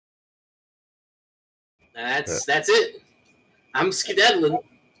 That's it. I'm skedaddling.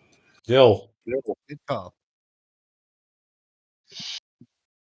 Gil. Good call.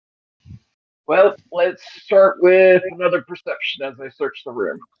 Well, let's start with another perception as I search the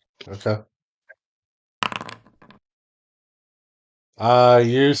room. Okay.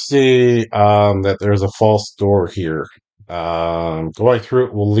 You see that there's a false door here. Going through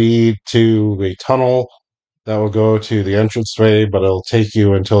it will lead to a tunnel that will go to the entranceway, but it'll take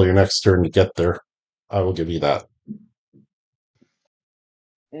you until your next turn to get there. I will give you that.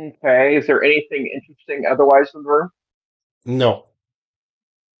 Okay. Is there anything interesting otherwise in the room? No.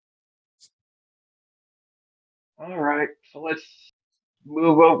 All right. So let's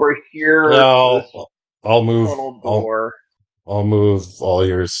move over here to this I'll move. tunnel door. I'll move all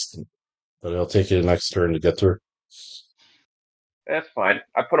yours, but it'll take you the next turn to get through. That's fine.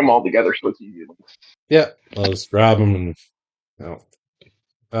 I put them all together so it's easy. Yeah, I'll just grab them and.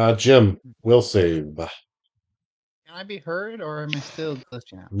 Jim, will save. Can I be heard, or am I still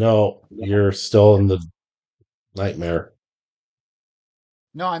glitching out? No, you're still in the nightmare.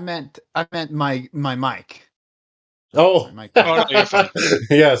 No, I meant my mic. Oh, My mic. Oh, no, you're fine.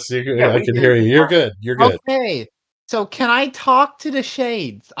 yes, Yeah, I we can hear hear you. you. You're good. You're good. Okay. So can I talk to the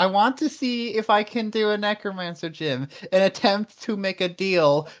shades? I want to see if I can do a necromancer, Jim, and attempt to make a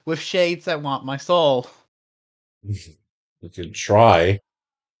deal with shades that want my soul. You can try.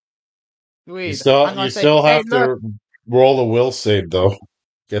 Sweet. You I'm gonna say, still hey, have look, to roll a will save though.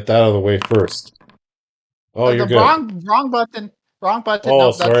 Get that out of the way first. Oh, you're the good. wrong button. Wrong button. Oh,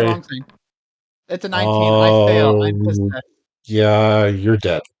 Nope, that's the sorry. wrong thing. It's a 19. I fail. I'm possessed. Yeah, you're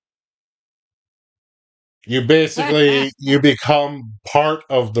dead. You basically you become part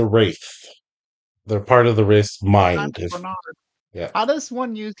of the wraith. They're part of the wraith's mind. Yeah. How does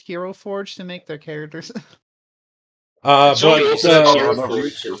one use Hero Forge to make their characters? It's But only Also, that's Hero no,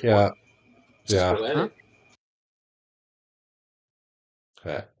 Forge. yeah, Just yeah. go at Huh? it.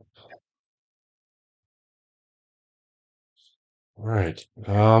 Okay. Right.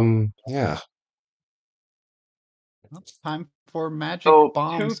 Yeah. It's time for magic So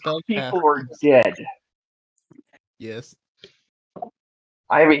bomb two spell people cast. are dead. Yes.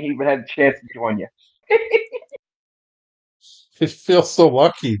 I haven't even had a chance to join you. It feels so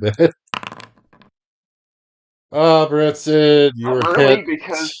lucky, man. Oh, Britson, you were Not hit. really,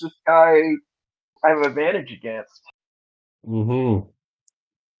 because this guy I have advantage against. Mm-hmm.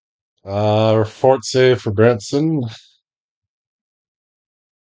 Fort save for Branson.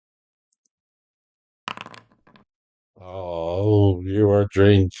 Oh, you are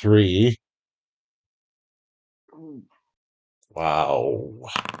drained 3. Wow.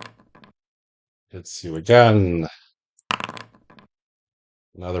 Hits you again.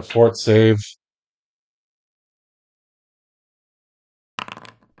 Another fort save.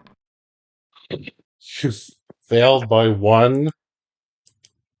 You failed by 1.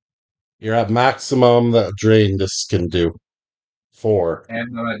 You're at maximum that drain this can do. 4.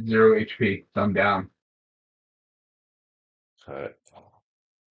 And I'm at 0 HP, so I'm down. Okay. The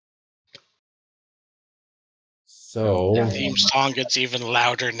So theme song gets even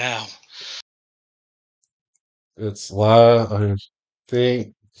louder now. it's I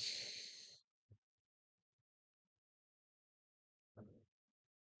think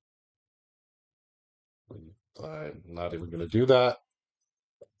I'm not even going to do that.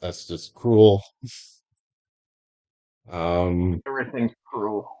 That's just cruel. Everything's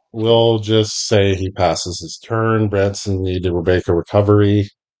cruel. We'll just say he passes his turn. Branson need to make a recovery.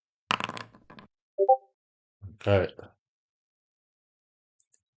 Okay.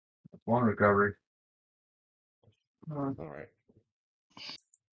 1 recovery. All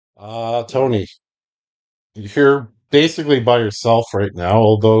right. Tony, you're basically by yourself right now,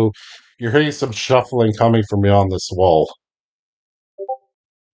 although you're hearing some shuffling coming from beyond this wall.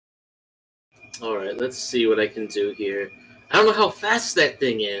 Alright, let's see what I can do here. I don't know how fast that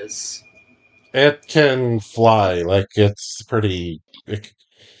thing is. It can fly, like it's pretty.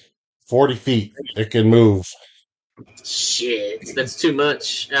 40 feet. It can move. Shit, that's too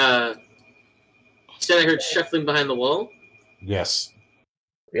much. You said I heard shuffling behind the wall? Yes.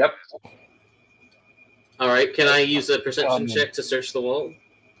 Yep. Alright, can I use a perception check to search the wall?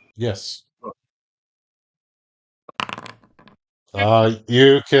 Yes.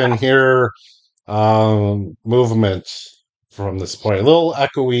 You can hear movement from this point. A little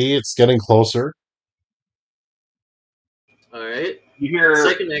echoey. It's getting closer. Alright. You hear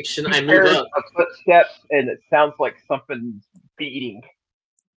Second action, I move pairs up. of footsteps, and it sounds like something's beating.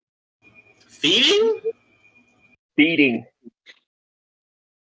 Feeding? Beating.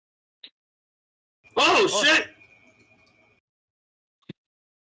 Oh, shit!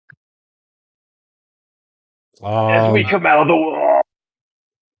 As we come out of the wall.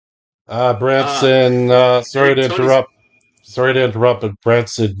 Branson, sorry to interrupt. Sorry to interrupt, but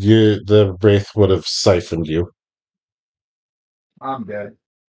Branson, the Wraith would have siphoned you. I'm dead.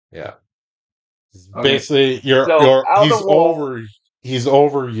 Yeah. Okay. Basically, So, out of he's the wall- over he's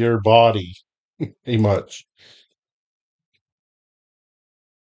over your body, pretty much.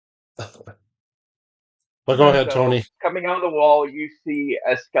 But go ahead, So, Tony. coming out of the wall, you see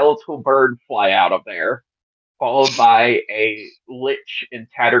a skeletal bird fly out of there, followed by a lich in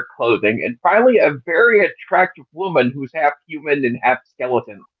tattered clothing, and finally a very attractive woman who's half human and half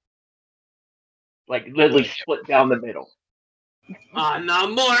skeleton. Like, literally split down the middle. No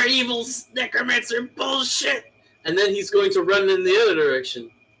more evil necromancer bullshit! And then he's going to run in the other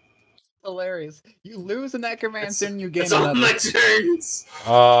direction. Hilarious. You lose a necromancer and you gain It's all another. my turns!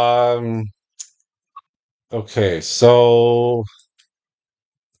 Okay, so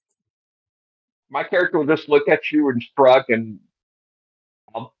My character will just look at you and shrug, and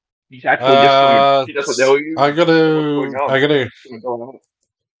he's actually just going. He doesn't know you. I'm What's gonna going on? What's going on?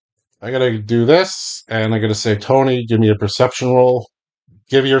 I gotta do this, and I'm gonna say, Tony, give me a perception roll.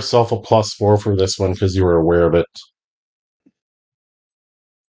 Give yourself a +4 for this one because you were aware of it.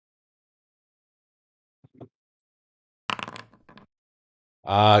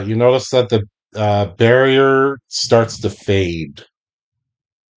 You notice that the barrier starts to fade.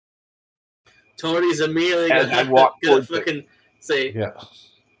 Tony's immediately As I gonna, walk gonna towards it. fucking say, Yeah.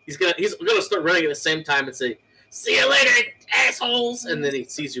 he's gonna start running at the same time and say, "See you later, assholes!" And then he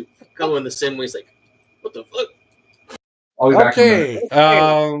sees you going the same way. He's like, "What the fuck?" I'll be back in a minute.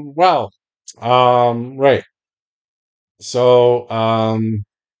 Okay. Right. So,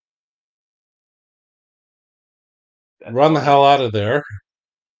 run the hell out of there.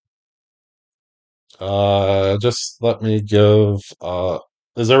 Just let me give.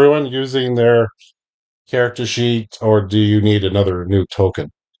 Is everyone using their character sheet, or do you need another new token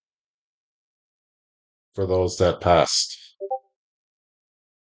for those that passed?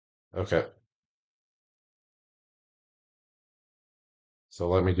 Okay. So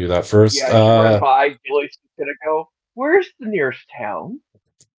let me do that first. Yeah, you run by. Gilly's gonna go. Where's the nearest town?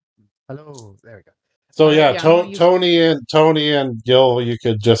 Hello. There we go. So yeah, I'm gonna use- Tony and Gil, you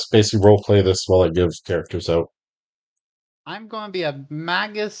could just basically role play this while I give characters out. I'm going to be a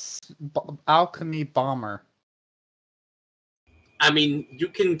Magus alchemy bomber. I mean, you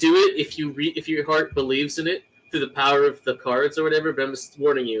can do it if your heart believes in it through the power of the cards or whatever. But I'm just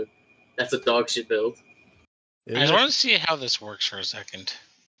warning you, that's a dog shit build. I just want to see how this works for a second.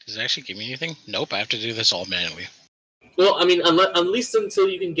 Does it actually give me anything? Nope, I have to do this all manually. Well, I mean, at least until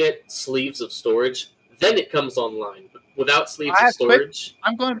you can get sleeves of storage, then it comes online. But without sleeves of storage,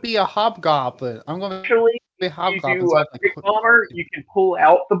 I'm going to be a hobgoblin. I'm going to Actually, be a you hobgoblin. do so a I quick can- bomber. You can pull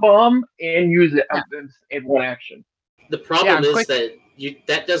out the bomb and use it in one action. the problem Yeah, is quick-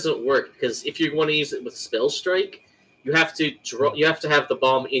 that doesn't work because if you want to use it with spell strike, you have to have the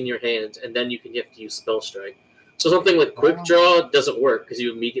bomb in your hand, and then you have to use spell strike. So something like quick draw doesn't work because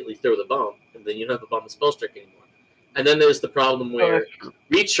you immediately throw the bomb, and then you don't have the bomb and spell strike anymore. And then there's the problem where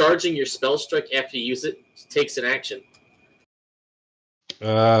recharging your spell strike after you use it takes an action.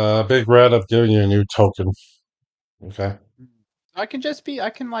 Big Red, I've given you a new token. Okay. I can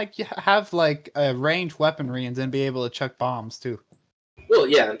have like a ranged weaponry and then be able to chuck bombs too. Well,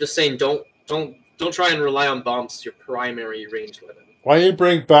 yeah, I'm just saying don't try and rely on bombs as your primary ranged weapon. Why don't you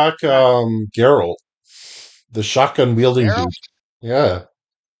bring back Geralt, the shotgun wielding dude? Yeah,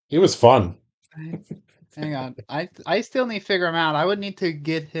 he was fun. Hang on, I still need to figure him out. I would need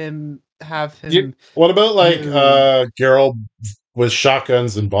to have him. What about Geralt with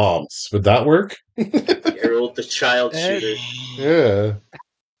shotguns and bombs? Would that work? Geralt the child shooter. Yeah.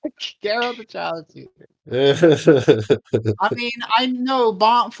 Geralt the child shooter. Yeah. I mean, I know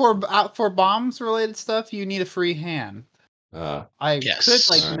for bombs related stuff, you need a free hand. I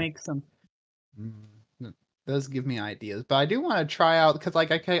could make some. Does give me ideas, but I do want to try out because I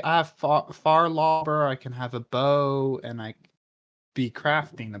have far lobber, I can have a bow, and I be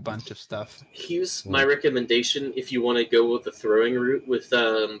crafting a bunch of stuff. Here's my recommendation: if you want to go with the throwing route with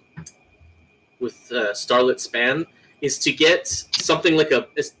Starlit Span, is to get something like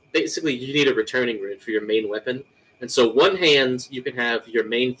basically you need a returning rune for your main weapon, and so one hand you can have your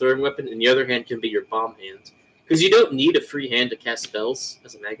main throwing weapon, and the other hand can be your bomb hand, because you don't need a free hand to cast spells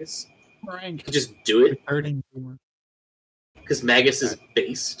as a magus. Right. You can just do it. Returning. Because Magus is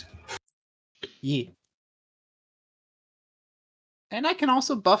based. Yeah. And I can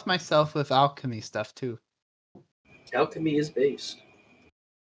also buff myself with alchemy stuff too. Alchemy is based.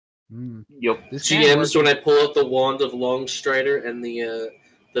 Yep. GMs when I pull out the wand of Longstrider and the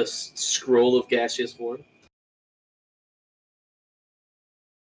scroll of gaseous form.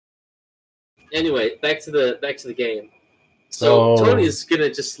 Anyway, back to the game. So Tony's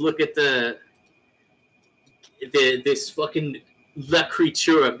gonna just look at this fucking La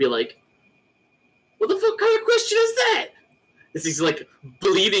Creature and be like, "What the fuck kind of question is that?" As he's like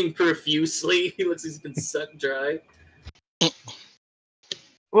bleeding profusely. He looks like he's been sucked dry.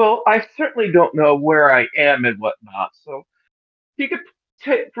 Well, I certainly don't know where I am and whatnot, so if you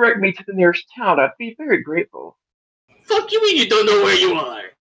could direct me to the nearest town, I'd be very grateful. Fuck you mean you don't know where you are?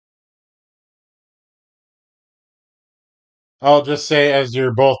 I'll just say, as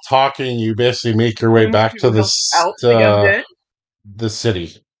you're both talking, you basically make your way back to help out the undead? the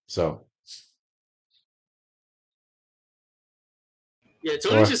city. So. Yeah,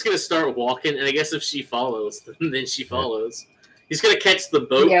 Tony's just gonna start walking, and I guess if she follows, then she follows. He's gonna catch the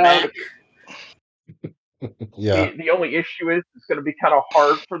boat back. Yeah. The only issue is it's going to be kind of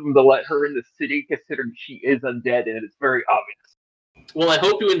hard for them to let her in the city, considering she is undead, and it's very obvious. Well, I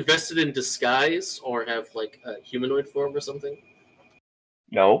hope you invested in disguise or have like a humanoid form or something.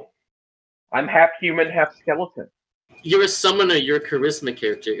 No, I'm half human, half skeleton. You're a summoner. You're a charisma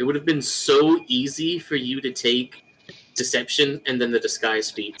character. It would have been so easy for you to take deception and then the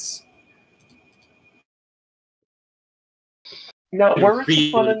disguise feats. No, where is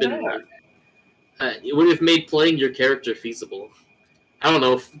the fun in that? It would have made playing your character feasible. I don't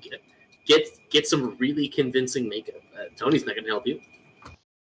know. Get some really convincing makeup. Tony's not going to help you.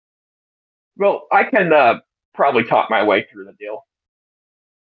 Well, I can probably talk my way through the deal.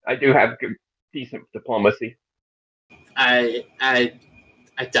 I do have decent diplomacy. I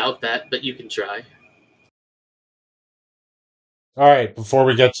doubt that, but you can try. All right, before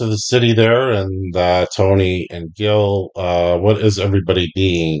we get to the city there and Tony and Gil, what is everybody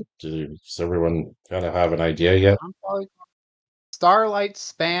being? Does everyone kind of have an idea yet? I'm probably Starlight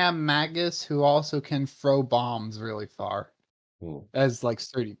Spam Magus, who also can throw bombs really far, as like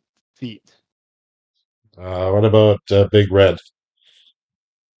 30 feet. What about Big Red?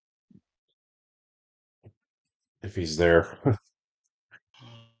 If he's there.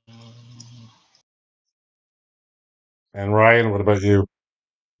 And Ryan, what about you?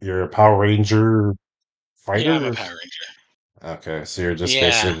 You're a Power Ranger fighter? Yeah, I'm a Power Ranger. Okay, so you're just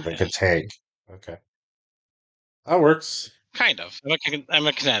basically like a tank. Okay. That works. Kind of. I'm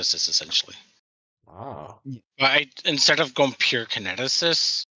a kineticist, essentially. Ah. But instead of going pure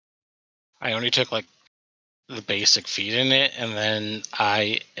kineticist, I only took like the basic feat in it, and then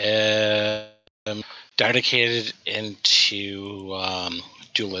I am dedicated into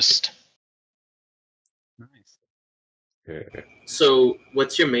duelist. Nice. Okay. So,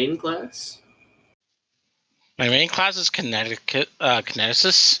 what's your main class? My main class is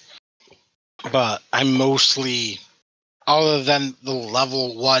kineticist, but I'm mostly, other than the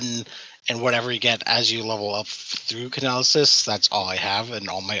level 1 and whatever you get as you level up through kineticist, that's all I have, and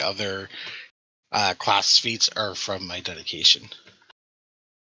all my other class feats are from my dedication.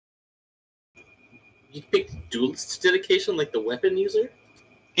 You picked duelist dedication, like the weapon user?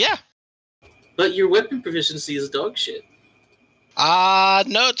 Yeah. But your weapon proficiency is dog shit. No,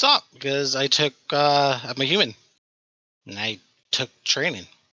 it's not, because I took, I'm a human, and I took training.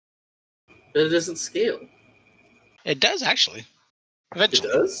 But it doesn't scale. It does, actually. Eventually.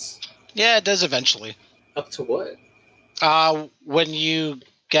 It does? Yeah, it does eventually. Up to what? When you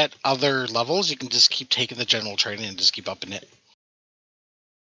get other levels, you can just keep taking the general training and just keep upping it.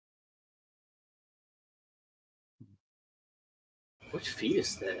 What feat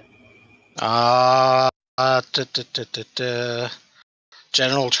is that?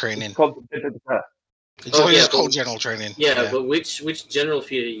 General training. It's called the It's always called general training. Yeah, but which general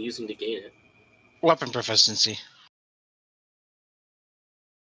feat are you using to gain it? Weapon proficiency.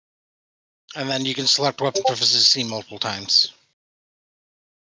 And then you can select weapon proficiency multiple times.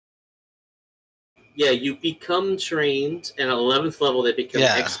 Yeah, you become trained, and at 11th level they become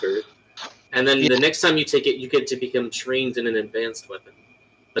expert. And then the next time you take it, you get to become trained in an advanced weapon.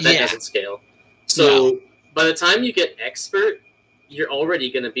 But that doesn't scale. So by the time you get expert, you're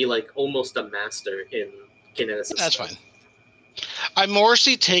already going to be like almost a master in kineticism. That's fine. I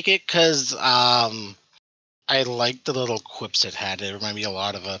mostly take it because I like the little quips it had. It reminded me a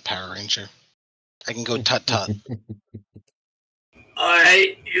lot of a Power Ranger. I can go tut-tut.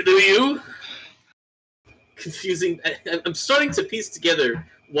 Alright, you do you. Confusing. I'm starting to piece together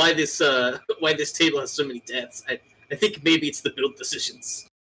why this table has so many deaths. I think maybe it's the build decisions.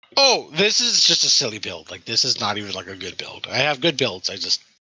 Oh, this is just a silly build. Like, this is not even like a good build. I have good builds. I just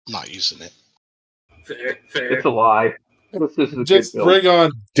not using it. Fair. It's a lie. This is just bring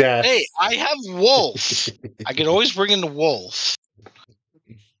on death. Hey, I have Wolf. I can always bring in the Wolf.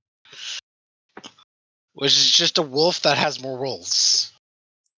 Which is just a wolf that has more rolls.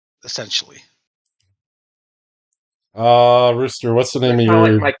 Essentially. Rooster, what's the name of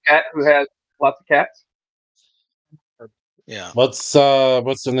your... like my cat who has lots of cats? Yeah. What's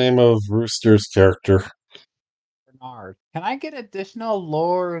the name of Rooster's character? Bernard. Can I get additional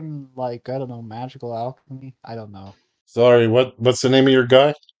lore and, like, I don't know, magical alchemy? I don't know. Sorry, what's the name of your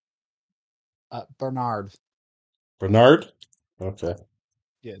guy? Bernard. Bernard? Okay.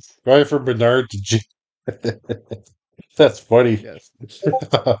 Yes. Going for Bernard to G. That's funny. Yes.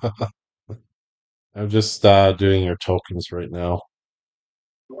 I'm just doing your tokens right now.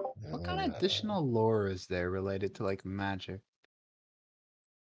 What kind of additional lore is there related to, like, magic?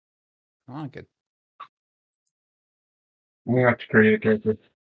 I want to get. We have to create a character.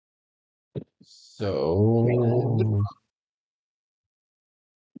 So.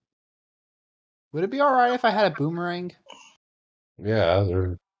 Would it be alright if I had a boomerang? Yeah,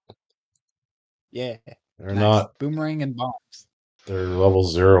 they're Yeah. nice. Not boomerang and bombs. They're level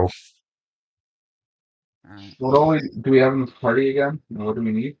 0. Alright. What do we have in this party again? And what do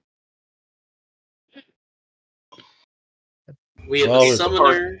we need? We have a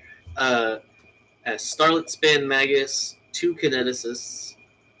summoner, a Starlit Span Magus, 2 kineticists.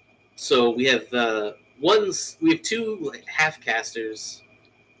 So we have we have 2 like half casters,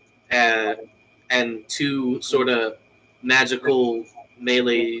 and 2 sort of magical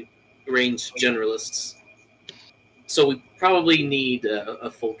melee range generalists. So we probably need a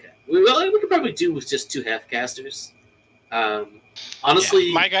full cast. We could probably do with just 2 half casters. Honestly,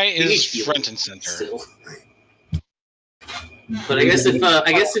 yeah, my guy is front and center. Still. But I guess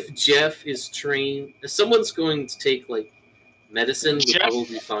if Jeff is trained, if someone's going to take like medicine, would probably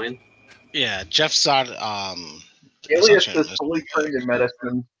be fine. Yeah, Jeff's not. Alias is fully trained in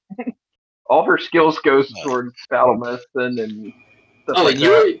medicine. All her skills goes towards battle medicine and stuff like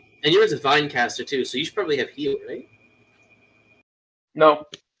that. And you're a divine caster too, so you should probably have heal, right? No.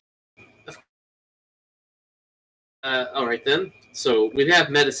 All right then. So we have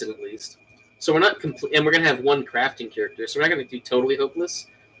medicine at least. So we're not complete, and we're gonna have 1 crafting character, so we're not gonna do totally hopeless.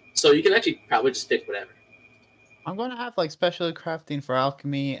 So you can actually probably just pick whatever. I'm gonna have like special crafting for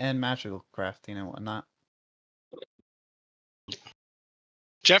alchemy and magical crafting and whatnot.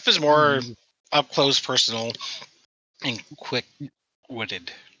 Jeff is more up close, personal, and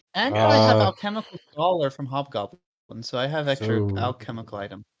quick-witted. And I have alchemical scholar from Hobgoblin, so I have extra alchemical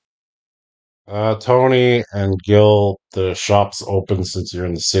item. Tony and Gil, the shop's open since you're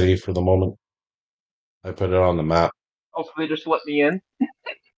in the city for the moment. I put it on the map. Also, they just let me in.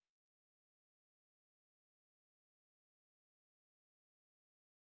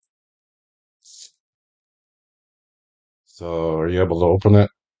 So, are you able to open it?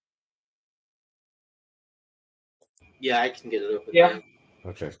 Yeah, I can get it open. Yeah.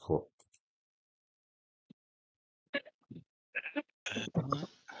 Okay, cool.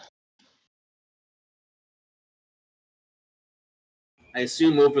 I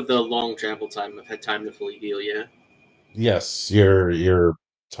assume over the long travel time, I've had time to fully heal. Yeah. Yes, you're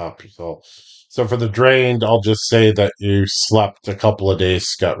top result. So for the drained, I'll just say that you slept a couple of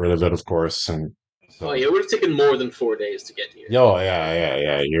days, got rid of it, of course, and. So. Oh yeah, it would have taken more than 4 days to get here. Oh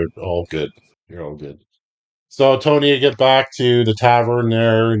yeah. You're all good. You're all good. So Tony, you get back to the tavern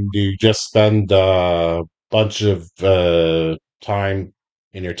there, and you just spend a bunch of time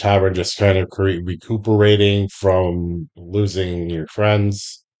in your tavern, just kind of recuperating from losing your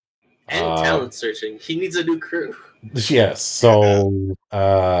friends. And talent searching. He needs a new crew. Yes, so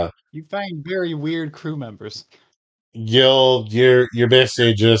you find very weird crew members. You're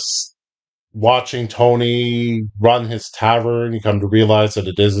basically just watching Tony run his tavern. You come to realize that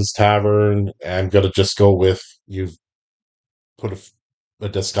it is his tavern. I'm gonna just go with you've put a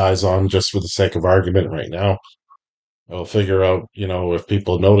disguise on just for the sake of argument right now. I'll figure out, if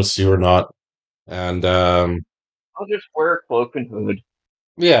people notice you or not. And I'll just wear a cloak and hood.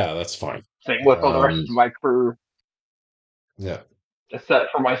 Yeah, that's fine. Same with all the rest of my crew. Yeah.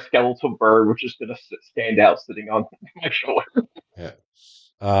 Except for my skeletal bird, which is going to stand out sitting on my shoulder.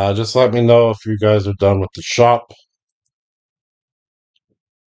 Yeah. Just let me know if you guys are done with the shop.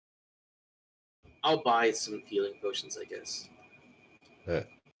 I'll buy some healing potions, I guess. Yeah.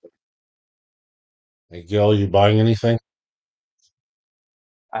 Hey, Gil, you buying anything?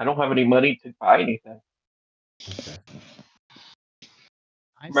 I don't have any money to buy anything. Okay.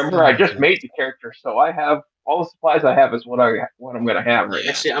 Remember, I just made the character, so I have all the supplies I have is what I'm going to have right now.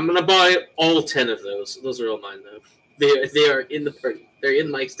 Actually, I'm going to buy all 10 of those. Those are all mine, though. They are in the party. They're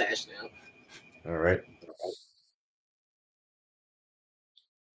in my stash now. All right.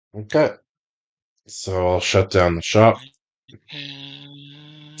 Okay. So I'll shut down the shop.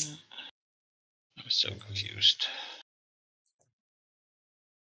 I'm so confused.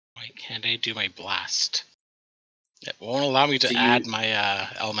 Why can't I do my blast? It won't allow me to add my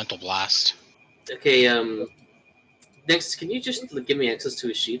elemental blast. Okay, next, can you just give me access to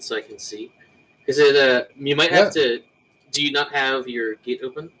a sheet so I can see? Is it? You might have to. Do you not have your gate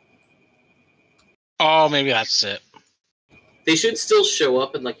open? Oh, maybe that's it. They should still show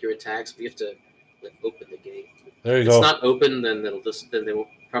up in like your attacks, but you have to like open the gate. There you if go. It's not open, then they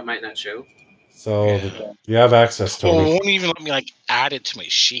might not show. So you have access, Tony. Well, it won't even let me like add it to my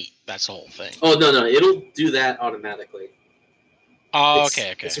sheet. That's the whole thing. Oh no, it'll do that automatically. Oh,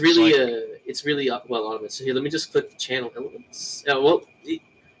 okay. It's really well automated. So here, let me just click the channel elements.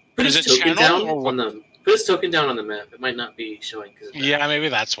 Put his token down on the. Put his token down on the map. It might not be showing because. Yeah, maybe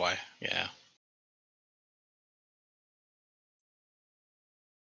that's why. Yeah.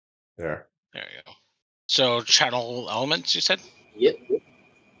 There you go. So channel elements, you said? Yep.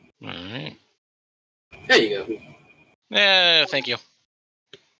 All right. There you go. Yeah, thank you.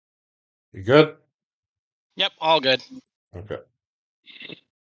 You good? Yep, all good. Okay.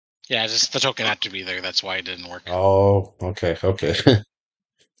 Yeah, just the token had to be there. That's why it didn't work. Oh, okay.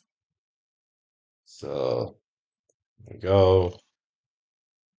 So there we go.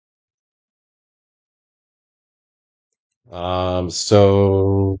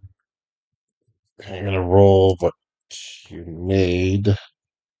 So I'm gonna roll what you made.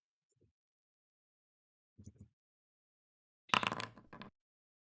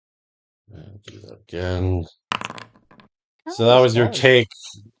 And do that again. So that was your take.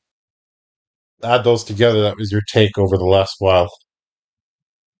 Add those together. That was your take over the last while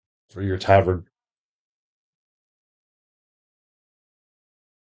for your tavern.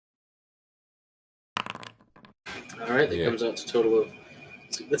 All right, that comes out to a total of.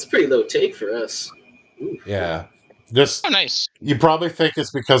 That's a pretty low take for us. Ooh. Yeah. Just nice. You probably think it's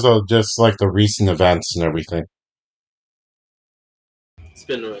because of just like the recent events and everything. It's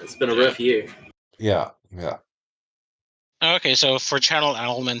been a rough year. Yeah. Okay, so for channel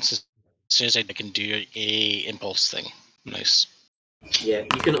elements, as soon as I can do a impulse thing. Nice. Yeah,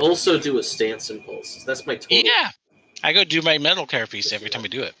 you can also do a stance impulse. That's my total. Yeah, I go do my metal carapace every time I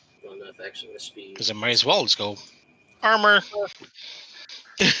do it. Well enough, actually. That should be. Because I might as well just go armor.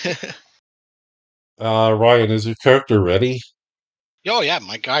 Ryan, is your character ready? Oh yeah,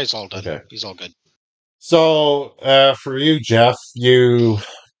 my guy's all done. Okay. He's all good. So, for you, Jeff, you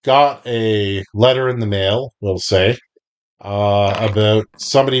got a letter in the mail, we'll say, about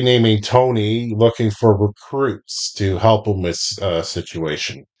somebody named Tony looking for recruits to help him with a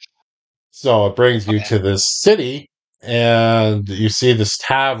situation. So it brings you to this city, and you see this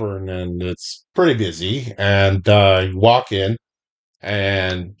tavern, and it's pretty busy. And you walk in,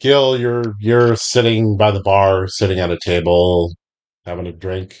 and Gil, you're sitting by the bar, sitting at a table, having a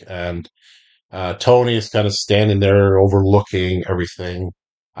drink, and Tony is kind of standing there overlooking everything.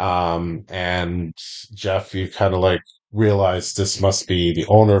 And Jeff, you kind of like realize this must be the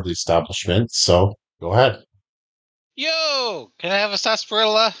owner of the establishment. So go ahead. Yo, can I have a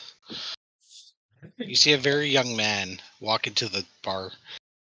sarsaparilla? You see a very young man walk into the bar.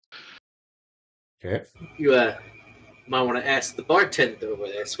 Okay. You might want to ask the bartender over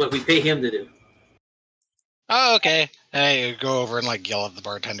there. That's what we pay him to do. Oh, okay. I go over and like yell at the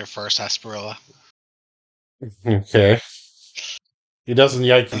bartender for a sarsaparilla. Okay. He doesn't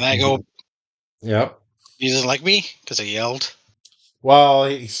like. And I go. Yep. He doesn't like me because I yelled. Well,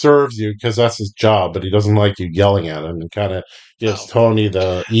 he serves you because that's his job, but he doesn't like you yelling at him, and kind of gives Tony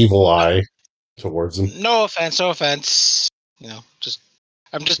the evil eye towards him. No offense. You know,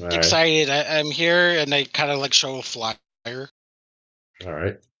 I'm just excited. I'm here, and I kind of like show a flyer. All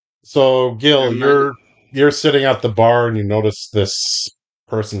right. So, Gil, you're sitting at the bar, and you notice this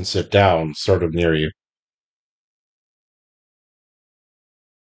person sit down, sort of near you.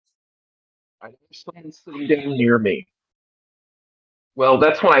 I know someone sitting down near me. Well,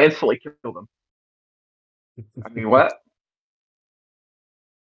 that's when I instantly killed him. I mean, what?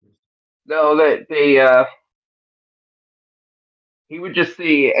 No, he would just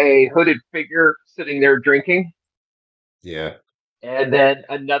see a hooded figure sitting there drinking. Yeah. And then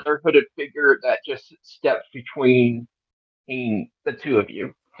another hooded figure that just steps between the two of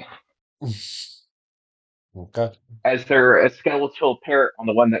you. Okay. As they're a skeletal parrot on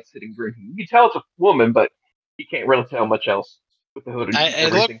the one that's sitting drinking. You can tell it's a woman, but you can't really tell much else with the hood and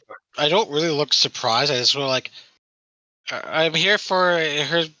everything. I don't really look surprised. I just feel like I'm here for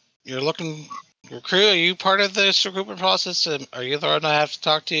you're looking recruit. Are you part of this recruitment process? Are you the one I have to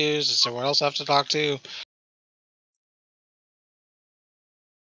talk to? Is there someone else I have to talk to?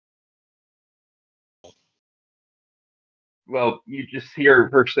 Well, you just hear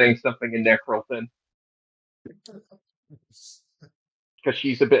her saying something in Necrolton. Because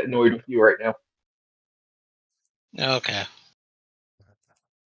she's a bit annoyed with you right now. Okay.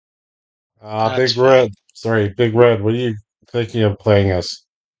 Big Red. Sorry, Big Red. What are you thinking of playing as?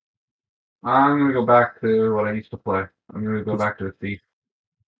 I'm gonna go back to what I used to play. I'm gonna go back to the thief.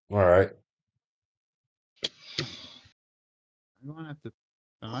 All right. You want to?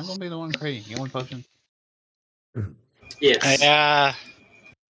 Am I gonna be the one creating healing potion? Yes.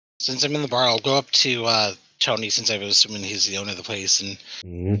 Since I'm in the bar, I'll go up to Tony, since I was assuming he's the owner of the place, and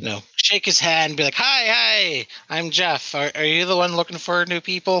shake his hand and be like, "Hi, I'm Jeff. Are you the one looking for new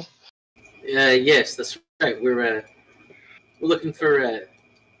people?" Yes, that's right. We're looking for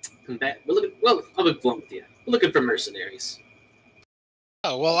combat. I'll be blunt with you. We're looking for mercenaries.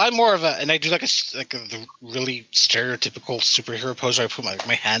 Oh well, I'm more of a, and I do like the really stereotypical superhero pose where I put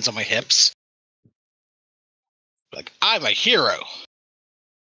my hands on my hips, like I'm a hero.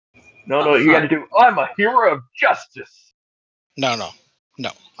 No, you gotta do, I'm a hero of justice. No,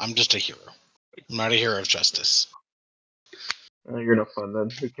 I'm just a hero. I'm not a hero of justice. You're no fun then.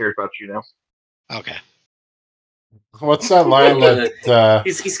 Who cares about you now? Okay. What's that line that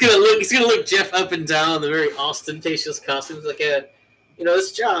he's gonna look Jeff up and down, the very ostentatious costumes, like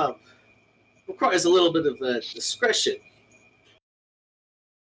this job requires a little bit of discretion.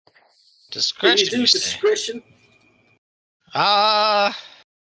 Discretion. Can you do discretion?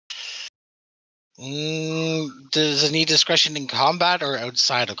 Does it need discretion in combat or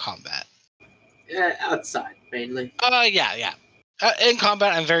outside of combat? Yeah, outside mainly. Yeah. In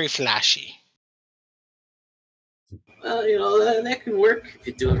combat, I'm very flashy. Well, that can work if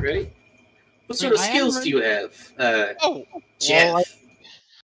you do it right. What sort of skills do you have, Jeff?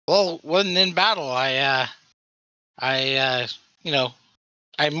 Well, when in battle, I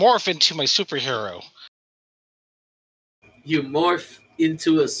morph into my superhero. You morph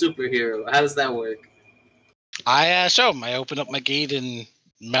into a superhero. How does that work? I show him. I open up my gate and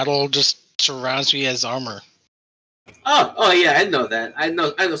metal just surrounds me as armor. Oh yeah, I know that. I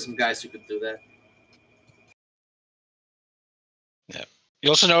know some guys who could do that. Yeah. You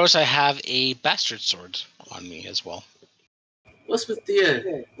also notice I have a bastard sword on me as well. What's with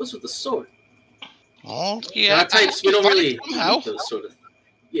the sword? Oh yeah. Our types, we don't really need those sort of.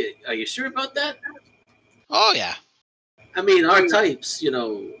 Yeah, are you sure about that? Oh yeah. I mean, our types, they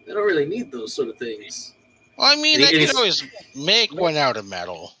don't really need those sort of things. Well, I mean, they can always make one out of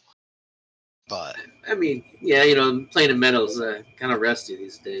metal. But I mean, yeah, playing in metal's kind of rusty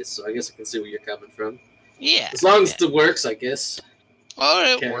these days, so I guess I can see where you're coming from. Yeah. As long as it works, I guess.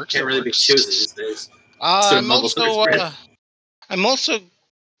 Oh, it works. Can't really be choosy these days. I'm also,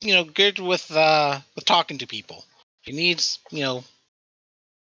 good with talking to people. If you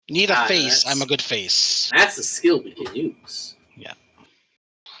need a face, I'm a good face. That's a skill we can use. Yeah.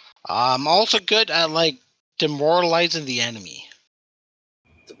 I'm also good at demoralizing the enemy.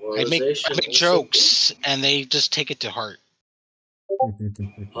 I make jokes, and they just take it to heart.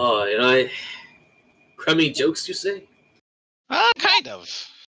 Oh, crummy jokes, you say? Kind of.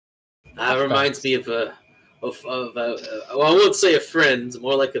 That reminds me of well, I won't say a friend,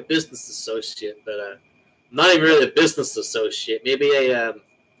 more like a business associate, but not even really a business associate. Maybe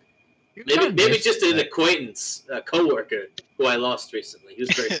maybe just an acquaintance, a coworker who I lost recently. He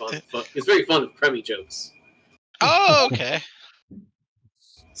was very fond. He was very fond of crummy jokes. Oh, okay.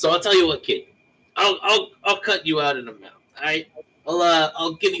 So I'll tell you what, kid. I'll cut you out in a amount.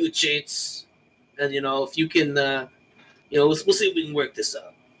 I'll give you a chance, and if you can, we'll see if we can work this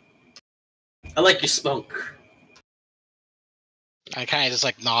out. I like your spunk. I kind of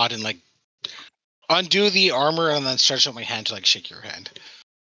just nod and undo the armor and then stretch out my hand to shake your hand.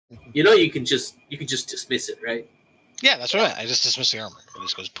 You can just dismiss it, right? Yeah, that's what I meant. I just dismiss the armor. It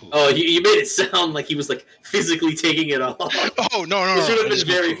just goes poof. Oh, you made it sound like he was physically taking it off. Oh no! This would have been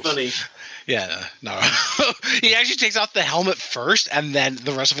very funny. Yeah, no. He actually takes off the helmet first, and then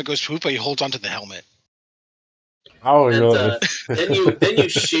the rest of it goes poof. But he holds onto the helmet. Oh, really? Then you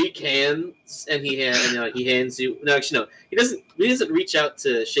shake hands, and he hands you. No, actually, no. He doesn't reach out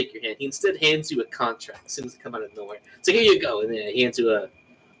to shake your hand. He instead hands you a contract. It seems to come out of nowhere. So here you go, and then he hands you a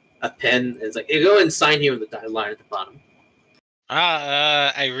pen. And it's like, hey, go ahead and sign here on the dotted line at the bottom.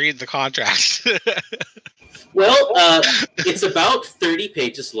 I read the contract. Well, it's about 30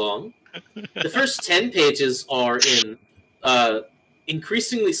 pages long. The first 10 pages are in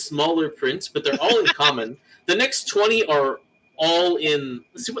increasingly smaller print, but they're all in common. The next 20 are all in.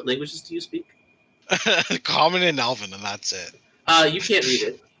 Let's see, what languages do you speak? Common and Elven, and that's it. You can't read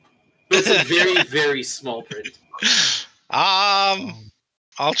it. But it's a very, very small print.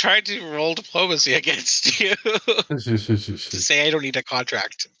 I'll try to roll diplomacy against you to say I don't need a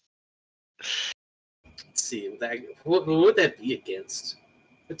contract. Let's see, what would that be against?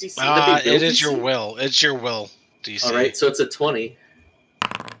 It is your will. It's your will, DC. All right, so it's a 20.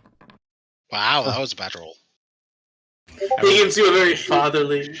 Wow, that was a bad roll. He gives you a very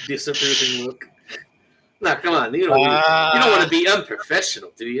fatherly, disapproving look. Nah, come on. You don't want to be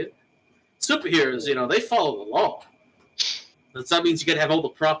unprofessional, do you? Superheroes, they follow the law. That means you got to have all the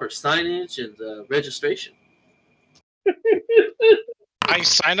proper signage and registration. I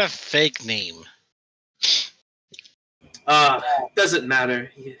signed a fake name. Doesn't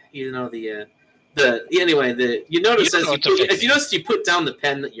matter. You notice if you notice you put down the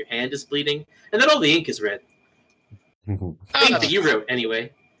pen that your hand is bleeding, and then all the ink is red. Ink that you wrote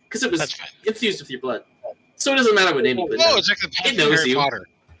anyway, because it was infused with your blood. So it doesn't matter what name you put down. It's like the Pathfinder Harry Potter.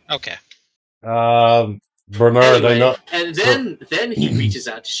 Okay. Bernard, anyway, I know. And then he reaches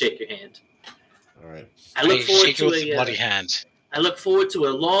out to shake your hand. All right. I look forward to a bloody hand. I look forward to a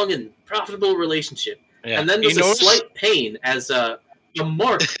long and profitable relationship. Yeah. And then there's a slight pain as a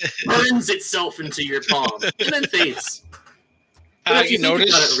mark burns itself into your palm and then fades. But if you think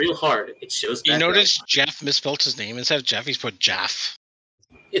about it real hard, it shows back. You notice Jeff misspelled his name. Instead of Jeff, he's put Jaff.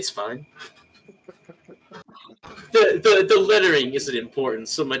 It's fine. The lettering isn't important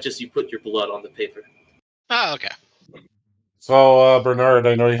so much as you put your blood on the paper. Oh, okay. So, Bernard,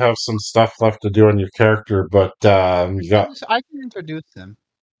 I know you have some stuff left to do on your character, but you got... I can introduce him.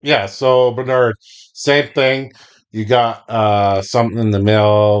 Yeah, so, Bernard, same thing. You got something in the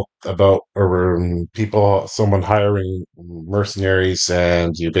mail about someone hiring mercenaries,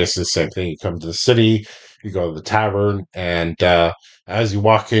 and you basically the same thing. You come to the city, you go to the tavern, and as you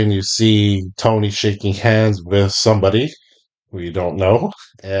walk in, you see Tony shaking hands with somebody who you don't know,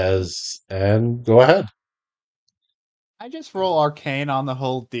 and go ahead. I just roll arcane on the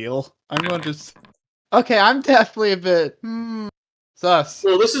whole deal. I'm going to okay, I'm definitely a bit sus.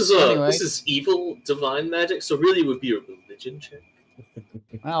 Well, this is evil divine magic, so really it would be a religion check.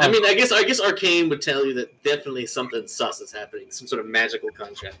 Well, I guess arcane would tell you that definitely something sus is happening, some sort of magical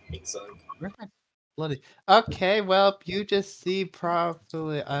contract being signed. Bloody. Okay, well, you just see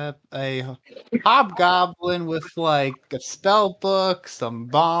probably a hobgoblin with like a spell book, some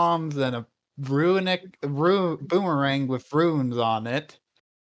bombs, and a boomerang with runes on it,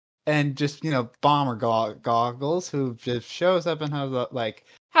 and just bomber goggles who just shows up and has like,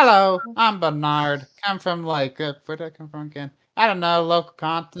 "Hello, I'm Bernard. Come from like where did I come from again? I don't know, local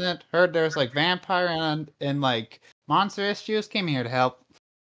continent. Heard there's like vampire and like monster issues. Came here to help."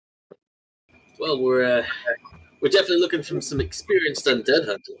 Well, we're definitely looking for some experienced undead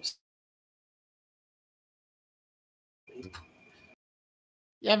hunters.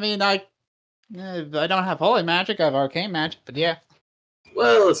 Yeah, I mean, I don't have holy magic. I have arcane magic, but yeah.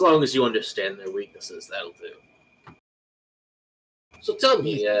 Well, as long as you understand their weaknesses, that'll do. So tell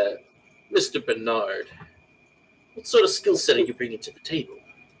me, Mr. Bernard, what sort of skill set are you bringing to the table?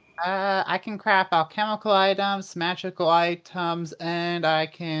 I can craft alchemical items, magical items, and I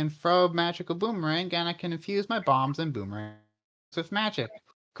can throw magical boomerang, and I can infuse my bombs and boomerangs with magic.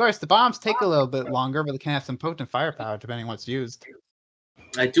 Of course, the bombs take a little bit longer, but they can have some potent firepower depending on what's used.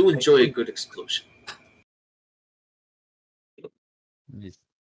 I do enjoy a good explosion.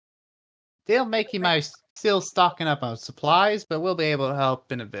 Still stocking up on supplies, but we'll be able to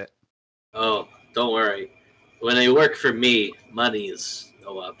help in a bit. Oh, don't worry. When they work for me, money is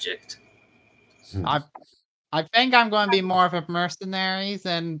no object. I think I'm going to be more of a mercenary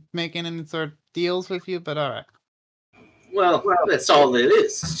than making any sort of deals with you, but all right. Well, that's all it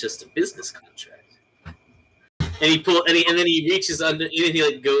is. It's just a business contract. And then he reaches under, and then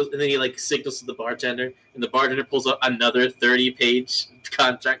he goes, and then he signals to the bartender, and the bartender pulls up another 30-page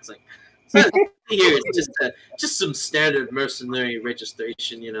contract. It's like, here, it's just some standard mercenary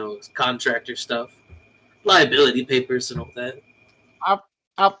registration, contractor stuff, liability papers, and all that.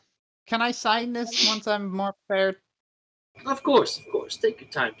 Can I sign this once I'm more prepared? Of course. Take your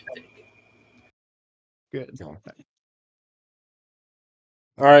time to take it. Good.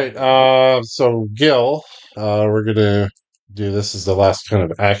 All right, so Gil, we're gonna do this as the last kind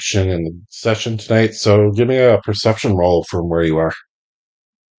of action in the session tonight. So give me a perception roll from where you are.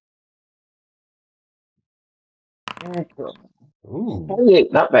 Ooh,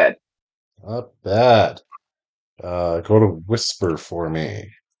 not bad. Not bad. Go to whisper for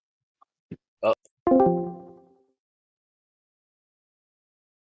me.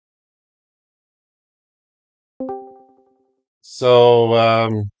 So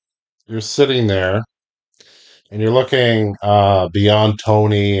you're sitting there, and you're looking beyond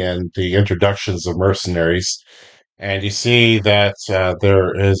Tony and the introductions of mercenaries, and you see that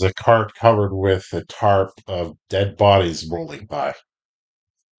there is a cart covered with a tarp of dead bodies rolling by.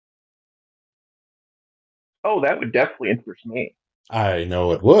 Oh, that would definitely interest me. I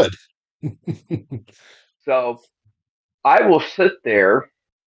know it would. So I will sit there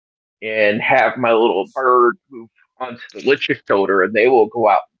and have my little bird move onto the Lich's shoulder, and they will go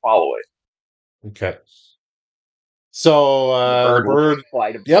out and follow it. Okay. So The bird will fly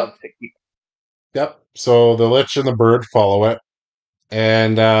above to keep. Yep. So the Lich and the bird follow it,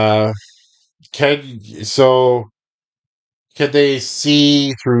 and can they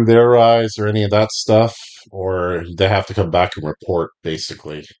see through their eyes or any of that stuff, or they have to come back and report,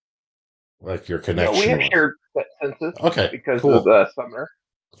 basically, like your connection? No, we have shared senses. Okay, because cool. of the summoner.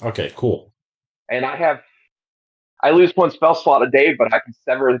 Okay, cool. And I lose one spell slot a day, but I can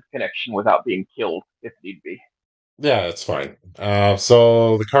sever the connection without being killed if need be. Yeah, it's fine.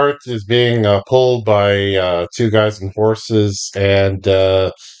 So the cart is being pulled by two guys and horses, and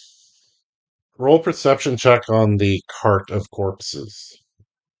roll perception check on the cart of corpses.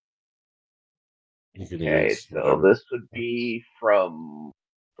 You can use whatever. This would be from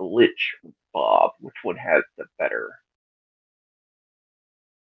the Lich Bob. Which one has the better?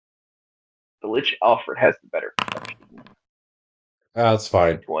 The Lich Alfred has the better perception. That's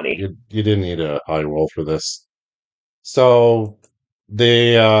fine. 20. You didn't need a high roll for this. So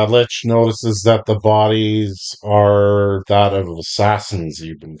the Lich notices that the bodies are that of assassins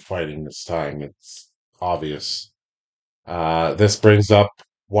you've been fighting this time. It's obvious. This brings up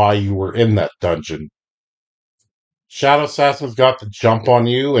why you were in that dungeon. Shadow Assassins got the jump on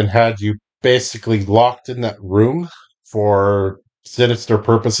you and had you basically locked in that room for sinister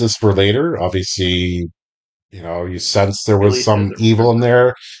purposes for later. Obviously, you sense there was some evil in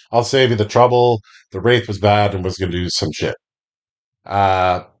there. I'll save you the trouble. The Wraith was bad and was going to do some shit.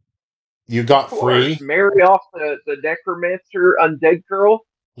 You got free. Marry off the necromancer undead girl.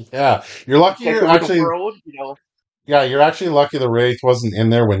 Yeah, you're lucky. You're actually, yeah, you're actually lucky the Wraith wasn't in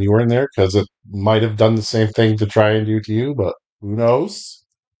there when you were in there, because it might have done the same thing to try and do to you, but who knows?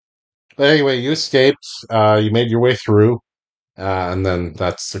 But anyway, you escaped. You made your way through. And then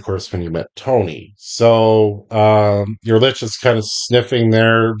that's, of course, when you met Tony. So your Lich is kind of sniffing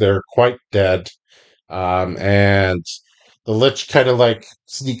there. They're quite dead. And the Lich kind of like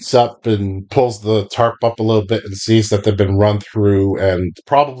sneaks up and pulls the tarp up a little bit and sees that they've been run through, and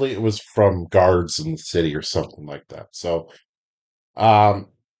probably it was from guards in the city or something like that. So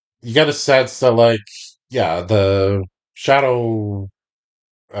you get a sense that, like, yeah, the Shadow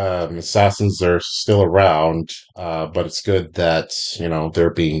assassins are still around, but it's good that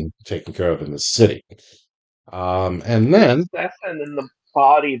they're being taken care of in the city. And then assassin in the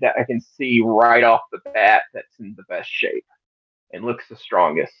body that I can see right off the bat that's in the best shape and looks the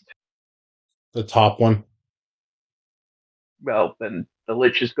strongest. The top one. Well, then the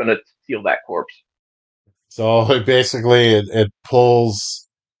Lich is going to steal that corpse. So basically, it pulls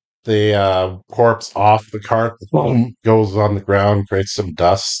the corpse off the cart, boom, goes on the ground, creates some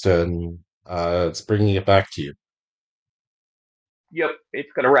dust, and it's bringing it back to you. Yep,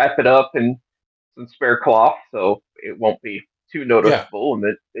 it's going to wrap it up in some spare cloth, so it won't be too noticeable, and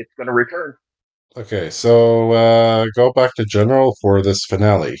it's going to return. Okay, so go back to General for this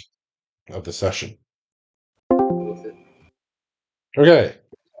finale of the session. Okay.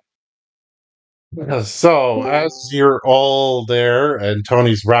 So, as you're all there, and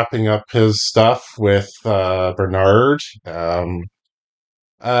Tony's wrapping up his stuff with Bernard,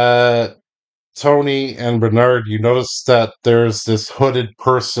 Tony and Bernard, you notice that there's this hooded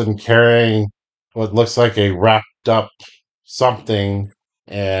person carrying what looks like a wrapped up something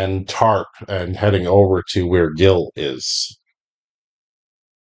and tarp and heading over to where Gil is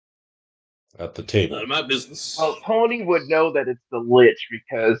at the table. None of my business. Well, Tony would know that it's the Lich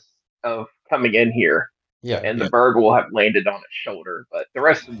because of coming in here. Yeah. And the bird will have landed on its shoulder, but the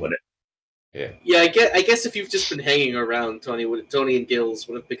rest of them wouldn't. Yeah. Yeah, I guess if you've just been hanging around, Tony and Gills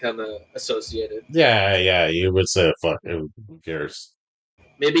would have become associated. Yeah, you would say, fuck, who cares?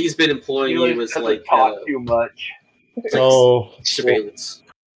 Maybe he's been employing you as like talk too much. So surveillance.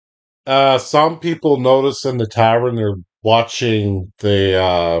 Some people notice in the tavern they're watching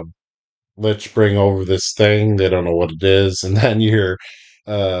the Lich bring over this thing. They don't know what it is, and then you hear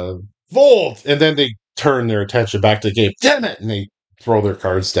Volt, and then they turn their attention back to the game. Damn it! And they throw their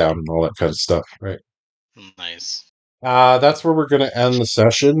cards down and all that kind of stuff, right? Nice. That's where we're going to end the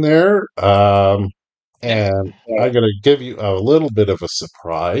session there. And I'm going to give you a little bit of a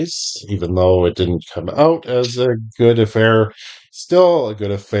surprise, even though it didn't come out as a good affair. Still a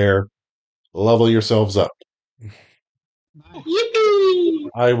good affair. Level yourselves up. Yippee!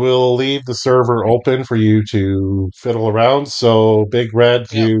 I will leave the server open for you to fiddle around. So, Big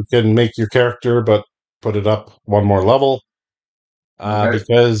Red, you can make your character, but put it up one more level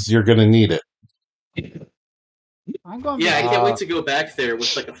because you're going to need it. I can't wait to go back there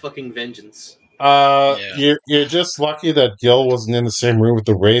with like a fucking vengeance. You're just lucky that Gil wasn't in the same room with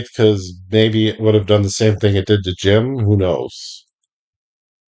the Wraith, because maybe it would have done the same thing it did to Jim. Who knows?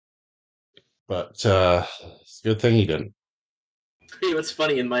 But it's a good thing he didn't. Hey, what's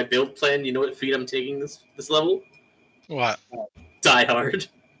funny, in my build plan, you know what feat I'm taking this level? What? Die Hard.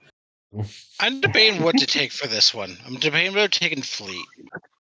 I'm debating what to take for this one. I'm debating about taking Fleet.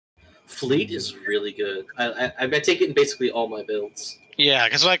 Fleet is really good. I take it in basically all my builds. Yeah,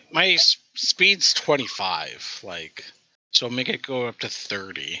 because like my speed's 25, like, so I'll make it go up to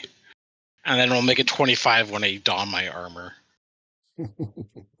 30, and then we'll make it 25 when I don my armor.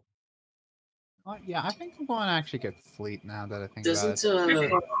 Yeah, I think I'm going to actually get Fleet now that I think Doesn't about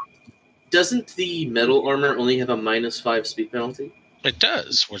it. Doesn't the metal armor only have a -5 speed penalty? It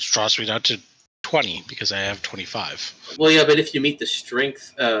does, which draws me down to 20 because I have 25. Well, yeah, but if you meet the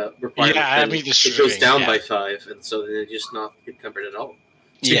strength requirement, Yeah, I mean, it goes down by 5, and so then you're just not encumbered at all.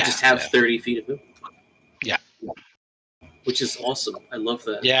 So you just have 30 feet of movement. Yeah. Which is awesome. I love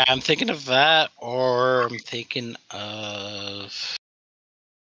that. Yeah, I'm thinking of that, or I'm thinking of...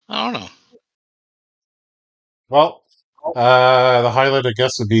 I don't know. Well, the highlight, I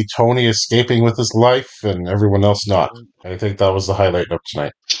guess, would be Tony escaping with his life and everyone else not. I think that was the highlight of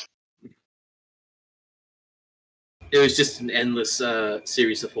tonight. It was just an endless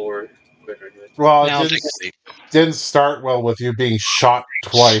series of horror. Well, it didn't start well with you being shot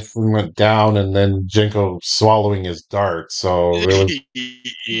twice and went down, and then Jinko swallowing his dart. So really,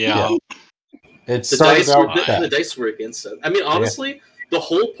 yeah. It started out the dice were against it. I mean, honestly, the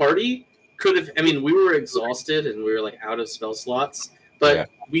whole party could have. I mean, we were exhausted and we were like out of spell slots, but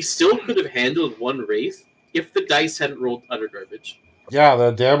we still could have handled one Wraith if the dice hadn't rolled utter garbage. Yeah,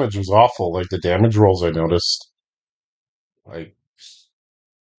 the damage was awful. Like the damage rolls, I noticed. Like,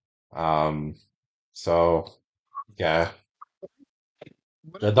 so yeah,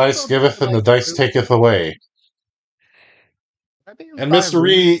 the dice giveth and the dice taketh away. And Mr.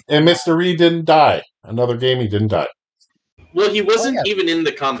 Reed didn't die. Another game, he didn't die. Well, he wasn't even in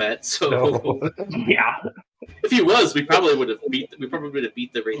the combat, so no. Yeah. If he was, we probably would have beat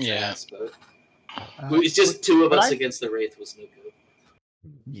the Wraith's ass. But it's just two of us against the Wraith was no good.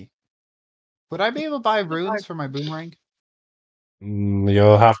 Yeah. Would I be able to buy runes for my boomerang?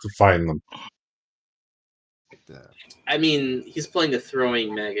 You'll have to find them. I mean, he's playing a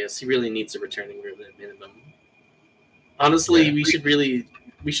throwing magus. He really needs a returning rune at minimum. Honestly, we should really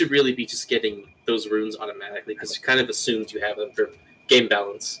be just getting those runes automatically, because it kind of assumes you have them for game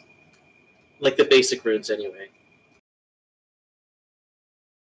balance, like the basic runes anyway.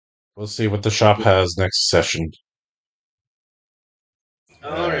 We'll see what the shop has next session.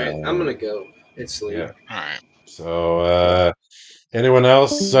 All right, I'm gonna go. It's late. Yeah. All right. So, anyone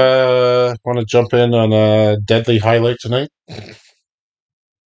else want to jump in on a deadly highlight tonight? The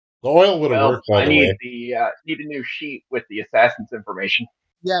oil would have worked, by the way. Need a new sheet with the assassin's information.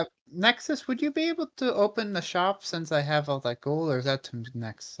 Yeah, Nexus, would you be able to open the shop since I have all that gold, or is that to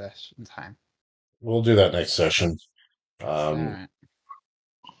next session time? We'll do that next session. Right.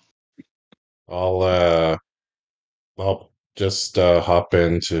 I'll just hop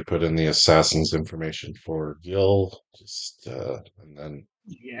in to put in the assassin's information for Gil. And then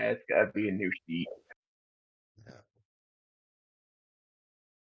yeah, it's gotta be a new sheet. Yeah.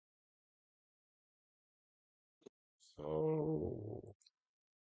 So.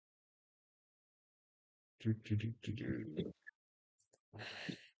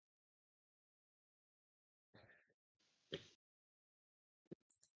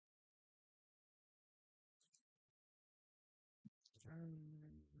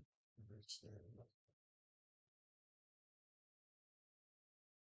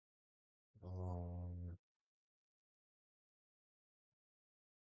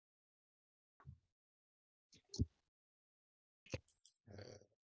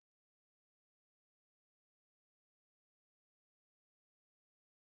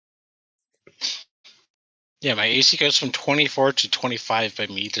 Yeah, my AC goes from 24 to 25 by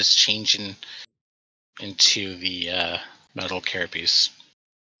me just changing into the metal carapace.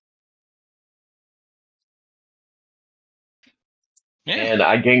 Yeah. And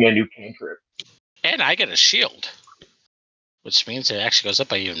I gain a new cantrip. And I get a shield, which means it actually goes up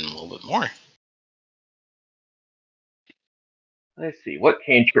by even a little bit more. Let's see, what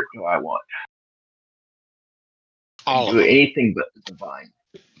cantrip do I want? All do anything but the divine.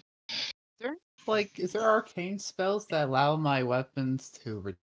 Is there arcane spells that allow my weapons to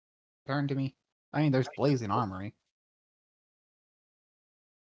return to me? I mean, there's blazing armory.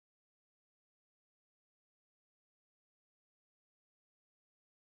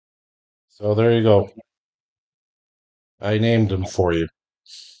 So there you go. I named him for you.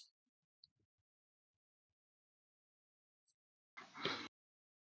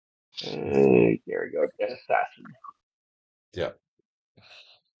 There we go, Dead Assassin. Yeah.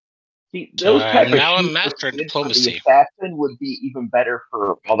 See, those type of now I'm cheaper master in skins for the diplomacy. assassin would be even better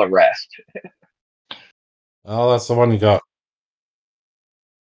for all the rest. Oh, that's the one you got.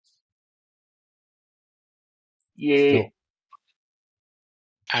 Yeah. Still.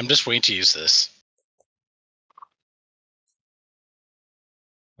 I'm just waiting to use this.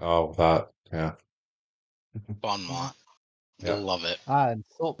 Oh, that. Yeah. Bon mot. Yeah. Love it.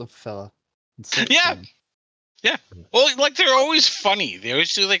 Insult the fella. Insult Yeah. him. Yeah. Well, like they're always funny. They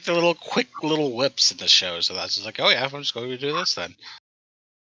always do like the little quick little whips in the show. So that's just like, oh yeah, I'm just going to do this then.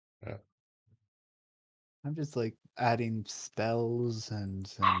 Yeah. I'm just like adding spells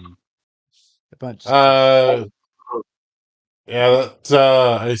and a bunch. Yeah,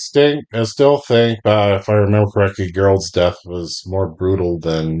 I still think, if I remember correctly, Geralt's death was more brutal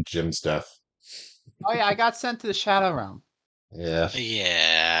than Jim's death. Oh yeah, I got sent to the Shadow Realm. Yeah.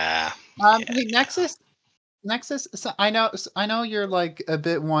 Yeah. Hey, Nexus. So I know you're like a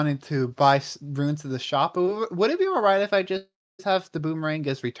bit wanting to buy runes to the shop, but would it be alright if I just have the boomerang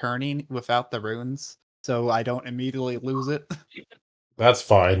as returning without the runes, so I don't immediately lose it? That's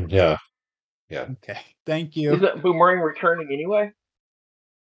fine. Yeah. Yeah. Okay, thank you. Is that boomerang returning anyway?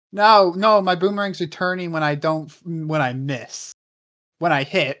 No, my boomerang's returning when I miss. When I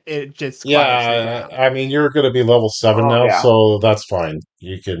hit, it just fires to the Yeah, ground. I mean, you're going to be level 7 now, yeah. so that's fine.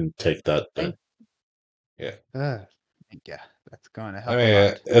 You can take that. Yeah. Yeah, that's going to help I a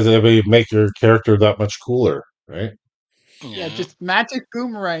mean, lot. it'll make your character that much cooler, right? Yeah, just magic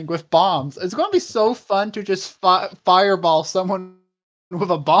boomerang with bombs. It's going to be so fun to just fireball someone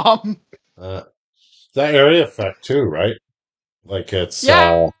with a bomb. That area effect too, right? Like it's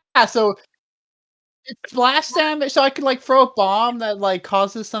so it's blast damage. So I could like throw a bomb that like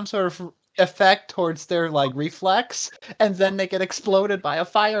causes some sort of effect towards their like reflex, and then they get exploded by a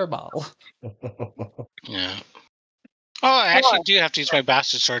fireball. Yeah. Oh, I actually do have to use my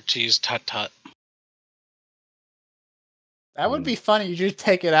bastard sword to use Tut Tut. That would be funny. You just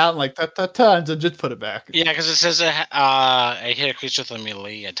take it out and like tons and just put it back. Yeah, because it says I hit a creature with a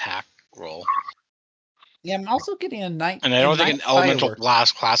melee attack roll. Yeah, I'm also getting a night. And I don't think an elemental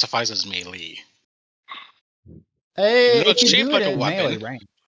blast classifies as melee. Hey, it's if you shaped do like it a in weapon. melee range.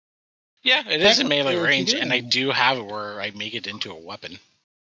 Yeah, it is in melee If you range, do it and in- I do have it where I make it into a weapon.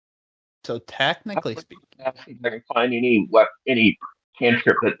 So technically speaking, I see if I can find any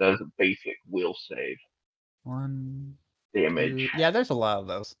cantrip that does a basic will save. 1 damage. Yeah, there's a lot of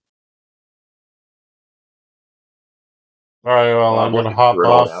those. All right, well, I'm going to hop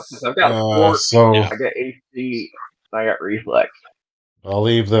off. Now, I've got fort, so I got AC, I got reflex. I'll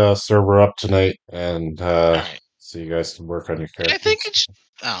leave the server up tonight, and so you guys can work on your characters. I think it's.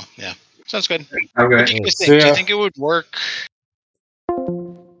 Oh yeah, sounds good. Okay. What do you guys think? Do you think it would work